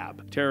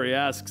Scab. Terry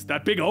asks,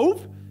 "That big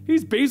oaf?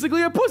 He's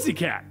basically a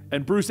pussycat."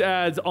 And Bruce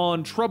adds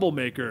on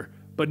troublemaker,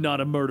 but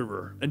not a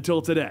murderer.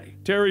 Until today.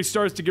 Terry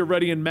starts to get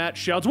ready and Matt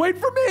shouts, "Wait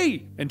for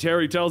me!" And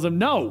Terry tells him,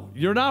 "No,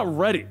 you're not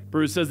ready."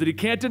 Bruce says that he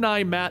can't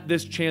deny Matt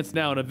this chance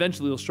now and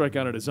eventually he'll strike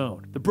out on his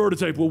own. "The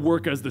prototype will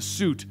work as the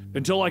suit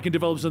until I can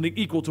develop something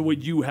equal to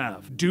what you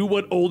have. Do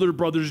what older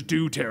brothers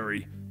do,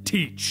 Terry.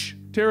 Teach."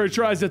 Terry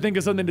tries to think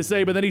of something to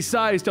say, but then he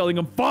sighs, telling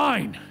him,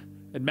 "Fine."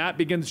 And Matt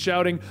begins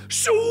shouting,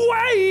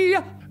 "Sway!"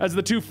 As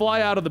the two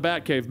fly out of the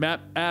Batcave,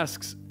 Matt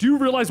asks, "Do you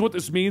realize what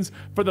this means?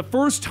 For the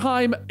first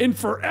time in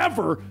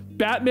forever,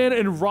 Batman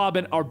and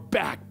Robin are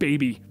back,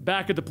 baby."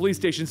 Back at the police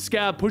station,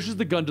 Scab pushes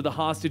the gun to the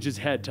hostage's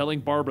head, telling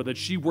Barbara that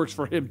she works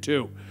for him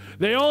too.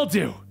 They all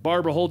do.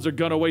 Barbara holds her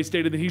gun away,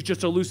 stating that he's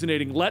just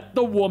hallucinating. Let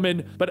the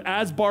woman. But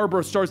as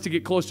Barbara starts to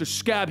get closer,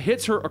 Scab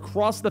hits her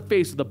across the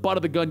face with the butt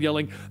of the gun,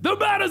 yelling, "The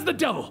man is the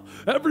devil!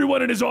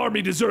 Everyone in his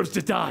army deserves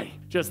to die!"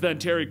 Just then,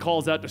 Terry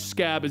calls out to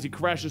Scab as he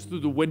crashes through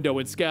the window,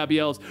 and Scab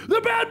yells,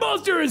 "The bad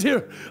monster is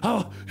here!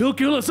 Oh, he'll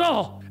kill us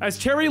all!" As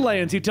Terry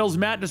lands, he tells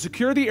Matt to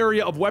secure the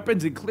area of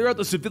weapons and clear out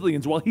the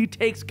civilians while he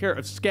takes care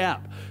of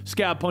Scab.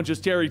 Scab punches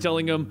Terry,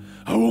 telling him,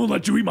 "I won't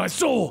let you eat my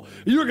soul!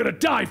 You're gonna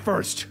die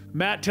first!"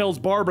 Matt tells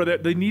Barbara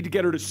that they need to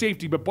get her to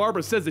safety, but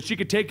Barbara says that she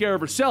can take care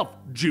of herself,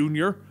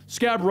 Junior.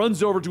 Scab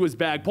runs over to his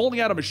bag, pulling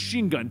out a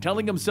machine gun,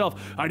 telling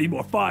himself, "I need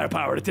more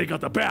firepower to take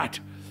out the Bat."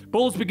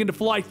 Bullets begin to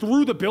fly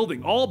through the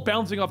building, all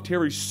bouncing off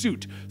Terry's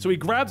suit, so he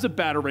grabs a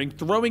batarang,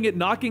 throwing it,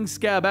 knocking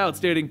Scab out,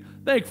 stating,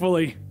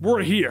 "Thankfully,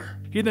 we're here."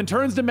 He then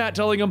turns to Matt,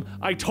 telling him,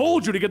 "I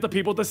told you to get the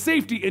people to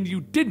safety, and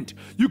you didn't.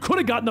 You could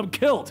have gotten them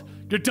killed.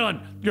 You're done.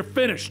 You're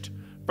finished.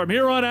 From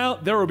here on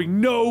out, there will be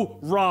no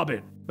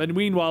Robin." Then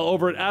meanwhile,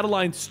 over at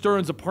Adeline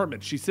Stern's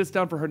apartment, she sits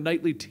down for her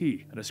nightly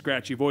tea, and a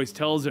scratchy voice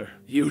tells her,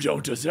 "You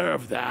don't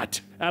deserve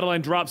that."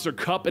 Adeline drops her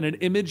cup, and an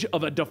image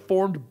of a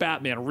deformed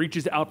Batman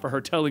reaches out for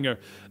her, telling her,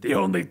 "The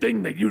only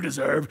thing that you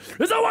deserve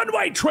is a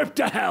one-way trip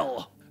to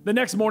hell." The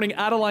next morning,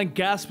 Adeline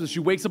gasps as she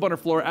wakes up on her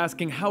floor,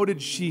 asking, how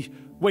did she...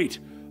 Wait,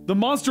 the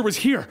monster was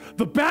here!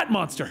 The Bat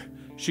Monster!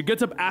 She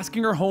gets up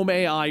asking her home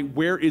AI,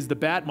 where is the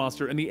Bat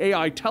Monster, and the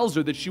AI tells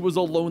her that she was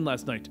alone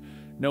last night.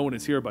 No one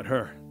is here but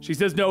her. She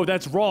says, no,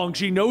 that's wrong.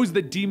 She knows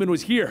the demon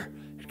was here.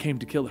 It came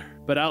to kill her.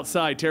 But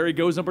outside, Terry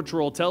goes on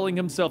patrol, telling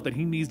himself that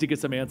he needs to get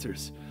some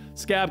answers.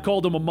 Scab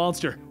called him a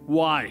monster.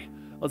 Why?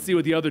 Let's see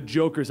what the other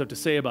Jokers have to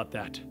say about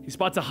that. He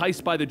spots a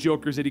heist by the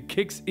Jokers and he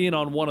kicks in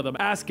on one of them,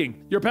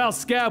 asking, "Your pal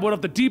Scab went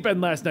off the deep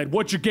end last night.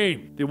 What's your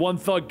game?" The one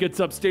thug gets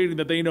up, stating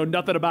that they know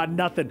nothing about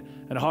nothing.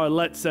 And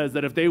Harlette says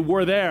that if they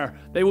were there,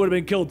 they would have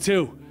been killed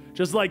too.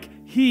 Just like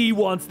he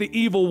wants the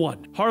evil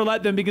one.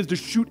 Harlette then begins to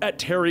shoot at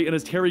Terry, and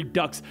as Terry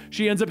ducks,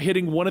 she ends up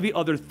hitting one of the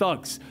other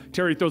thugs.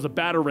 Terry throws a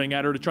batarang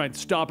at her to try and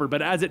stop her,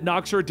 but as it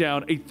knocks her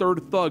down, a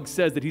third thug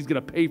says that he's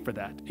gonna pay for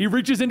that. He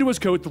reaches into his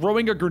coat,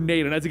 throwing a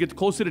grenade, and as it gets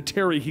closer to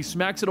Terry, he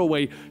smacks it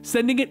away,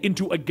 sending it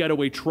into a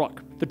getaway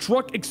truck. The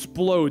truck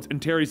explodes,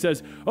 and Terry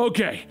says,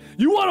 "Okay,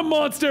 you want a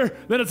monster?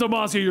 Then it's a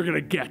monster you're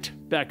gonna get."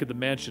 Back at the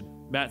mansion,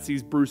 Matt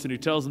sees Bruce and he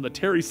tells him that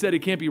Terry said he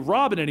can't be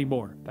Robin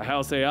anymore. The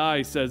House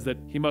AI says that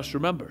he must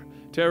remember,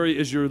 Terry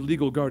is your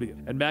legal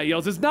guardian. And Matt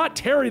yells, "It's not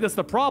Terry that's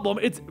the problem,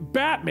 it's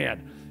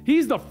Batman.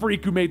 He's the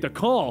freak who made the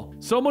call.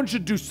 Someone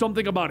should do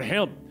something about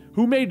him.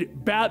 Who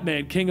made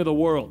Batman king of the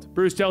world?"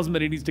 Bruce tells him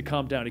that he needs to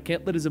calm down. He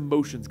can't let his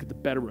emotions get the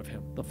better of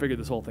him. They'll figure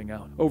this whole thing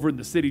out. Over in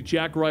the city,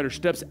 Jack Ryder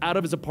steps out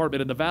of his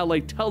apartment and the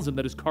valet tells him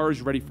that his car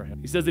is ready for him.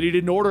 He says that he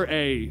didn't order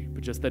A,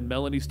 but just then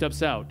Melanie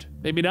steps out.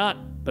 "Maybe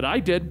not, but I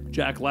did."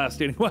 Jack laughs,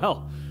 stating,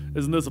 "Well,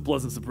 isn't this a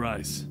pleasant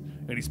surprise?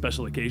 Any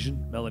special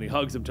occasion?" Melanie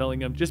hugs him,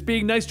 telling him just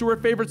being nice to her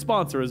favorite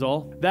sponsor is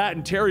all. That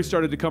and Terry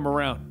started to come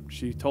around.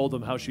 She told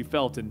him how she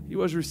felt and he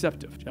was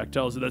receptive. Jack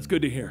tells her, "That's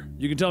good to hear.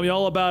 You can tell me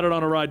all about it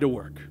on a ride to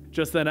work."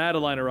 Just then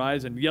Adeline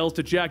arrives and yells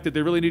to Jack that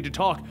they really need to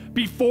talk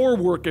before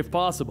work if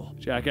possible.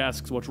 Jack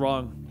asks what's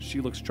wrong. She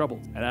looks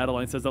troubled. And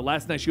Adeline says that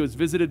last night she was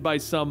visited by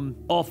some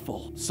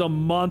awful,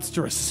 some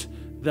monstrous,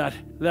 that,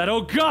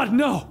 oh God,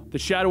 no! The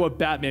shadow of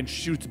Batman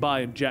shoots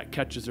by and Jack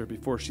catches her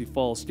before she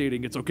falls,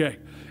 stating, "It's okay.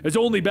 It's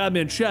only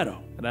Batman's shadow."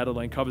 And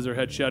Adeline covers her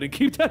head, shouting,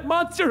 "Keep that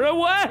monster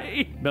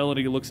away!"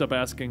 Melanie looks up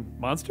asking,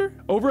 "Monster?"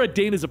 Over at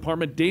Dana's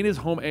apartment, Dana's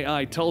home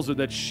AI tells her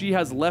that she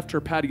has left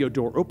her patio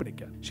door open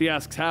again. She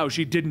asks how.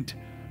 She didn't.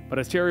 But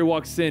as Terry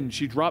walks in,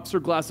 she drops her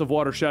glass of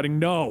water, shouting,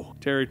 "No!"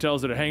 Terry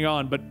tells her to hang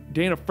on, but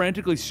Dana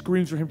frantically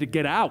screams for him to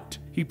get out.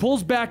 He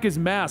pulls back his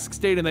mask,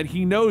 stating that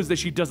he knows that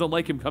she doesn't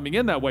like him coming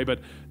in that way, but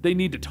they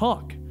need to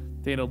talk.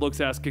 Dana looks,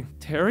 asking,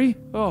 "Terry?"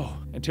 "Oh."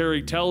 And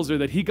Terry tells her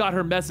that he got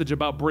her message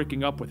about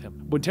breaking up with him.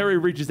 When Terry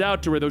reaches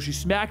out to her, though, she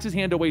smacks his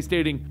hand away,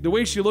 stating, "The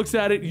way she looks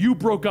at it, you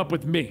broke up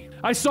with me.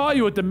 I saw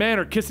you at the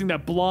manor kissing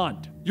that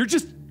blonde. You're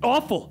just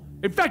awful.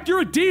 In fact, you're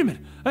a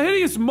demon, a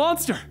hideous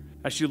monster."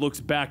 As she looks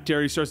back,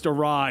 Terry starts to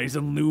rise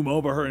and loom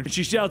over her, and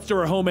she shouts to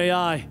her home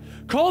AI,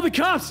 "Call the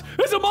cops!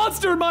 There's a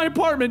monster in my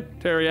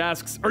apartment!" Terry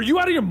asks, "Are you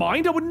out of your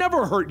mind? I would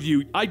never hurt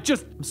you. I'm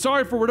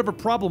sorry for whatever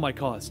problem I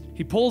caused."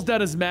 He pulls down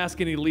his mask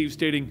and he leaves,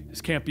 stating,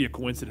 "This can't be a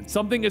coincidence.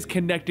 Something is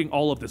connecting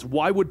all of this.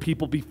 Why would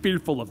people be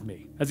fearful of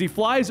me?" As he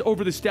flies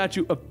over the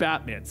statue of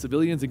Batman,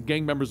 civilians and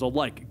gang members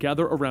alike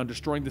gather around,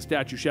 destroying the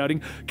statue,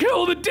 shouting,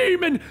 "Kill the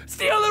demon!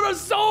 Steal their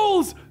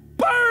souls!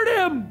 Burn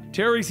him!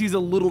 Terry sees a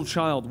little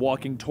child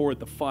walking toward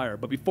the fire,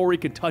 but before he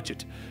can touch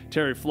it,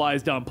 Terry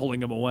flies down,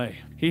 pulling him away.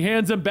 He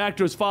hands him back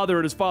to his father,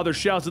 and his father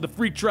shouts that the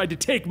freak tried to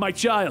take my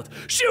child.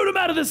 Shoot him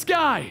out of the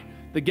sky!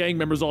 The gang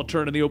members all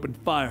turn and they open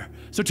fire.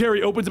 So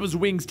Terry opens up his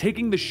wings,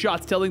 taking the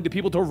shots, telling the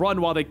people to run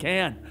while they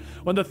can.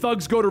 When the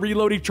thugs go to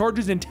reload, he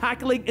charges in,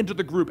 tackling into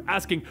the group,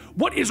 asking,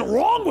 "What is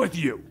wrong with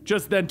you?"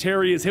 Just then,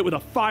 Terry is hit with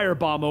a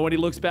firebomb, and when he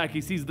looks back,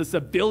 he sees the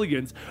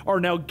civilians are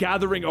now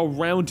gathering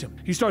around him.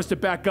 He starts to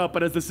back up,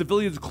 but as the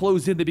civilians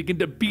close in, they begin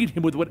to beat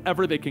him with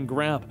whatever they can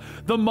grab.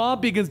 The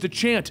mob begins to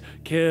chant,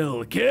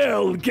 "Kill,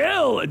 kill,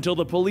 kill," until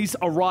the police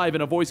arrive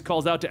and a voice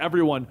calls out to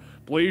everyone,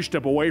 "Please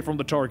step away from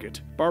the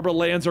target." Barbara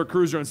lands her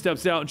cruiser and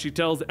steps out, and she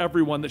tells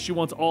everyone that she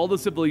wants all the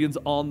civilians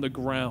on the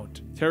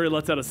ground. Terry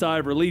lets out a sigh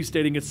of relief,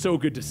 stating it's so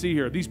good to see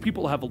her. These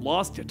people have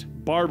lost it.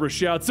 Barbara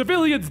shouts,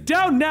 "Civilians,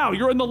 down now!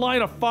 You're in the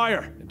line of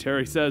fire!" And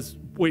Terry says,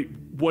 "Wait,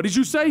 what did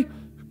you say?"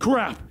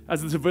 Crap!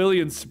 As the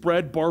civilians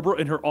spread, Barbara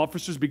and her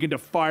officers begin to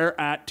fire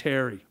at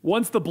Terry.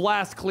 Once the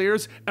blast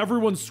clears,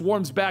 everyone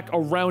swarms back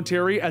around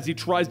Terry as he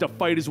tries to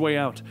fight his way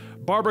out.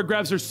 Barbara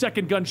grabs her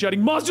second gun,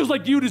 shouting, "Monsters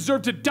like you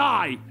deserve to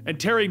die!" And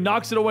Terry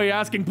knocks it away,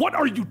 asking, "What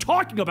are you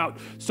talking about?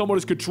 Someone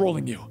is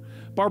controlling you."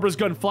 Barbara's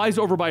gun flies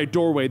over by a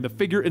doorway, and the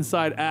figure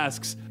inside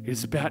asks,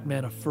 "Is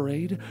Batman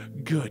afraid?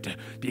 Good,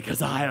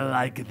 because I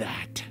like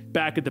that."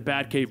 Back at the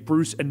Batcave,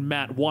 Bruce and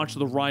Matt watch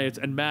the riots,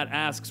 and Matt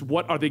asks,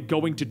 what are they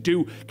going to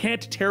do?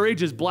 Can't Terry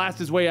just blast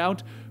his way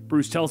out?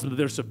 Bruce tells him that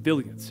they're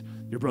civilians.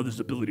 Your brother's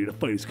ability to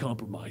fight is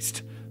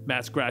compromised.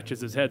 Matt scratches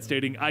his head,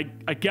 stating, I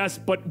guess,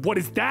 but what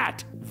is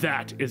that?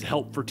 That is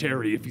help for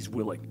Terry if he's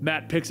willing.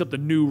 Matt picks up the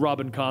new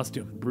Robin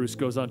costume. Bruce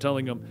goes on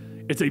telling him,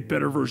 it's a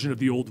better version of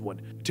the old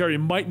one. Terry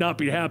might not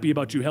be happy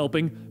about you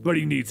helping, but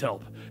he needs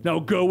help. Now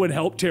go and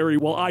help Terry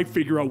while I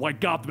figure out why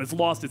Gotham has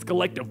lost its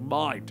collective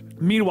mind.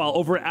 Meanwhile,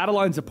 over at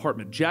Adeline's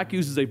apartment, Jack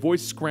uses a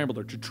voice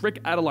scrambler to trick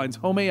Adeline's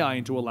home AI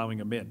into allowing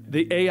him in.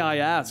 The AI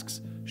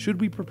asks,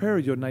 should we prepare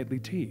your nightly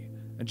tea?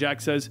 And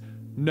Jack says,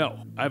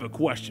 no, I have a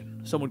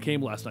question. Someone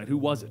came last night. Who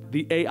was it?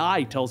 The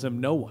AI tells him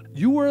no one.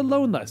 You were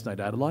alone last night,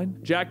 Adeline.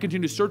 Jack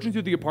continues searching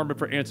through the apartment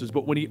for answers,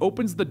 but when he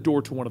opens the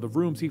door to one of the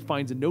rooms, he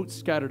finds a note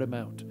scattered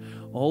about,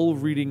 all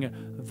reading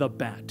The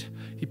Bat.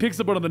 He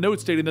picks up one of the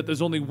notes stating that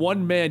there's only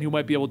one man who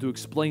might be able to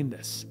explain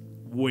this.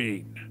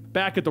 Wayne.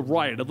 Back at the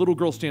riot, a little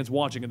girl stands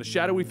watching, and the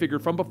shadowy figure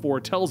from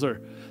before tells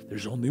her,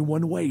 there's only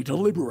one way to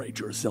liberate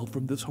yourself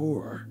from this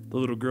horror. The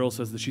little girl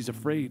says that she's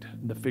afraid,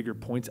 and the figure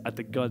points at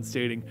the gun,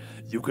 stating,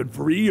 you can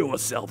free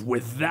yourself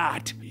with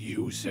that.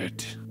 Use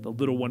it. The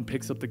little one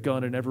picks up the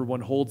gun, and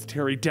everyone holds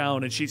Terry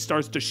down, and she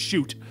starts to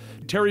shoot.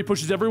 Terry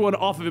pushes everyone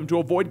off of him to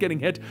avoid getting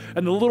hit,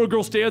 and the little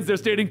girl stands there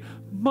stating,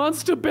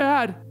 monster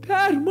bad,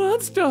 bad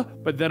monster.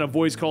 But then a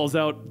voice calls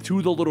out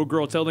to the little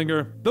girl telling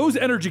her, those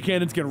energy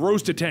cannons can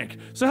roast a tank,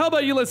 so how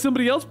about you let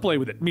somebody else play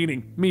with it?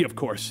 Meaning me, of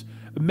course.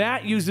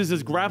 Matt uses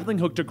his grappling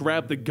hook to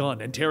grab the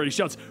gun, and Terry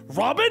shouts,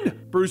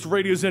 Robin? Bruce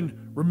radios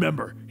in,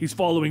 remember, he's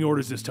following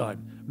orders this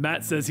time.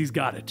 Matt says he's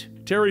got it.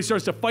 Terry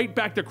starts to fight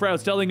back the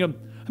crowds, telling him,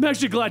 I'm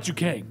actually glad you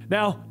came.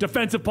 Now,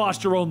 defensive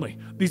posture only.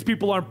 These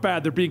people aren't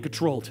bad, they're being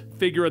controlled.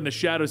 Figure in the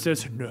shadow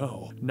says,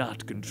 no,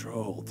 not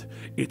controlled.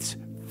 It's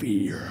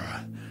fear,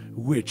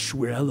 which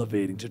we're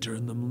elevating to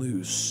turn them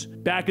loose.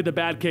 Back at the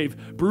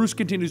Batcave, Bruce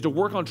continues to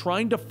work on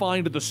trying to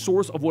find the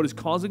source of what is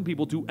causing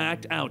people to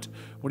act out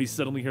when he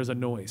suddenly hears a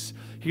noise.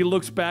 He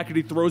looks back and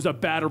he throws a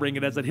batarang,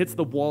 and as it hits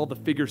the wall, the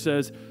figure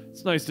says,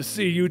 it's nice to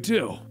see you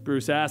too.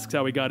 Bruce asks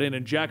how he got in,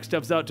 and Jack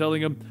steps out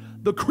telling him,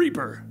 the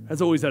Creeper has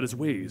always had his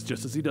ways,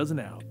 just as he does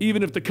now,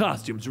 even if the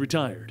costume's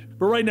retired.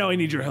 But right now I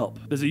need your help.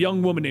 There's a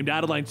young woman named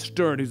Adeline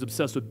Stern who's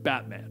obsessed with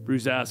Batman.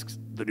 Bruce asks,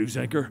 the news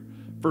anchor?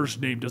 First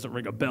name doesn't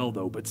ring a bell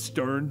though, but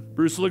Stern?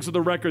 Bruce looks at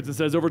the records and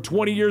says over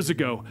 20 years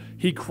ago,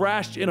 he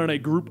crashed in on a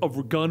group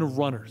of gun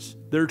runners.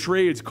 Their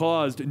trades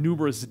caused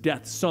numerous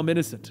deaths, some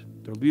innocent.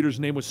 Their leader's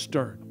name was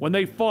Stern. When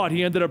they fought,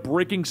 he ended up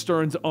breaking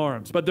Stern's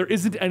arms, but there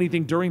isn't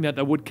anything during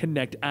that would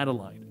connect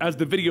Adeline. As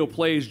the video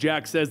plays,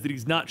 Jack says that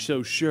he's not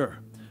so sure.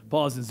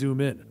 Pause and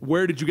zoom in.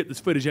 Where did you get this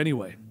footage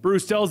anyway?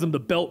 Bruce tells him the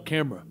belt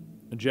camera.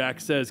 And Jack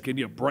says, can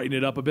you brighten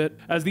it up a bit?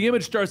 As the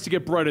image starts to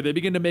get brighter, they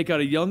begin to make out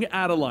a young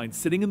Adeline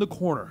sitting in the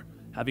corner,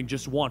 having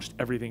just watched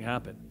everything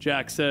happen.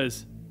 Jack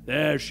says,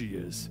 there she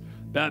is.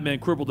 Batman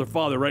crippled her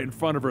father right in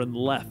front of her and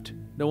left.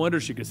 No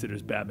wonder she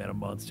considers Batman a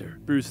monster.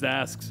 Bruce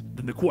asks,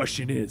 then the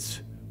question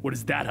is, what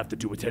does that have to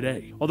do with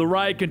today? While the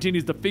riot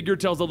continues, the figure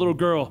tells the little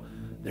girl,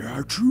 there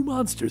are true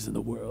monsters in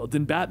the world,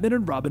 and Batman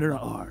and Robin are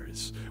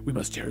ours. We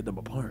must tear them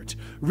apart,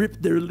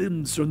 rip their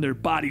limbs from their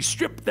bodies,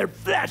 strip their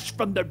flesh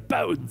from their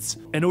bones,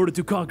 in order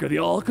to conquer the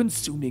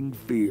all-consuming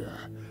fear.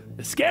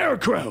 The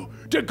Scarecrow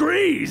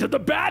decrees that the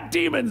bad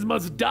demons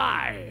must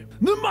die.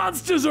 The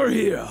monsters are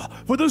here.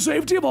 For the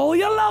safety of all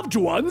your loved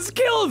ones,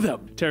 kill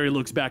them. Terry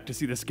looks back to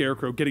see the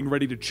Scarecrow getting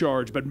ready to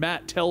charge, but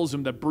Matt tells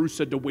him that Bruce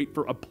said to wait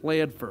for a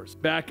plan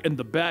first. Back in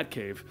the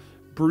Batcave,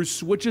 Bruce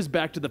switches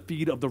back to the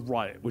feed of the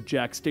riot, with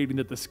Jack stating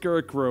that the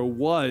Scarecrow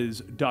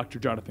was Dr.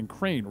 Jonathan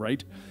Crane,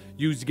 right?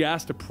 Used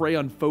gas to prey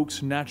on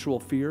folks' natural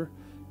fear.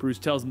 Bruce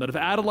tells him that if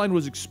Adeline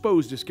was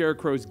exposed to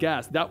Scarecrow's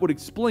gas, that would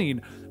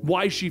explain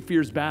why she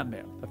fears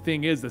Batman. The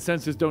thing is, the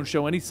sensors don't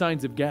show any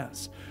signs of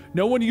gas.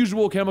 No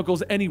unusual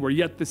chemicals anywhere,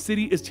 yet the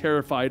city is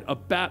terrified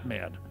of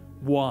Batman.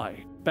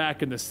 Why?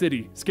 Back in the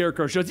city,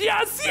 Scarecrow shouts,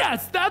 "Yes,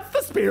 yes, that's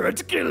the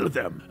spirit, kill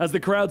them!" As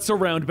the crowd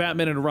surround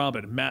Batman and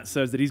Robin, Matt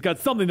says that he's got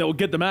something that will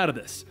get them out of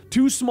this.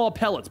 2 small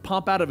pellets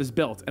pop out of his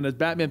belt, and as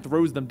Batman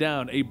throws them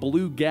down, a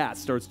blue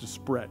gas starts to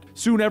spread.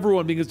 Soon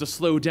everyone begins to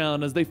slow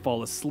down as they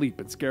fall asleep,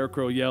 and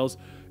Scarecrow yells,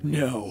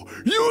 "No,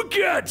 you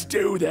can't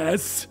do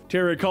this!"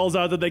 Terry calls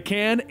out that they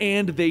can,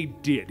 and they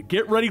did.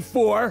 Get ready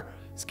for...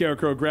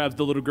 Scarecrow grabs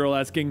the little girl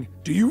asking,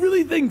 "Do you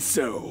really think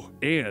so?"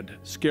 And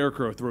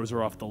Scarecrow throws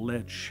her off the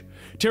ledge.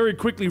 Terry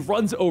quickly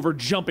runs over,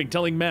 jumping,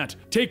 telling Matt,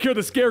 "Take care of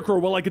the Scarecrow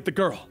while I get the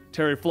girl."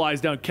 Terry flies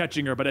down,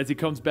 catching her, but as he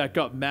comes back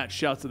up, Matt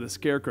shouts that the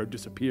Scarecrow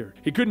disappeared.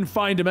 He couldn't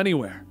find him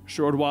anywhere. A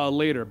short while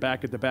later,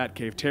 back at the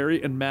Batcave,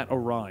 Terry and Matt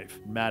arrive.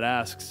 Matt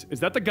asks,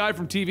 "Is that the guy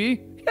from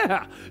TV?"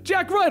 "Yeah,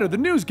 Jack Ryder, the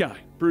news guy."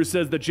 Bruce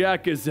says that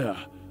Jack is,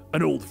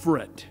 an old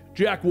friend.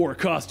 Jack wore a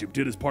costume,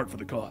 did his part for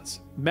the cause.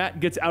 Matt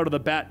gets out of the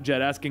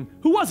Batjet asking,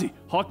 "Who was he?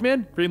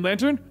 Hawkman? Green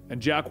Lantern?"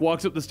 And Jack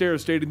walks up the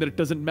stairs stating that it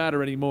doesn't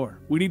matter anymore.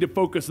 "We need to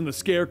focus on the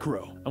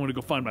Scarecrow. I'm gonna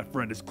go find my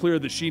friend. It's clear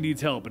that she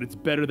needs help, and it's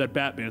better that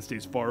Batman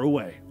stays far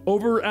away."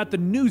 Over at the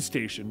news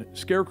station,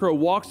 Scarecrow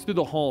walks through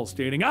the hall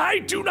stating, "I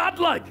do not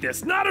like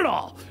this, not at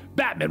all.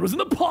 Batman was in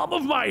the palm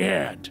of my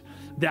hand.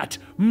 That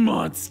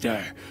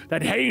monster,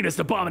 that heinous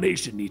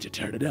abomination, need to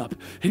turn it up,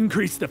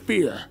 increase the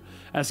fear."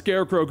 As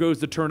Scarecrow goes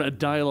to turn a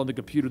dial on the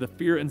computer, the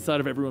fear inside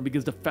of everyone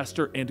begins to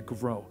fester and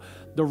grow.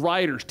 The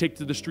rioters take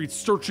to the streets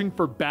searching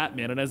for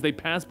Batman, and as they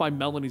pass by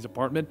Melanie's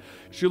apartment,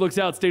 she looks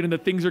out stating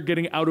that things are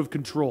getting out of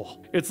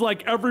control. It's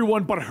like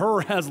everyone but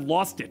her has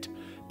lost it.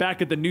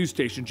 Back at the news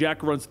station,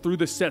 Jack runs through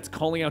the sets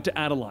calling out to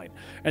Adeline,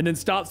 and then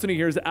stops when he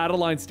hears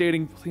Adeline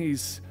stating,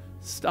 "Please,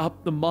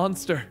 stop the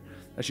monster,"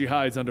 as she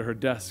hides under her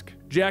desk.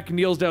 Jack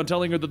kneels down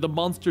telling her that the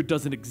monster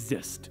doesn't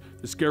exist.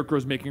 The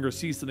Scarecrow's making her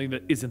see something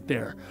that isn't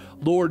there.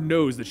 Lord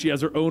knows that she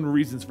has her own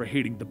reasons for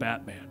hating the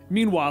Batman.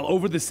 Meanwhile,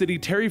 over the city,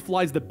 Terry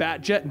flies the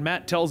Batjet and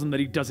Matt tells him that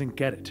he doesn't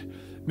get it.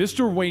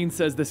 Mr. Wayne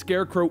says the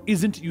Scarecrow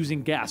isn't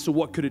using gas, so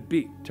what could it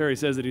be? Terry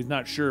says that he's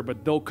not sure,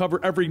 but they'll cover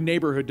every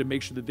neighborhood to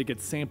make sure that they get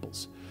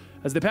samples.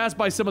 As they pass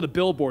by some of the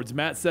billboards,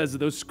 Matt says that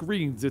those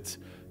screens, it's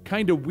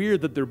kind of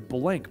weird that they're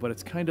blank, but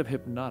it's kind of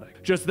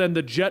hypnotic. Just then,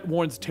 the jet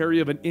warns Terry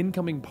of an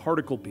incoming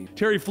particle beam.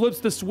 Terry flips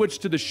the switch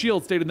to the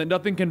shield, stating that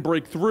nothing can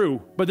break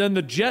through, but then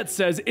the jet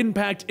says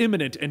impact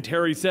imminent, and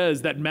Terry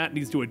says that Matt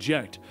needs to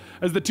eject.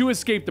 As the two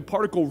escape, the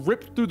particle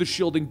rips through the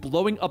shielding,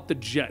 blowing up the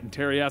jet, and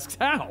Terry asks,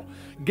 "How?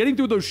 Getting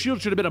through those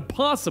shields should have been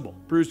impossible."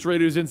 Bruce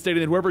radio's in,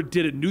 stating that whoever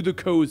did it knew the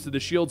codes to the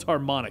shield's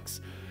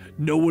harmonics.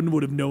 No one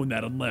would have known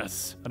that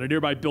unless. On a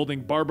nearby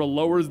building, Barbara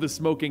lowers the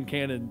smoking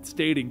cannon,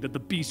 stating that the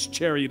Beast's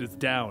chariot is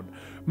down.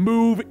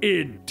 "Move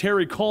in."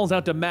 Terry calls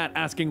out to Matt,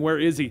 asking where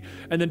is he,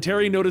 and then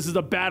Terry notices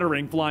a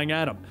batarang flying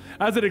at him.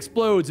 As it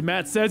explodes,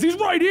 Matt says, "He's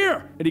right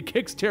here!" and he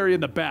kicks Terry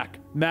in the back.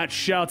 Matt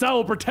shouts, "I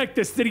will protect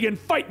this city and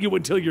fight you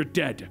until you're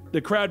dead."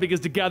 The crowd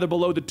begins to gather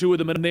below the two of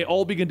them, and they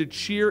all begin to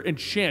cheer and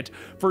chant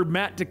for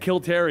Matt to kill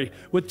Terry,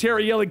 with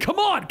Terry yelling, "Come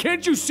on,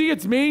 can't you see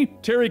it's me?"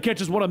 Terry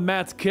catches one of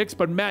Matt's kicks,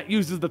 but Matt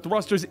uses the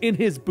thrusters in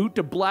his boot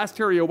to blast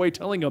Terry away,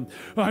 telling him,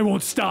 "I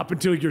won't stop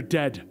until you're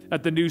dead."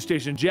 At the news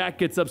station, Jack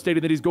gets up,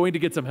 stating that he's going to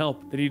get some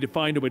help. They need to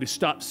find a way to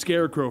stop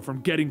Scarecrow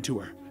from getting to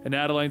her. And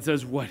Adeline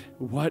says, what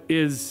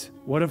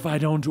if I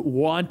don't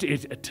want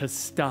it to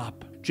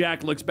stop?"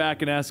 Jack looks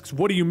back and asks,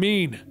 "What do you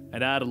mean?"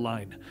 And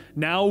Adeline,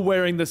 now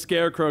wearing the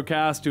Scarecrow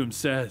costume,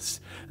 says,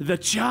 "The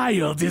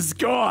child is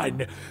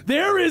gone.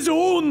 There is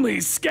only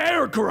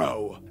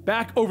Scarecrow."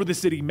 Back over the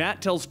city,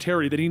 Matt tells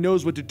Terry that he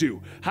knows what to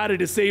do, how to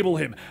disable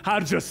him, how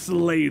to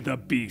slay the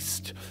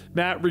Beast.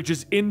 Matt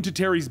reaches into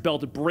Terry's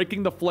belt,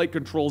 breaking the flight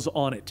controls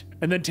on it.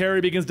 And then Terry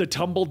begins to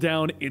tumble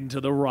down into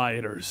the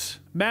rioters.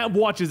 Matt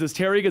watches as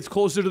Terry gets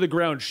closer to the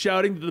ground,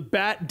 shouting that the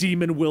Bat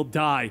Demon will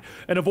die.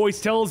 And a voice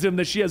tells him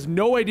that she has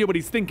no idea what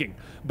he's thinking,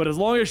 but as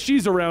long as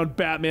she's around,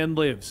 Batman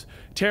lives.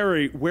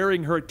 Terry,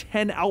 wearing her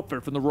 10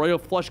 outfit from the Royal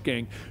Flush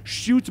Gang,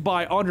 shoots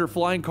by on her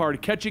flying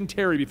card, catching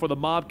Terry before the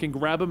mob can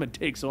grab him and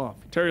takes off.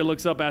 Terry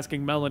looks up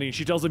asking Melanie, and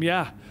she tells him,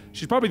 yeah,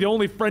 she's probably the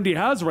only friend he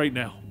has right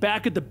now.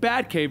 Back at the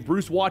Batcave,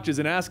 Bruce watches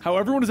and asks how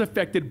everyone is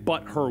affected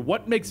but her.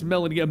 What makes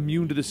Melanie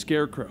immune to the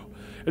Scarecrow?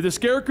 If the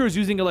Scarecrow is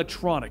using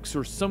electronics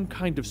or some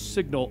kind of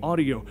signal,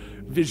 audio,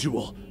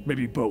 visual,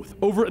 maybe both.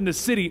 Over in the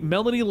city,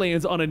 Melanie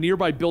lands on a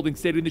nearby building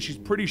stating that she's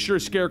pretty sure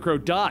Scarecrow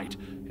died.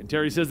 And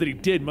Terry says that he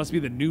did, must be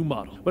the new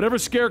model. Whatever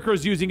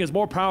Scarecrow's using is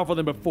more powerful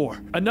than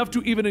before. Enough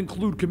to even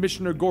include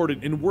Commissioner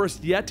Gordon, and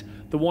worse yet,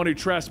 the one who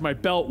trashed my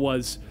belt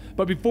was.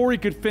 But before he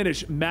could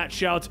finish, Matt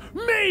shouts,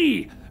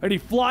 "Me!" And he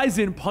flies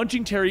in,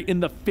 punching Terry in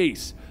the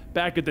face.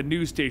 Back at the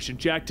news station,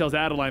 Jack tells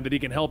Adeline that he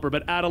can help her,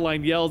 but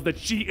Adeline yells that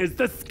she is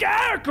the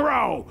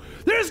Scarecrow!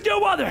 There's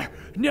no other!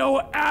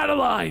 No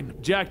Adeline!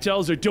 Jack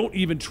tells her, don't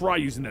even try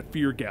using that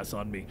fear gas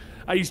on me.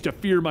 I used to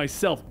fear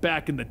myself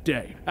back in the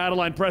day.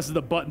 Adeline presses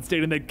the button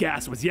stating that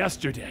gas was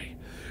yesterday.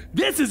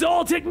 This is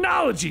all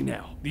technology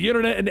now. The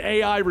internet and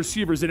AI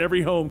receivers in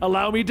every home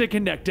allow me to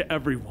connect to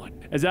everyone.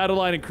 As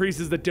Adeline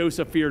increases the dose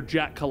of fear,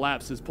 Jack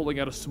collapses, pulling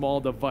out a small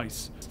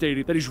device,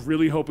 stating that he's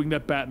really hoping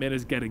that Batman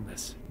is getting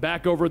this.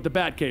 Back over at the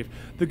Batcave,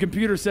 the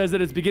computer says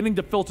that it's beginning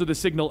to filter the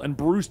signal, and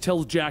Bruce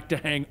tells Jack to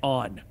hang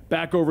on.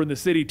 Back over in the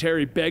city,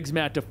 Terry begs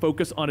Matt to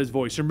focus on his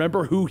voice,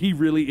 remember who he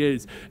really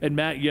is, and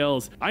Matt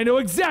yells, "I know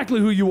exactly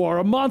who you are,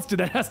 a monster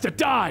that has to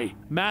die!"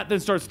 Matt then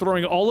starts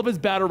throwing all of his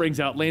batarangs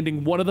out,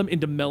 landing one of them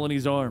into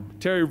Melanie's arm.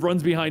 Terry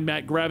runs behind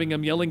Matt, grabbing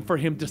him, yelling for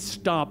him to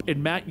stop,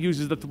 and Matt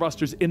uses the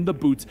thrusters in the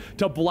boots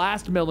to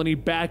blast Melanie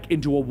back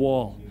into a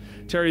wall.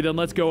 Terry then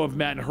lets go of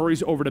Matt and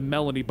hurries over to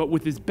Melanie, but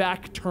with his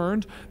back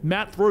turned,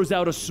 Matt throws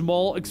out a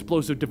small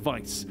explosive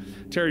device.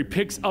 Terry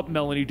picks up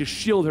Melanie to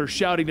shield her,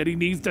 shouting that he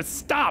needs to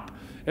stop,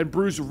 and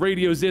Bruce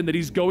radios in that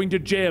he's going to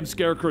jam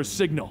Scarecrow's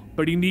signal,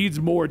 but he needs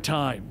more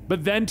time.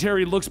 But then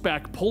Terry looks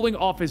back, pulling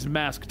off his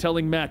mask,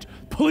 telling Matt,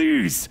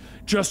 "Please,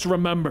 just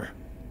remember."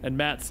 And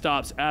Matt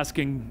stops,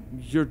 asking,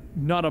 "You're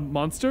not a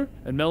monster?"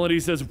 And Melanie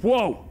says,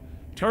 "Whoa!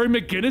 Terry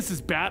McGinnis is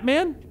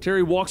Batman?"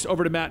 Terry walks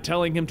over to Matt,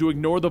 telling him to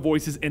ignore the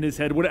voices in his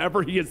head,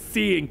 whatever he is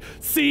seeing.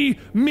 "See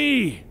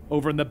me!"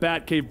 Over in the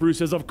Batcave, Bruce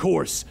says, "Of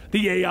course.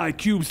 The AI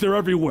cubes, they're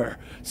everywhere.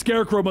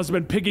 Scarecrow must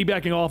have been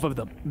piggybacking off of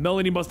them.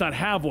 Melanie must not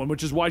have one,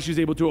 which is why she's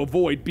able to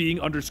avoid being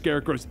under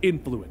Scarecrow's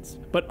influence."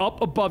 But up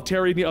above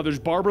Terry and the others,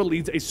 Barbara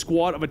leads a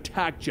squad of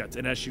attack jets,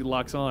 and as she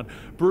locks on,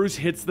 Bruce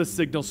hits the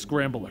signal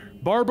scrambler.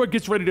 Barbara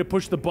gets ready to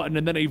push the button,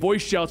 and then a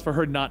voice shouts for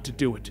her not to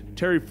do it.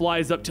 Terry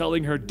flies up,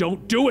 telling her,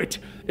 "Don't do it!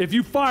 If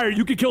you fire,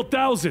 you could kill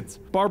thousands!"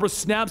 Barbara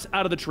snaps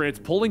out of the trance,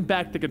 pulling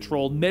back the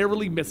control,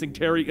 narrowly missing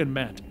Terry and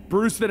Matt.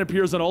 Bruce then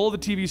appears on all of the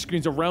TV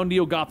screens around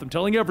Neo Gotham,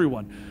 telling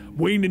everyone,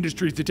 "Wayne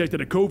Industries detected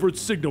a covert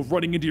signal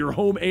running into your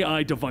home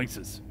AI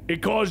devices.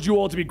 It caused you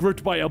all to be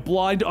gripped by a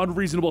blind,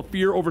 unreasonable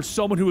fear over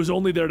someone who is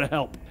only there to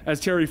help." As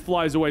Terry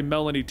flies away,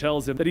 Melanie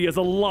tells him that he has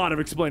a lot of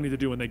explaining to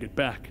do when they get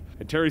back.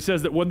 And Terry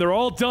says that when they're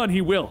all done,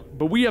 he will.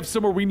 But we have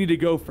somewhere we need to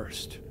go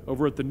first.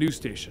 Over at the news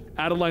station,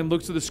 Adeline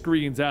looks at the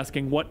screens,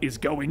 asking, "What is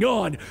going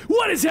on?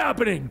 What is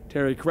happening?"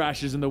 Terry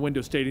crashes in the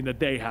window, stating that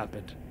they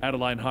happened.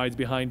 Adeline hides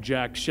behind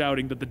Jack,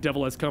 shouting that the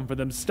devil has come for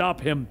them.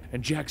 "Stop him!"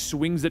 And Jack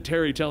swings at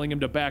Terry, telling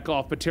him to back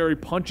off, but Terry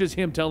punches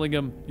him, telling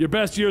him, "Your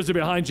best years are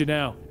behind you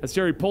now." As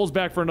Terry pulls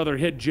back for another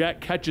hit, Jack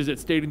catches it,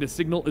 stating the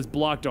signal is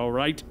blocked, all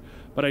right.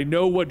 But I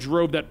know what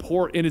drove that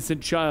poor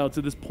innocent child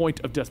to this point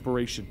of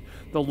desperation.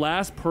 The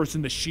last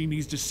person that she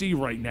needs to see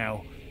right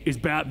now is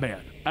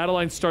Batman.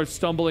 Adeline starts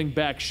stumbling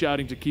back,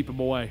 shouting to keep him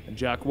away, and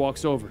Jack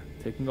walks over,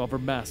 taking off her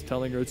mask,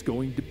 telling her it's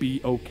going to be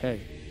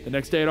okay. The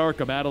next day at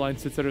Arkham, Adeline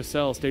sits at her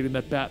cell, stating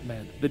that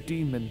Batman, the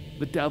demon,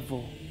 the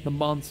devil, the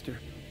monster,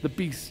 the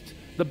beast,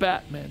 the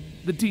Batman,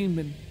 the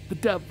demon, the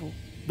devil,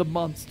 the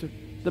monster,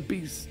 the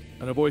beast.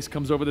 And a voice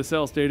comes over the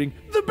cell stating,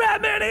 "The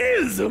Batman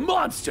is a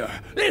monster,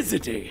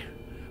 isn't he?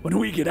 When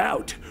we get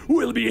out,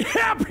 we'll be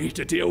happy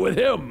to deal with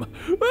him."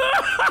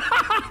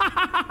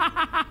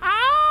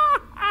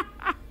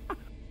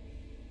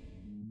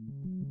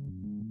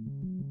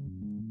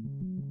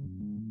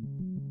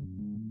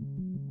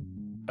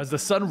 As the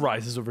sun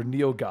rises over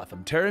Neo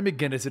Gotham, Terry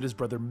McGinnis and his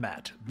brother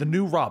Matt, the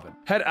new Robin,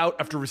 head out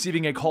after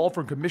receiving a call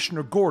from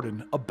Commissioner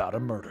Gordon about a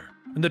murder.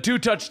 When the two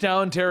touch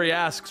down, Terry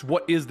asks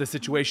what is the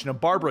situation,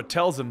 and Barbara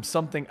tells him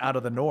something out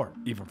of the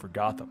norm, even for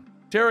Gotham.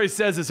 Terry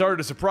says it's hard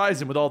to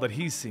surprise him with all that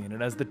he's seen,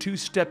 and as the two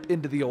step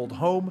into the old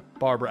home,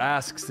 Barbara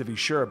asks if he's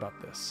sure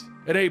about this.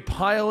 In a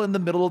pile in the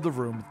middle of the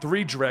room,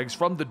 3 dregs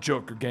from the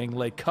Joker gang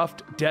lay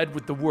cuffed dead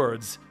with the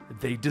words,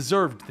 "They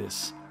deserved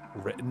this,"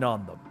 written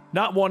on them.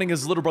 Not wanting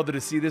his little brother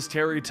to see this,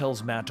 Terry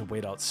tells Matt to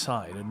wait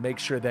outside and make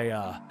sure they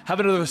have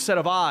another set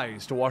of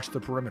eyes to watch the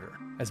perimeter.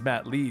 As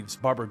Matt leaves,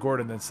 Barbara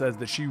Gordon then says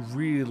that she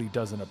really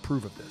doesn't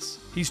approve of this.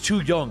 He's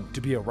too young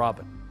to be a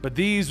Robin. But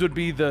these would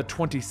be the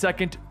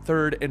 22nd,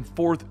 3rd, and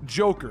 4th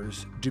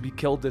Jokers to be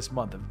killed this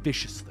month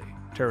viciously.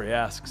 Terry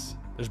asks,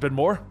 "There's been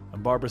more?"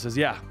 And Barbara says,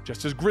 "Yeah,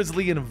 just as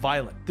grisly and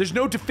violent. There's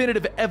no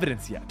definitive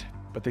evidence yet,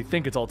 but they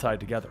think it's all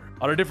tied together."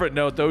 On a different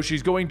note, though,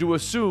 she's going to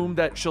assume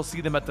that she'll see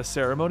them at the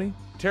ceremony.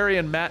 Terry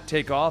and Matt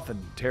take off, and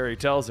Terry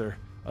tells her,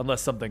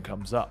 unless something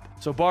comes up.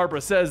 So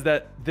Barbara says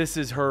that this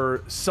is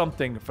her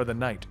something for the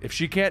night. If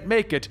she can't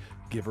make it,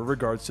 give her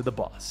regards to the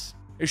boss.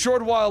 A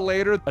short while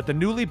later, at the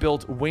newly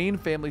built Wayne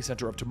Family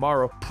Center of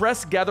Tomorrow,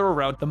 press gather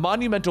around the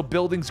monumental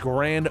building's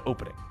grand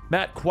opening.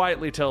 Matt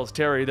quietly tells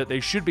Terry that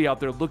they should be out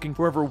there looking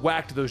for whoever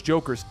whacked those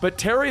Jokers, but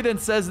Terry then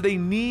says they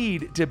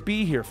need to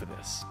be here for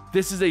this.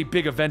 This is a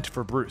big event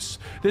for Bruce.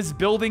 This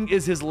building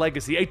is his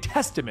legacy, a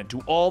testament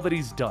to all that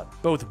he's done,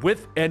 both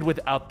with and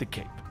without the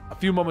cape. A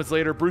few moments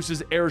later,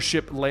 Bruce's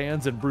airship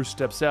lands and Bruce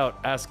steps out,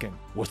 asking,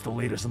 "What's the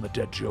latest on the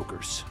dead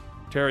Jokers?"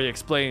 Terry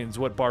explains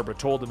what Barbara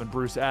told him, and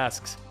Bruce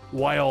asks,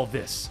 "Why all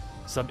this?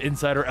 Some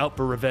insider out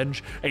for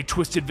revenge? A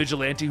twisted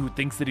vigilante who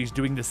thinks that he's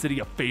doing the city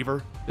a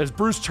favor?" As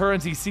Bruce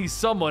turns, he sees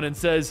someone and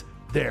says,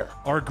 "There,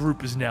 our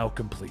group is now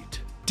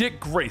complete." Dick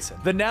Grayson,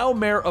 the now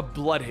mayor of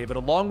Bloodhaven,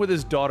 along with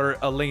his daughter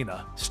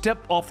Elena,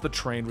 step off the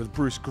train with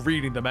Bruce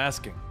greeting them,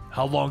 asking,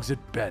 "How long's it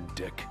been,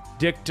 Dick?"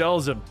 Dick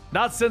tells him,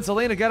 not since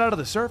Elena got out of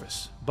the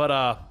service.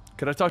 But,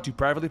 could I talk to you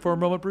privately for a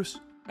moment, Bruce?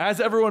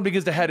 As everyone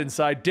begins to head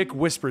inside, Dick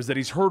whispers that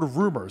he's heard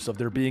rumors of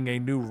there being a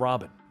new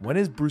Robin. When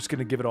is Bruce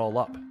gonna give it all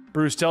up?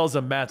 Bruce tells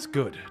him Matt's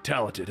good,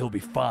 talented, he'll be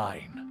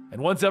fine.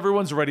 And once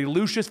everyone's ready,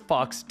 Lucius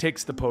Fox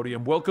takes the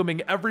podium,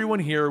 welcoming everyone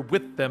here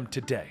with them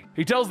today.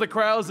 He tells the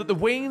crowds that the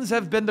Waynes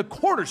have been the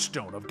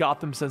cornerstone of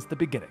Gotham since the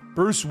beginning.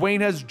 Bruce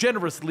Wayne has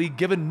generously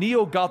given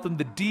Neo-Gotham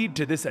the deed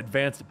to this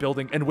advanced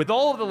building and with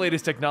all of the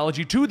latest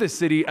technology to the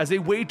city as a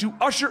way to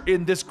usher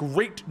in this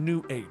great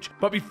new age.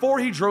 But before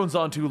he drones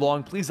on too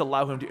long, please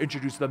allow him to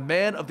introduce the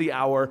man of the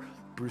hour,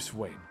 Bruce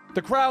Wayne.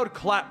 The crowd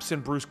claps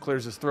and Bruce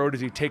clears his throat as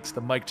he takes the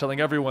mic,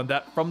 telling everyone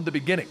that from the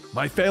beginning,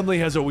 my family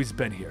has always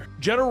been here.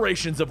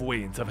 Generations of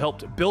Waynes have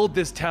helped build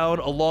this town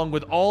along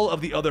with all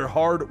of the other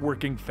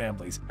hard-working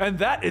families. And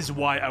that is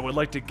why I would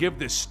like to give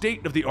this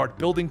state-of-the-art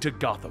building to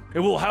Gotham.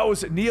 It will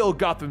house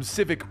Neo-Gotham's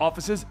civic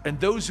offices and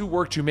those who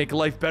work to make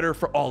life better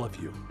for all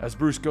of you. As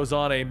Bruce goes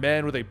on, a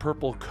man with a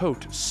purple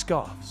coat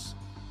scoffs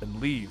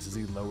and leaves as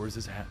he lowers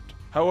his hat.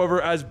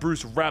 However, as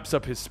Bruce wraps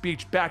up his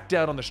speech back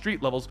down on the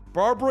street levels,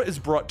 Barbara is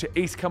brought to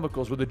Ace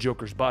Chemicals where the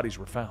Joker's bodies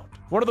were found.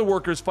 One of the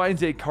workers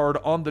finds a card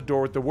on the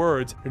door with the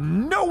words,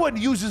 "No one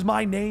uses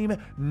my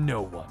name,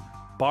 no one."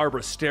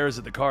 Barbara stares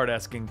at the card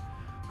asking,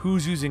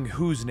 who's using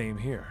whose name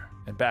here?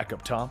 And back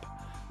up top,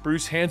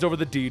 Bruce hands over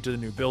the deed to the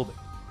new building.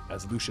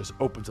 As Lucius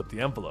opens up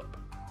the envelope,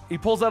 he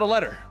pulls out a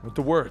letter with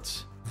the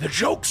words, "The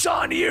joke's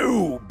on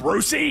you,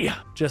 Brucey!"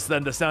 Just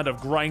then, the sound of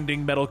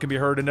grinding metal can be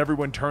heard and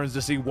everyone turns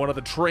to see one of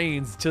the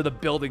trains to the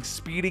building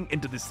speeding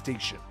into the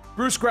station.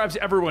 Bruce grabs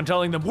everyone,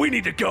 telling them, "We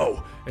need to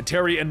go!" And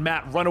Terry and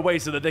Matt run away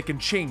so that they can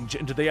change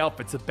into the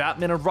outfits of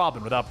Batman and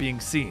Robin without being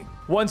seen.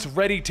 Once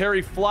ready,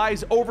 Terry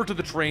flies over to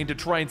the train to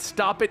try and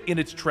stop it in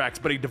its tracks,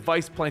 but a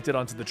device planted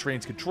onto the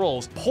train's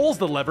controls pulls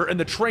the lever and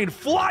the train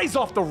flies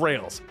off the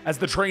rails. As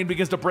the train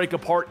begins to break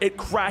apart, it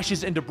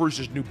crashes into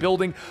Bruce's new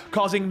building,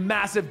 causing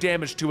massive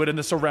damage to it in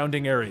the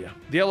surrounding area.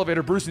 The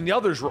elevator Bruce and the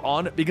others were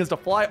on begins to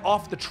fly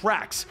off the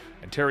tracks,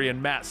 and Terry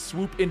and Matt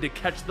swoop in to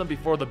catch them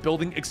before the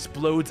building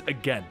explodes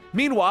again.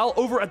 Meanwhile,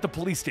 over at the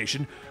police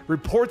station,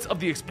 reports of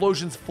the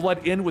explosions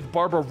flood in, with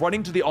Barbara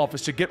running to the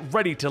office to get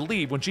ready to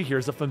leave when she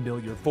hears a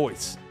familiar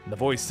voice. And the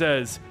voice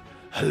says,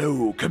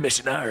 "Hello,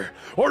 Commissioner,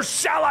 or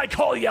shall I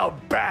call you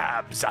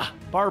Babs?"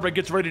 Barbara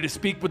gets ready to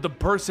speak, but the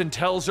person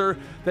tells her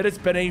that it's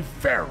been a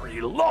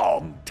very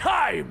long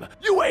time.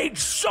 You age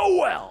so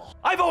well.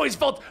 I've always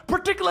felt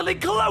particularly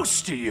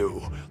close to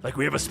you, like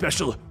we have a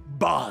special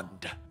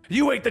bond.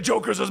 You hate the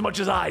Jokers as much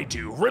as I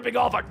do, ripping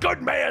off a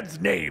good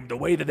man's name the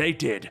way that they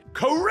did.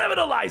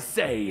 Criminal, I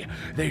say.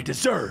 They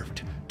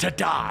deserved to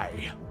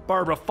die.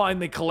 Barbara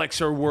finally collects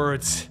her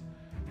words,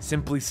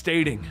 simply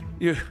stating,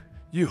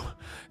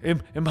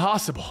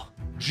 impossible.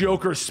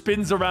 Joker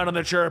spins around in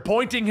the chair,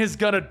 pointing his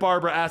gun at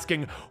Barbara,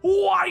 asking,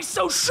 "Why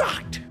so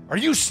shocked? Are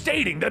you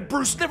stating that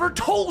Bruce never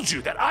told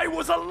you that I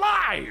was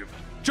alive?"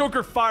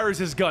 Joker fires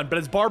his gun, but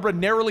as Barbara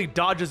narrowly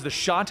dodges the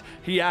shot,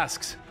 he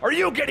asks, "Are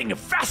you getting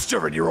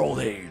faster in your old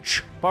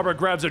age?" Barbara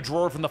grabs a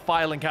drawer from the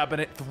filing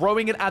cabinet,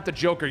 throwing it at the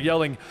Joker,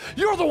 yelling,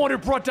 "You're the one who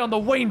brought down the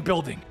Wayne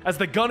building!" As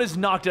the gun is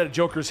knocked out of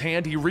Joker's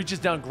hand, he reaches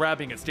down,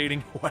 grabbing it,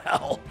 stating,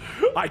 "Well,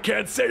 I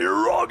can't say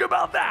you're wrong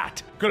about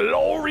that.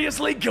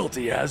 Gloriously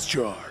guilty as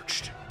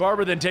charged."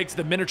 Barbara then takes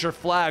the miniature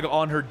flag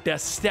on her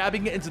desk,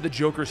 stabbing it into the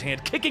Joker's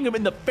hand, kicking him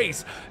in the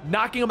face,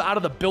 knocking him out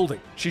of the building.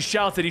 She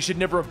shouts that he should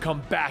never have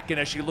come back, and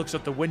as she looks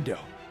out the window,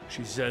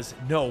 she says,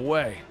 "No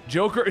way."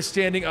 Joker is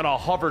standing on a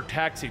hover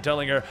taxi,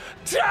 telling her,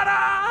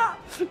 "Ta-da!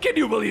 Can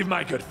you believe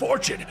my good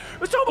fortune?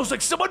 It's almost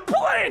like someone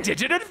planned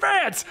it in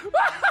advance."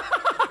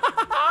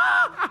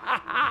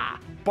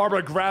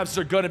 Barbara grabs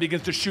her gun and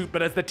begins to shoot,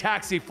 but as the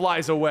taxi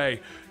flies away,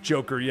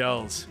 Joker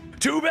yells,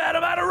 "Too bad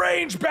I'm out of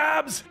range,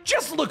 Babs!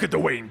 Just look at the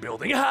Wayne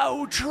building,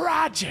 how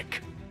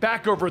tragic!"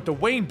 Back over at the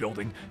Wayne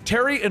building,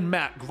 Terry and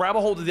Matt grab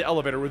a hold of the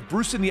elevator with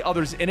Bruce and the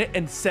others in it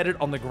and set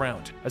it on the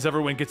ground. As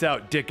everyone gets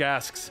out, Dick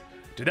asks,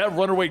 "Did that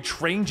runaway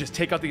train just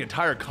take out the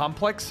entire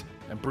complex?"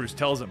 And Bruce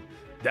tells him,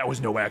 "That was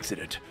no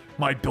accident.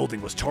 My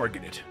building was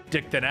targeted."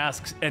 Dick then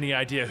asks, "Any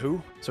idea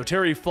who?" So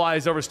Terry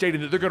flies over, stating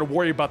that they're going to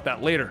worry about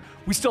that later.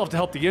 We still have to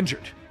help the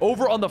injured.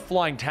 Over on the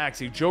flying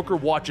taxi, Joker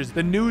watches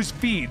the news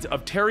feeds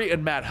of Terry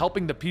and Matt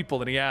helping the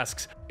people, and he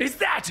asks, "Is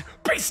that,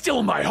 be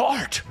still my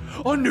heart,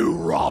 a new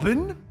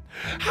Robin?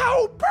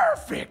 How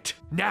perfect!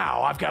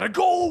 Now I've got a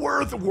goal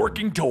worth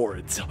working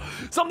towards.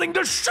 Something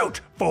to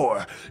shoot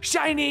for.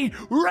 Shiny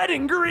red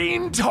and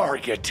green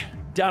target."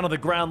 Down on the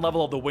ground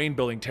level of the Wayne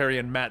building, Terry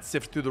and Matt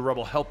sift through the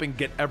rubble, helping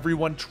get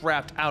everyone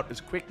trapped out as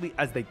quickly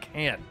as they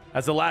can.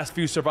 As the last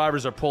few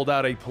survivors are pulled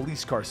out, a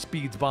police car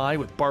speeds by,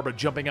 with Barbara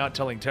jumping out,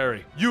 telling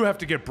Terry, "You have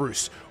to get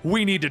Bruce.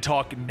 We need to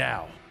talk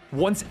now."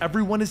 Once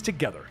everyone is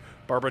together,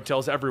 Barbara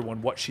tells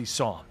everyone what she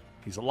saw.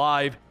 He's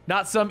alive,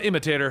 not some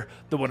imitator,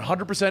 the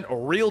 100%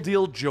 real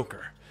deal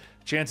Joker.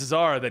 Chances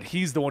are that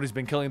he's the one who's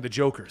been killing the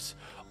Jokers.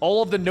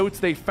 All of the notes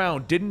they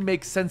found didn't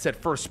make sense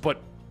at first, but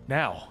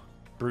now,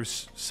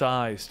 Bruce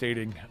sighs,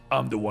 stating,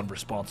 "I'm the one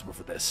responsible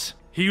for this.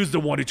 He was the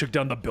one who took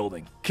down the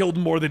building, killed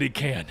more than he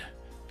can.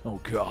 Oh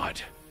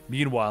God.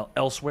 Meanwhile,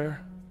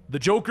 elsewhere, the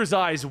Joker's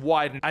eyes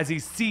widen as he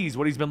sees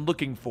what he's been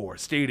looking for,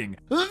 stating,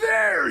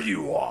 "There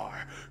you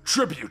are!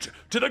 Tribute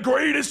to the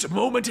greatest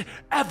moment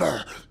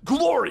ever!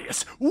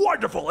 Glorious,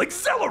 wonderful,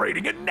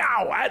 exhilarating, and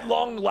now, at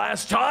long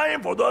last,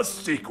 time for the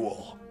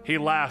sequel!" He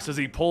laughs as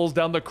he pulls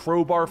down the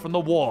crowbar from the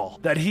wall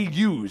that he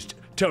used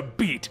to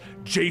beat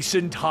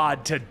Jason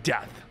Todd to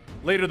death.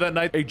 Later that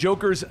night, a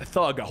Joker's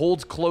thug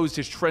holds closed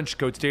his trench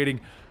coat,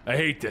 stating, "I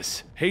hate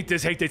this, hate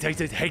this, hate this, hate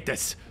this, hate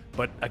this,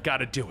 but I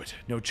gotta do it,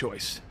 no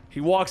choice." He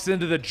walks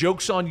into the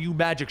Joke's on You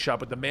magic shop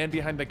with the man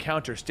behind the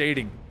counter,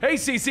 stating, "Hey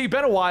CC,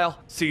 been a while."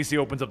 CC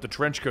opens up the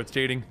trench coat,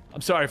 stating,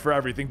 "I'm sorry for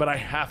everything, but I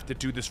have to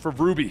do this for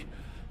Ruby,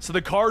 so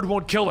the card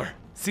won't kill her."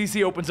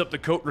 CC opens up the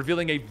coat,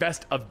 revealing a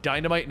vest of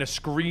dynamite and a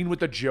screen with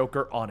the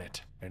Joker on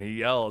it. And he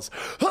yells,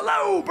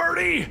 "Hello,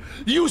 Bertie!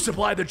 You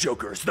supply the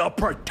Jokers, the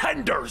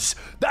Pretenders!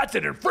 That's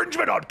an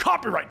infringement on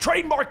copyright,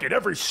 trademark, and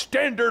every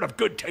standard of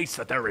good taste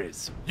that there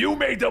is. You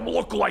made them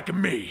look like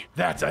me.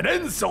 That's an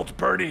insult,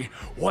 Bertie,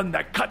 one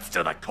that cuts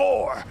to the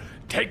core.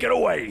 Take it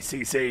away,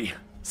 CC."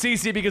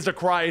 CC begins to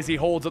cry as he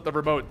holds up the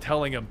remote,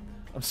 telling him,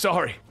 "I'm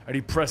sorry," and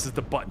he presses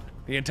the button.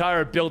 The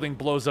entire building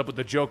blows up with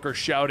the Joker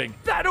shouting,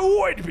 "That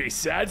would be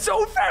sad,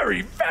 so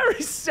very,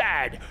 very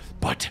sad.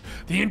 But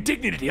the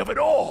indignity of it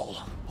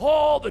all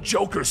the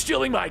Jokers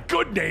stealing my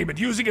good name and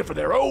using it for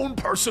their own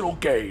personal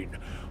gain.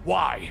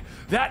 Why,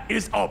 that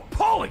is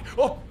appalling,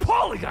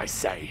 appalling, I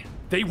say.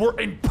 They were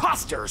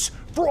imposters,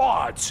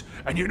 frauds,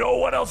 and you know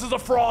what else is a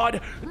fraud?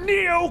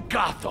 Neo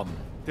Gotham.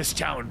 This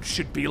town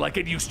should be like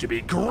it used to be,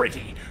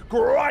 gritty,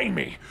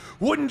 grimy.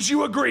 Wouldn't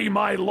you agree,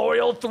 my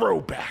loyal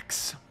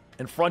throwbacks?"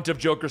 In front of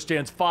Joker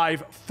stands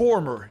 5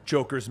 former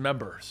Joker's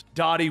members: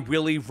 Dottie,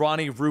 Willie,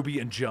 Ronnie, Ruby,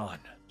 and John.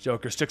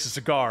 Joker sticks a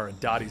cigar in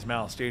Dottie's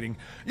mouth, stating,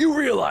 "You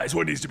realize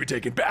what needs to be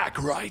taken back,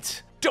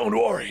 right? Don't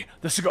worry,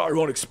 the cigar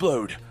won't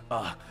explode.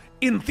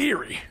 In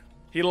theory."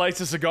 He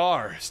lights a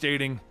cigar,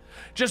 stating,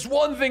 "Just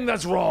one thing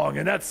that's wrong,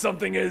 and that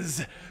something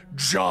is,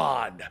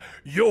 John,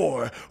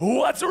 you're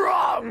what's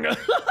wrong?"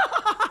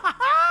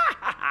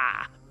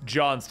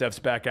 John steps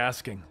back,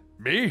 asking,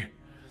 "Me?"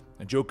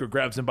 And Joker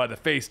grabs him by the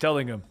face,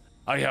 telling him,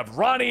 "I have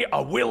Ronnie,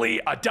 a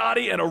Willie, a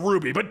Dottie, and a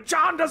Ruby, but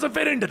John doesn't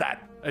fit into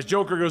that." As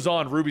Joker goes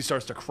on, Ruby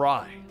starts to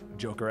cry.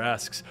 Joker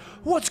asks,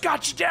 "What's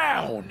got you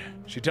down?"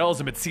 She tells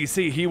him it's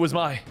CC, he was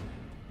my.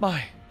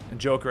 And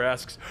Joker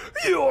asks,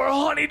 "You're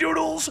honey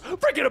doodles?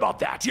 Forget about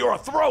that, you're a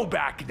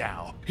throwback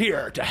now.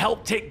 Here to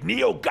help take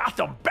Neo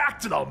Gotham back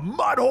to the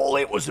mud hole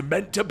it was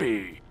meant to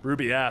be."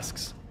 Ruby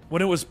asks,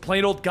 "When it was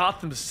plain old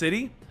Gotham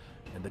City?"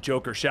 And the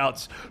Joker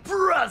shouts,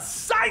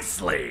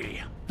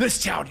 "Precisely!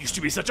 This town used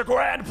to be such a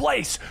grand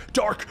place.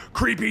 Dark,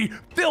 creepy,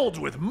 filled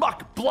with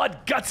muck, blood,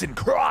 guts, and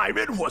crime.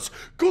 It was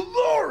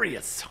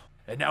glorious.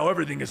 And now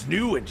everything is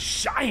new and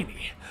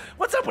shiny.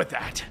 What's up with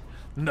that?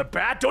 And the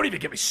Bat? Don't even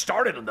get me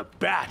started on the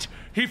Bat.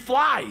 He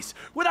flies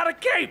without a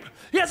cape.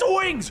 He has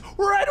wings,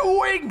 red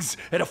wings,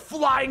 and a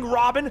flying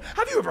Robin.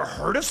 Have you ever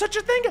heard of such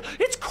a thing?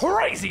 It's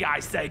crazy, I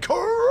say,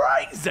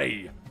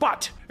 crazy.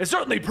 But it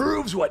certainly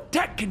proves what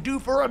tech can do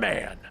for a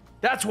man.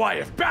 That's why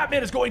if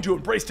Batman is going to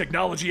embrace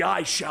technology,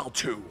 I shall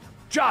too.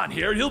 John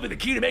here, he'll be the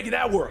key to making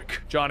that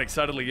work." John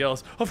excitedly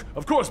yells,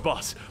 Of course,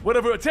 boss.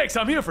 Whatever it takes,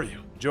 I'm here for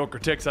you." Joker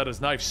takes out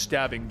his knife,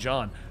 stabbing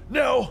John.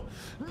 "No,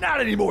 not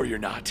anymore, you're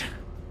not."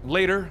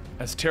 Later,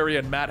 as Terry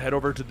and Matt head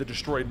over to the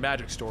destroyed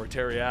magic store,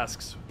 Terry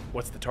asks,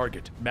 "What's the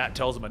target?" Matt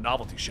tells him a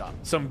novelty shop,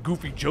 some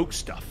goofy joke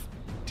stuff.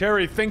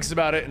 Terry thinks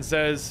about it and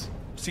says,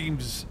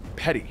 "Seems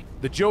petty.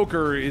 The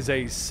Joker is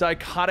a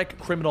psychotic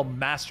criminal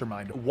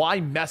mastermind. Why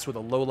mess with a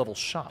low-level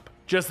shop?"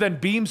 Just then,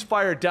 beams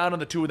fire down on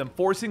the two of them,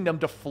 forcing them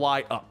to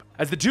fly up.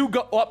 As the two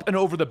go up and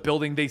over the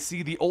building, they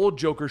see the old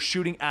Joker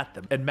shooting at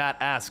them, and Matt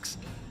asks,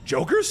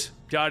 "Jokers?"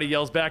 Dottie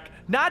yells back,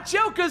 "Not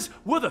Jokers,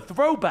 we're the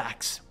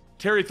throwbacks."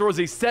 Terry throws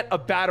a set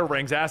of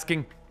batarangs,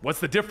 asking, "What's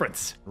the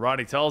difference?"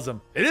 Ronnie tells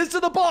him, "It is to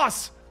the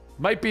boss."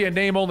 Might be a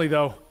name only,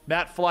 though.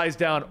 Matt flies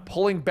down,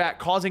 pulling back,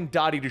 causing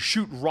Dottie to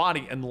shoot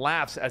Ronnie, and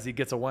laughs as he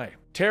gets away.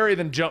 Terry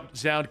then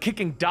jumps down,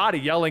 kicking Dottie,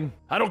 yelling,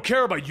 "I don't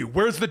care about you,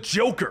 where's the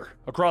Joker?"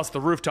 Across the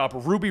rooftop,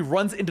 Ruby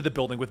runs into the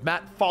building with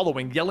Matt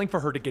following, yelling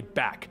for her to get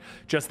back.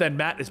 Just then,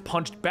 Matt is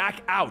punched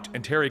back out,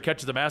 and Terry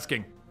catches him,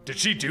 asking, "Did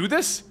she do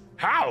this?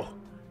 How?"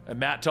 And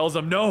Matt tells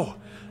him, "No,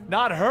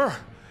 not her.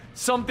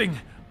 Something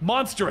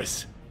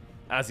monstrous."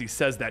 As he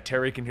says that,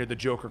 Terry can hear the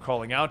Joker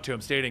calling out to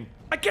him, stating,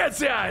 "I can't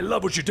say I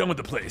love what you've done with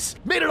the place.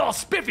 Made it all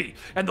spiffy,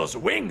 and those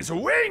wings,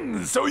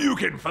 so you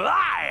can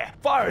fly.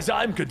 Far as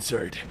I'm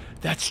concerned,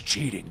 that's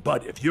cheating.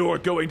 But if you're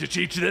going to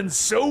cheat, then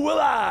so will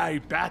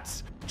I,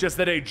 Bats." Just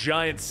then, a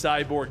giant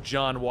cyborg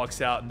John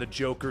walks out, and the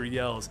Joker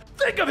yells,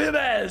 "Think of him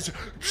as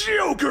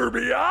Joker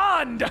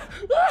Beyond!"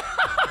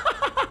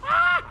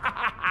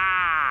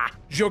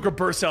 Joker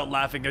bursts out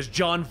laughing as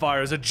John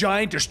fires a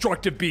giant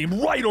destructive beam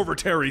right over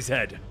Terry's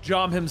head.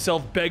 John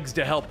himself begs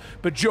to help,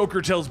 but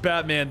Joker tells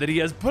Batman that he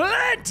has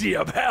plenty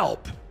of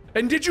help.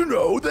 And did you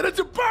know that it's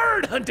a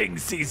bird hunting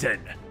season?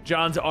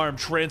 John's arm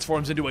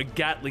transforms into a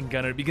Gatling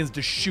gun and begins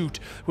to shoot,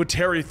 with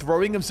Terry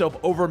throwing himself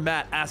over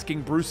Matt,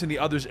 asking Bruce and the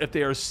others if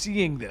they are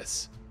seeing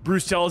this.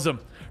 Bruce tells him,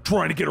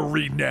 trying to get a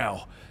read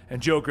now.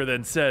 And Joker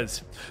then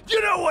says,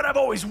 you know what I've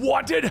always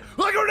wanted? A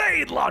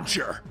grenade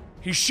launcher!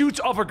 He shoots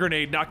off a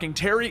grenade, knocking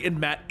Terry and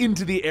Matt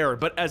into the air,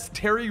 but as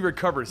Terry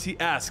recovers, he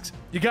asks,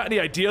 you got any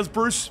ideas,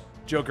 Bruce?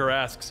 Joker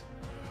asks,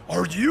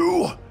 are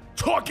you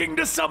talking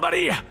to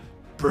somebody?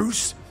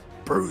 Bruce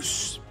who?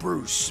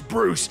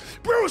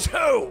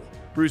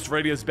 Bruce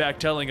radios back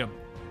telling him,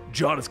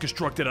 John is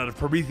constructed out of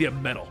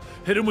promethium metal.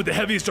 Hit him with the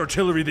heaviest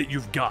artillery that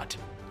you've got.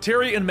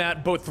 Terry and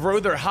Matt both throw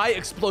their high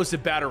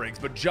explosive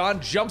batarangs, but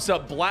John jumps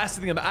up,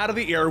 blasting them out of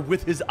the air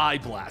with his eye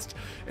blast.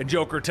 And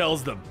Joker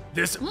tells them,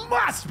 this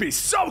must be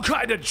some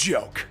kind of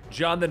joke.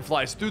 John then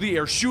flies through the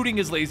air, shooting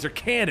his laser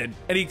cannon,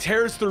 and he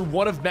tears through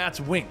one of Matt's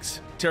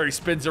wings. Terry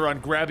spins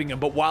around grabbing him,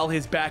 but while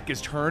his back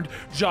is turned,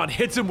 John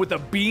hits him with a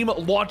beam,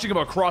 launching him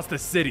across the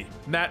city.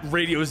 Matt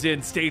radios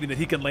in, stating that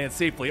he can land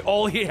safely.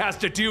 All he has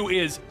to do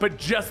is, but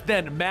just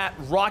then, Matt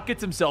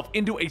rockets himself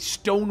into a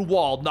stone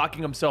wall,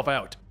 knocking himself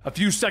out. A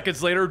few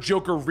seconds later,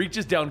 Joker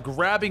reaches down,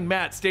 grabbing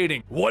Matt,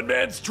 stating, one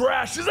man's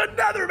trash is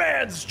another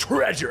man's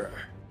treasure.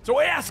 So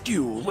I ask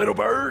you, little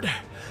bird,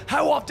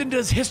 how often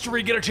does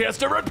history get a chance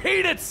to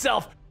repeat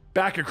itself?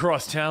 Back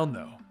across town,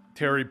 though,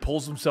 Terry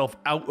pulls himself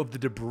out of the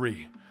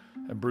debris,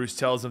 and Bruce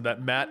tells him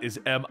that Matt is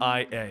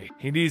MIA.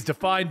 He needs to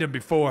find him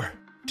before.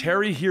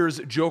 Terry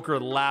hears Joker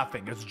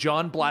laughing as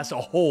John blasts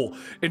a hole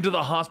into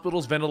the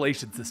hospital's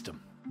ventilation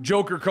system.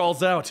 Joker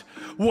calls out,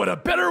 what a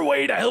better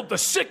way to help the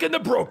sick and the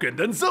broken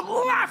than some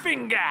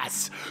laughing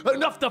gas!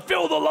 Enough to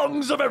fill the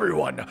lungs of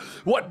everyone!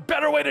 What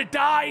better way to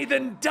die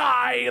than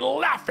die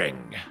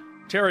laughing?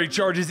 Terry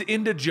charges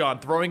into John,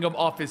 throwing him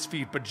off his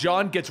feet, but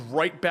John gets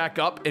right back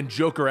up and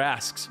Joker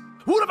asks,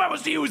 what if I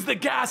was to use the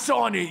gas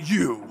on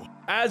you?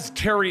 As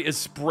Terry is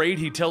sprayed,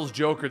 he tells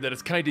Joker that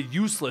it's kinda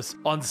useless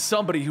on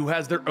somebody who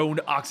has their own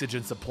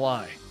oxygen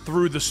supply.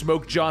 Through the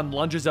smoke, John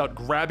lunges out,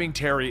 grabbing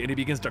Terry, and he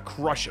begins to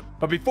crush him.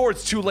 But before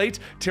it's too late,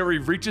 Terry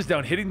reaches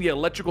down, hitting the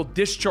electrical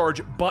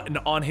discharge button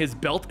on his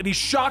belt, and he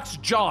shocks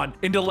John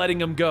into letting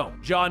him go.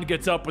 John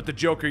gets up with the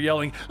Joker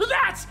yelling,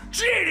 that's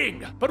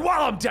cheating! But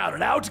while I'm down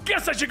and out,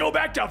 guess I should go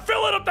back to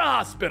filling up the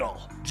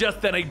hospital.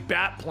 Just then, a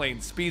bat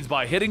plane speeds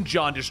by, hitting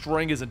John,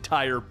 destroying his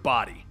entire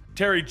body.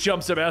 Terry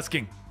jumps up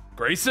asking,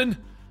 Grayson?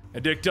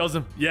 And Dick tells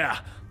him, yeah,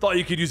 thought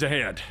you could use a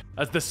hand.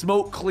 As the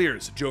smoke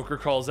clears, Joker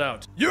calls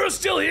out, you're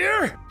still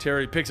here?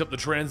 Terry picks up the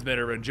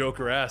transmitter and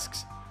Joker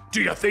asks,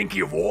 do you think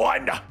you've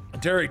won?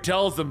 And Terry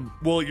tells him,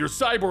 well, your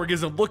cyborg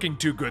isn't looking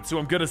too good, so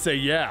I'm gonna say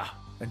yeah.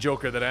 And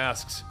Joker then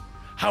asks,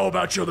 how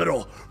about your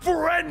little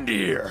friend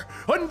here?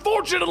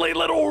 Unfortunately,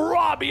 little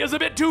Robbie is a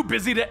bit too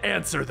busy to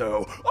answer,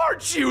 though.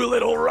 Aren't you,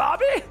 little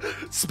Robbie?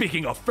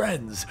 Speaking of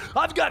friends,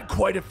 I've got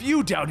quite a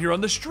few down here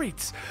on the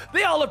streets.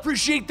 They all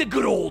appreciate the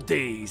good old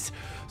days.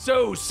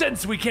 So,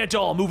 since we can't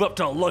all move up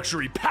to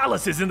luxury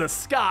palaces in the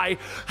sky,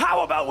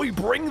 how about we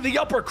bring the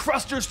upper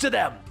crusters to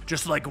them?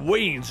 Just like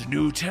Wayne's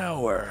new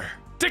tower.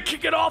 To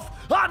kick it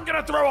off, I'm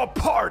gonna throw a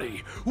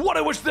party. One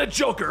in which the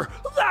Joker,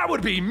 that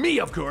would be me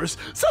of course,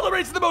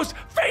 celebrates the most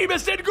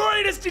famous and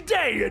greatest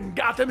day in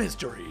Gotham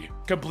history.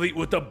 Complete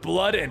with the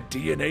blood and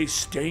DNA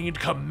stained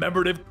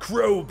commemorative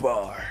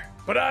crowbar.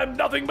 But I'm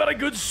nothing but a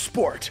good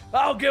sport.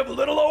 I'll give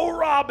little old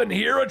Robin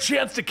here a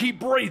chance to keep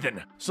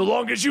breathing. So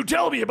long as you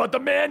tell me about the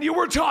man you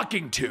were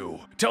talking to.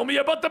 Tell me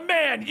about the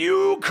man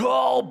you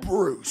call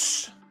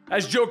Bruce.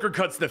 As Joker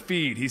cuts the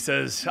feed, he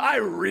says, I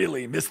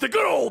really miss the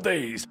good old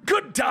days.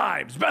 Good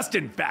times, best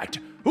in fact.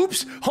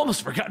 Oops,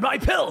 almost forgot my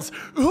pills.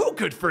 Who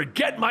could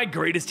forget my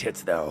greatest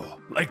hits though?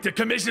 Like the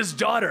commissioner's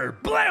daughter,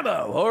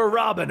 Blammo, or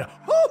Robin.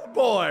 Oh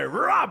boy,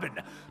 Robin.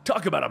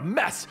 Talk about a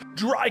mess.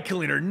 Dry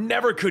cleaner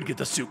never could get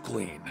the suit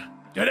clean.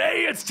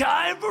 Today it's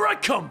time for a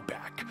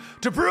comeback.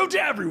 To prove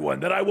to everyone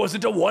that I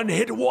wasn't a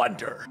one-hit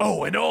wonder.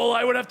 Oh, and all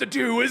I would have to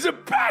do is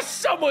bash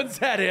someone's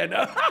head in.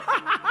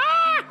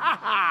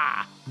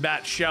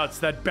 Matt shouts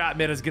that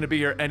Batman is gonna be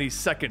here any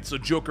second, so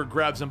Joker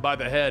grabs him by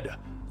the head,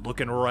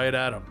 looking right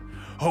at him.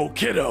 Oh,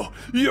 kiddo,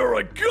 you're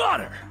a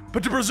goner!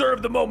 But to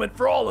preserve the moment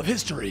for all of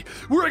history,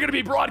 we're gonna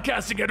be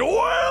broadcasting it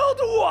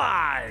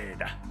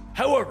worldwide!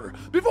 However,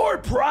 before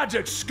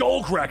Project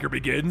Skullcracker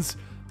begins,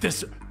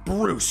 this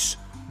Bruce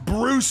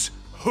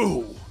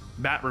who?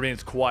 Matt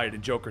remains quiet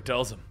and Joker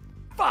tells him,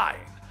 fine,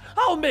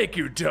 I'll make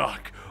you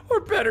talk, or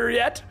better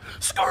yet,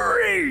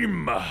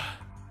 scream!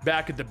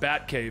 Back at the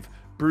Batcave,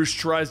 Bruce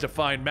tries to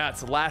find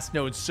Matt's last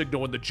known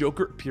signal when the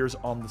Joker appears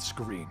on the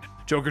screen.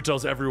 Joker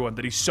tells everyone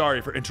that he's sorry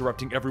for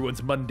interrupting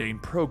everyone's mundane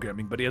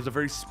programming, but he has a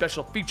very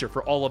special feature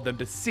for all of them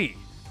to see.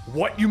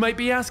 What, you might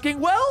be asking?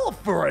 Well,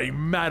 for a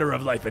matter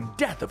of life and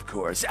death, of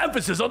course.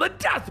 Emphasis on the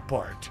death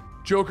part.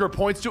 Joker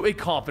points to a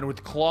coffin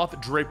with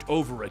cloth draped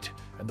over it,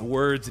 and the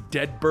words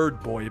Dead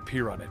Bird Boy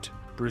appear on it.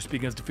 Bruce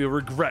begins to feel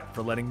regret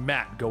for letting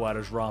Matt go out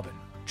as Robin.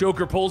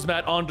 Joker pulls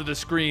Matt onto the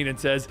screen and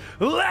says,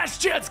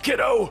 last chance,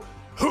 kiddo!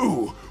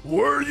 Who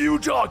were you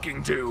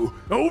talking to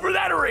over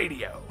that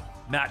radio?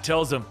 Matt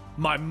tells him,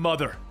 my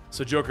mother.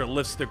 So Joker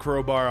lifts the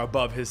crowbar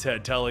above his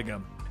head, telling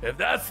him, if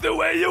that's the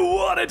way you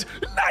want it,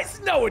 nice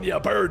knowing you,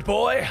 bird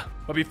boy.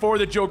 But before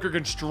the Joker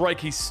can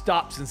strike, he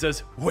stops and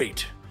says,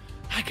 wait,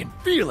 I can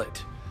feel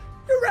it.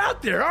 You're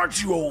out there,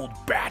 aren't you, old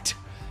bat?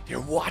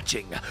 You're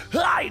watching,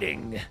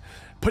 hiding.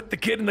 Put the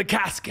kid in the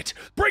casket.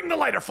 Bring the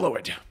lighter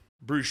fluid.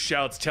 Bruce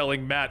shouts,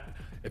 telling Matt,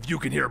 if you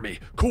can hear me,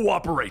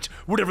 cooperate.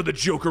 Whatever the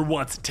Joker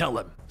wants, tell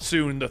him.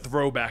 Soon, the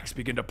throwbacks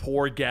begin to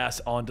pour gas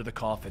onto the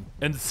coffin.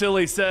 And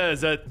Silly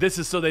says that this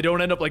is so they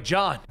don't end up like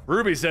John.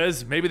 Ruby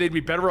says maybe they'd be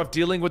better off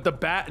dealing with the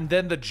bat and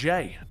then the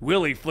J.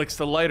 Willie flicks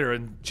the lighter,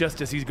 and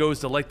just as he goes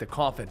to light the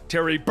coffin,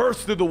 Terry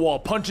bursts through the wall,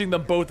 punching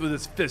them both with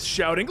his fist,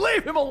 shouting,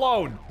 leave him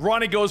alone!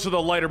 Ronnie goes for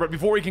the lighter, but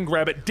before he can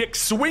grab it, Dick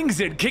swings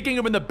in, kicking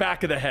him in the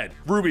back of the head.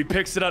 Ruby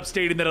picks it up,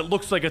 stating that it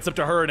looks like it's up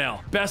to her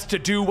now. Best to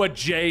do what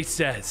Jay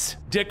says.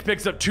 Dick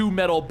picks up 2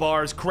 metal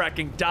bars,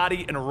 cracking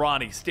Dottie and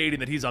Ronnie,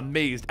 stating that he's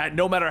amazed at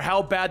no matter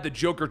how bad the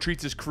Joker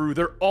treats his crew,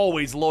 they're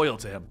always loyal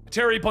to him.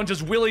 Terry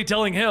punches Willie,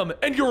 telling him,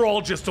 and you're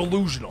all just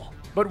delusional.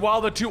 But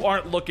while the two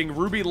aren't looking,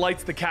 Ruby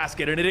lights the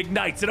casket and it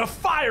ignites in a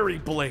fiery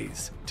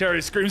blaze.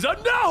 Terry screams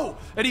out, no!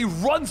 And he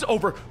runs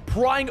over,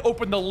 prying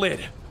open the lid.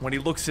 When he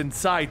looks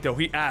inside, though,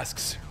 he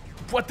asks,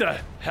 what the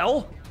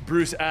hell?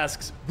 Bruce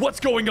asks, what's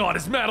going on?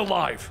 Is Matt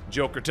alive?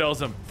 Joker tells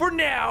him, for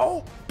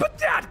now, but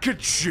that could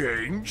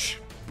change.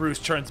 Bruce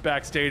turns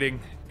back,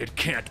 stating, it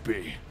can't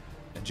be.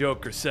 And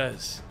Joker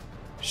says,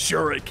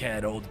 sure it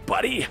can, old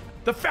buddy.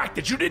 The fact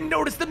that you didn't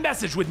notice the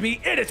message with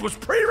me in it was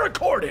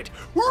pre-recorded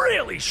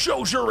really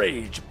shows your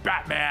age,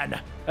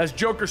 Batman. As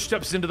Joker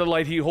steps into the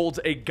light, he holds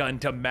a gun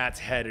to Matt's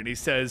head and he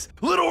says,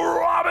 little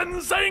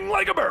Robin sang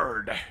like a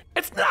bird.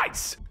 It's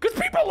nice, because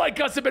people like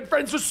us have been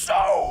friends for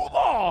so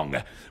long.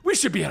 We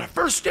should be on a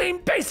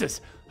first-name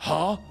basis.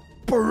 Huh,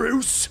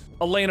 Bruce?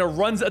 Elena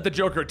runs at the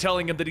Joker,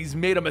 telling him that he's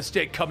made a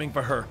mistake coming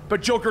for her.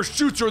 But Joker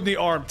shoots her in the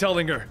arm,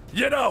 telling her,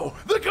 you know,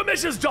 the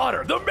commission's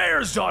daughter, the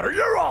mayor's daughter,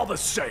 you're all the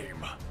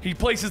same. He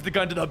places the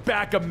gun to the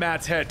back of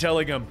Matt's head,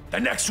 telling him, the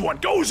next one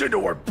goes into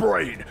her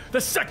brain.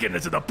 The second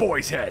is in the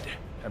boy's head.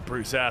 And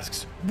Bruce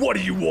asks, what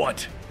do you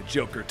want? The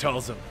Joker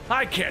tells him,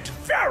 I can't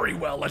very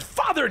well let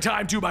Father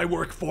Time do my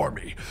work for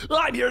me.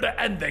 I'm here to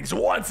end things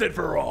once and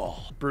for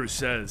all. Bruce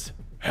says,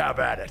 have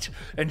at it.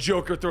 And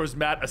Joker throws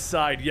Matt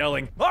aside,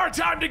 yelling, our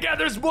time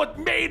together's what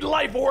made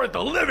life worth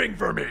living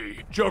for me.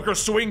 Joker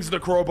swings the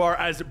crowbar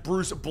as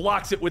Bruce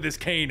blocks it with his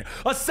cane.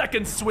 A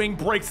second swing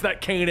breaks that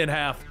cane in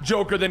half.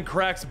 Joker then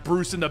cracks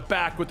Bruce in the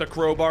back with the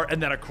crowbar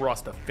and then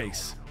across the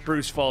face.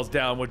 Bruce falls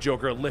down with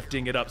Joker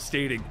lifting it up,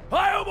 stating,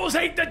 I almost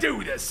hate to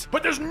do this,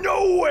 but there's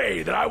no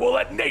way that I will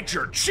let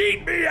nature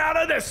cheat me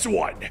out of this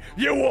one,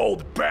 you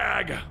old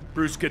bag.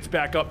 Bruce gets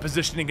back up,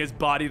 positioning his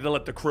body to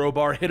let the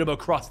crowbar hit him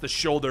across the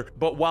shoulder,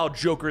 but while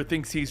Joker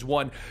thinks he's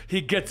won, he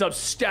gets up,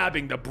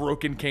 stabbing the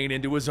broken cane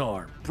into his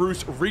arm.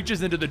 Bruce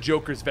reaches into the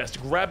Joker's vest,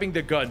 grabbing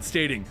the gun,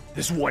 stating,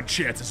 this one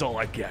chance is all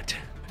I get.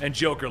 And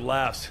Joker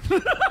laughs.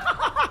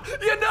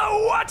 You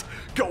know what?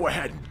 Go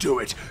ahead and do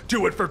it.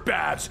 Do it for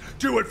Babs,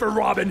 do it for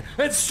Robin,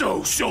 and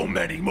so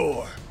many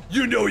more.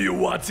 You know you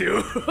want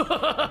to.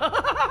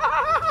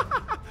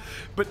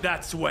 But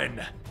that's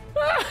when...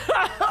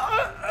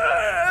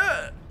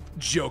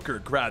 Joker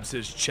grabs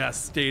his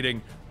chest,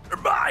 stating,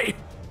 my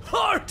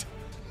heart,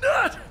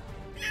 not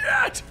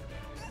yet,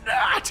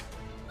 not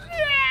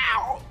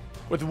now.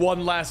 With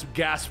one last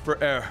gasp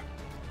for air,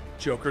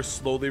 Joker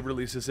slowly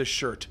releases his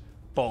shirt,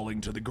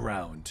 falling to the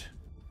ground.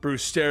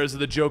 Bruce stares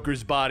at the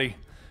Joker's body,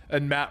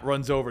 and Matt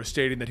runs over,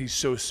 stating that he's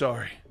so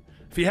sorry.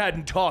 If he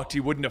hadn't talked, he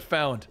wouldn't have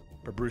found.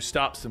 But Bruce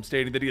stops him,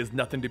 stating that he has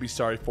nothing to be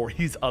sorry for.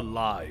 He's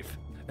alive.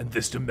 And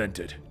this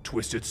demented,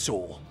 twisted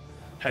soul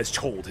has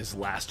told his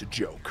last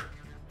joke.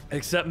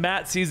 Except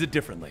Matt sees it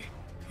differently.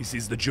 He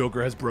sees the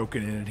Joker has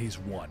broken in and he's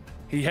won.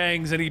 He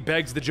hangs and he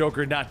begs the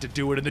Joker not to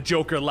do it, and the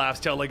Joker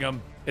laughs, telling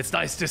him, it's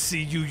nice to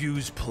see you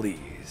use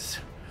please.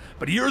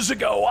 But years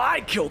ago,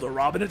 I killed a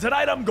Robin, and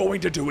tonight I'm going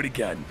to do it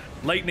again.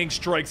 Lightning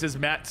strikes as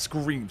Matt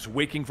screams,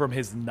 waking from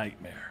his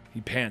nightmare.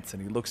 He pants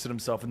and he looks at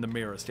himself in the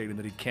mirror, stating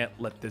that he can't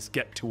let this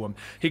get to him.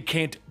 He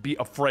can't be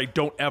afraid.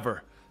 Don't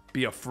ever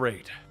be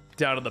afraid.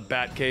 Down in the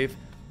Batcave,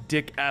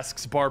 Dick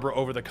asks Barbara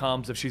over the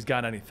comms if she's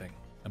got anything.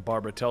 And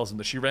Barbara tells him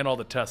that she ran all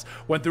the tests,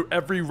 went through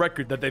every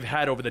record that they've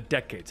had over the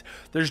decades.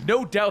 There's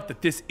no doubt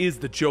that this is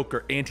the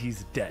Joker and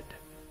he's dead.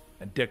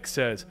 And Dick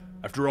says,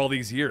 after all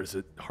these years,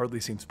 it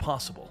hardly seems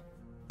possible.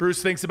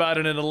 Bruce thinks about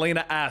it and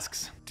Elena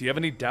asks, do you have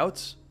any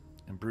doubts?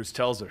 And Bruce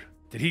tells her,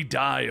 did he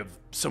die of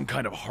some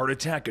kind of heart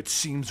attack? It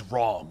seems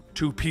wrong.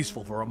 Too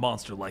peaceful for a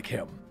monster like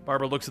him.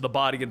 Barbara looks at the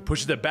body and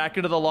pushes it back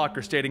into the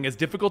locker, stating, as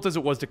difficult as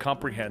it was to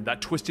comprehend, that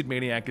twisted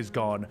maniac is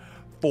gone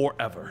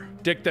forever.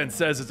 Dick then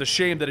says it's a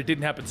shame that it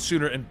didn't happen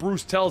sooner, and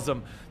Bruce tells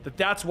him that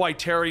that's why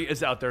Terry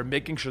is out there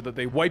making sure that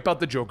they wipe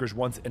out the Jokers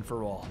once and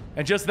for all.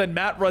 And just then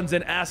Matt runs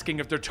in asking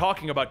if they're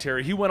talking about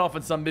Terry. He went off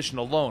on some mission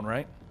alone,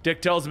 right?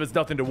 Dick tells him it's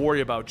nothing to worry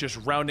about, just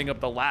rounding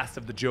up the last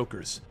of the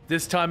Jokers.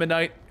 This time of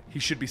night, he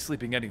should be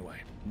sleeping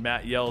anyway.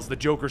 Matt yells, the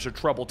Jokers are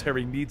trouble,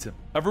 Terry needs him.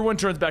 Everyone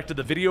turns back to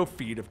the video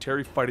feed of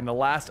Terry fighting the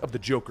last of the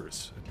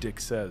Jokers.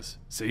 Dick says,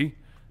 see?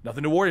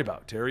 Nothing to worry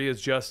about. Terry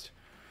is just...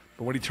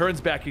 But when he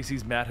turns back, he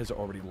sees Matt has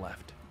already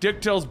left.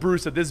 Dick tells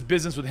Bruce that this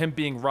business with him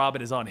being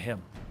Robin is on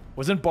him.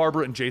 Wasn't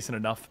Barbara and Jason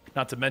enough?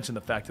 Not to mention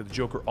the fact that the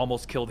Joker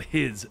almost killed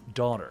his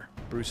daughter.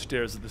 Bruce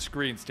stares at the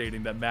screen,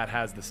 stating that Matt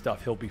has the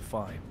stuff, he'll be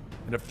fine.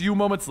 And a few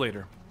moments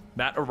later,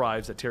 Matt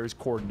arrives at Terry's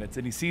coordinates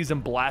and he sees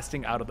him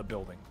blasting out of the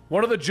building.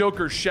 One of the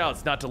Jokers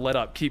shouts not to let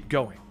up, keep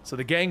going. So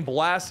the gang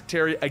blasts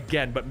Terry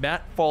again, but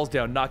Matt falls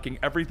down, knocking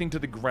everything to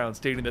the ground,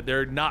 stating that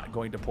they're not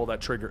going to pull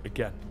that trigger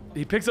again.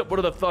 He picks up one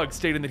of the thugs,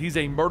 stating that he's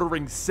a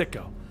murdering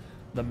sicko.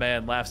 The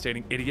man laughs,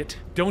 stating, "Idiot,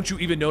 don't you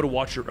even know to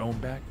watch your own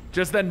back?"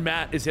 Just then,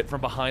 Matt is hit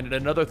from behind, and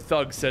another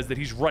thug says that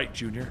he's right,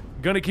 Junior.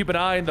 Gonna keep an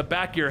eye in the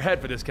back of your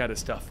head for this kind of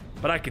stuff,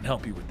 but I can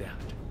help you with that.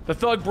 The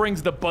thug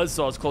brings the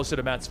buzzsaws closer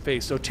to Matt's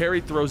face, so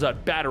Terry throws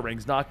out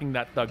batarangs, knocking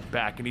that thug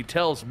back, and he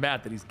tells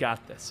Matt that he's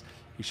got this.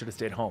 He should have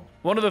stayed home.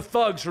 One of the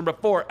thugs from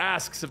before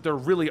asks if they're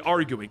really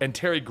arguing, and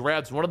Terry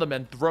grabs one of the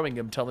men, throwing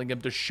him, telling him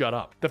to shut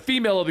up. The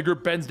female of the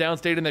group bends down,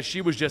 stating that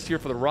she was just here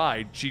for the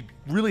ride. She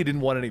really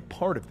didn't want any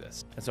part of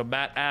this. And so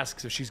Matt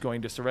asks if she's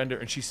going to surrender,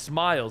 and she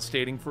smiles,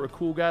 stating for a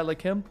cool guy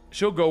like him,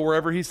 she'll go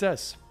wherever he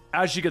says.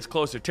 As she gets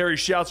closer, Terry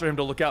shouts for him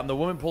to look out, and the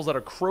woman pulls out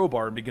a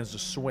crowbar and begins to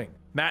swing.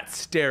 Matt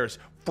stares,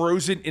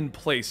 frozen in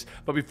place,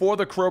 but before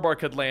the crowbar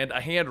could land,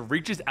 a hand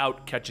reaches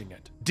out, catching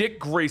it. Dick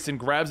Grayson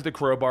grabs the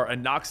crowbar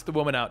and knocks the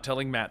woman out,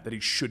 telling Matt that he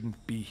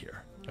shouldn't be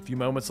here. A few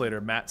moments later,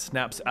 Matt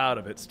snaps out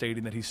of it,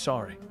 stating that he's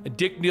sorry. And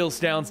Dick kneels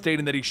down,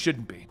 stating that he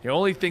shouldn't be. The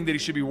only thing that he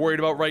should be worried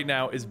about right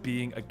now is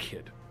being a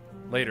kid.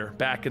 Later,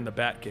 back in the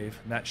Batcave,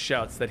 Matt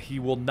shouts that he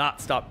will not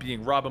stop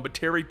being Robin, but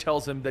Terry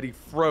tells him that he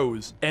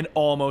froze and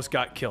almost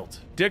got killed.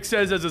 Dick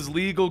says as his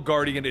legal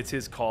guardian, it's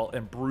his call,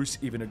 and Bruce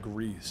even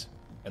agrees.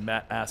 And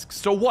Matt asks,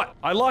 "So what?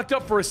 I locked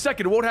up for a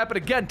second. It won't happen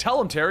again. Tell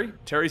him, Terry."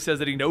 Terry says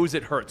that he knows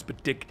it hurts,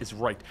 but Dick is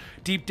right.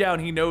 Deep down,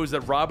 he knows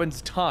that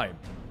Robin's time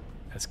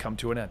has come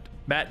to an end.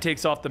 Matt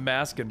takes off the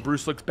mask, and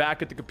Bruce looks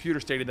back at the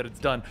computer, stating that it's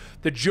done.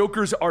 The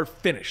Jokers are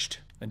finished.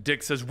 And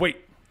Dick says,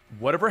 "Wait,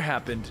 whatever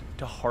happened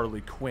to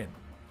Harley Quinn?"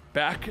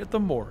 Back at the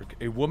morgue,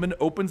 a woman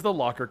opens the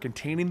locker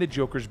containing the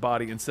Joker's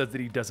body and says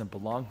that he doesn't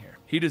belong here.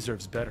 He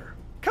deserves better.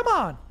 "Come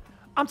on,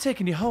 I'm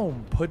taking you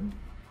home, Puddin'."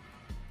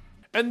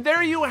 And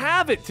there you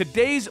have it,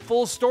 today's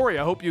full story.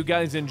 I hope you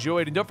guys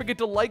enjoyed, and don't forget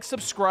to like,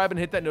 subscribe, and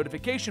hit that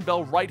notification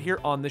bell right here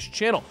on this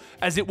channel,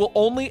 as it will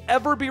only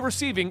ever be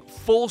receiving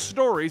full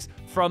stories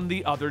from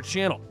the other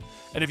channel.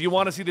 And if you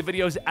want to see the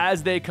videos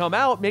as they come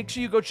out, make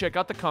sure you go check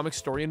out the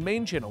Comicstorian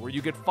main channel, where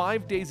you get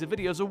 5 days of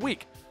videos a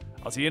week.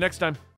 I'll see you next time.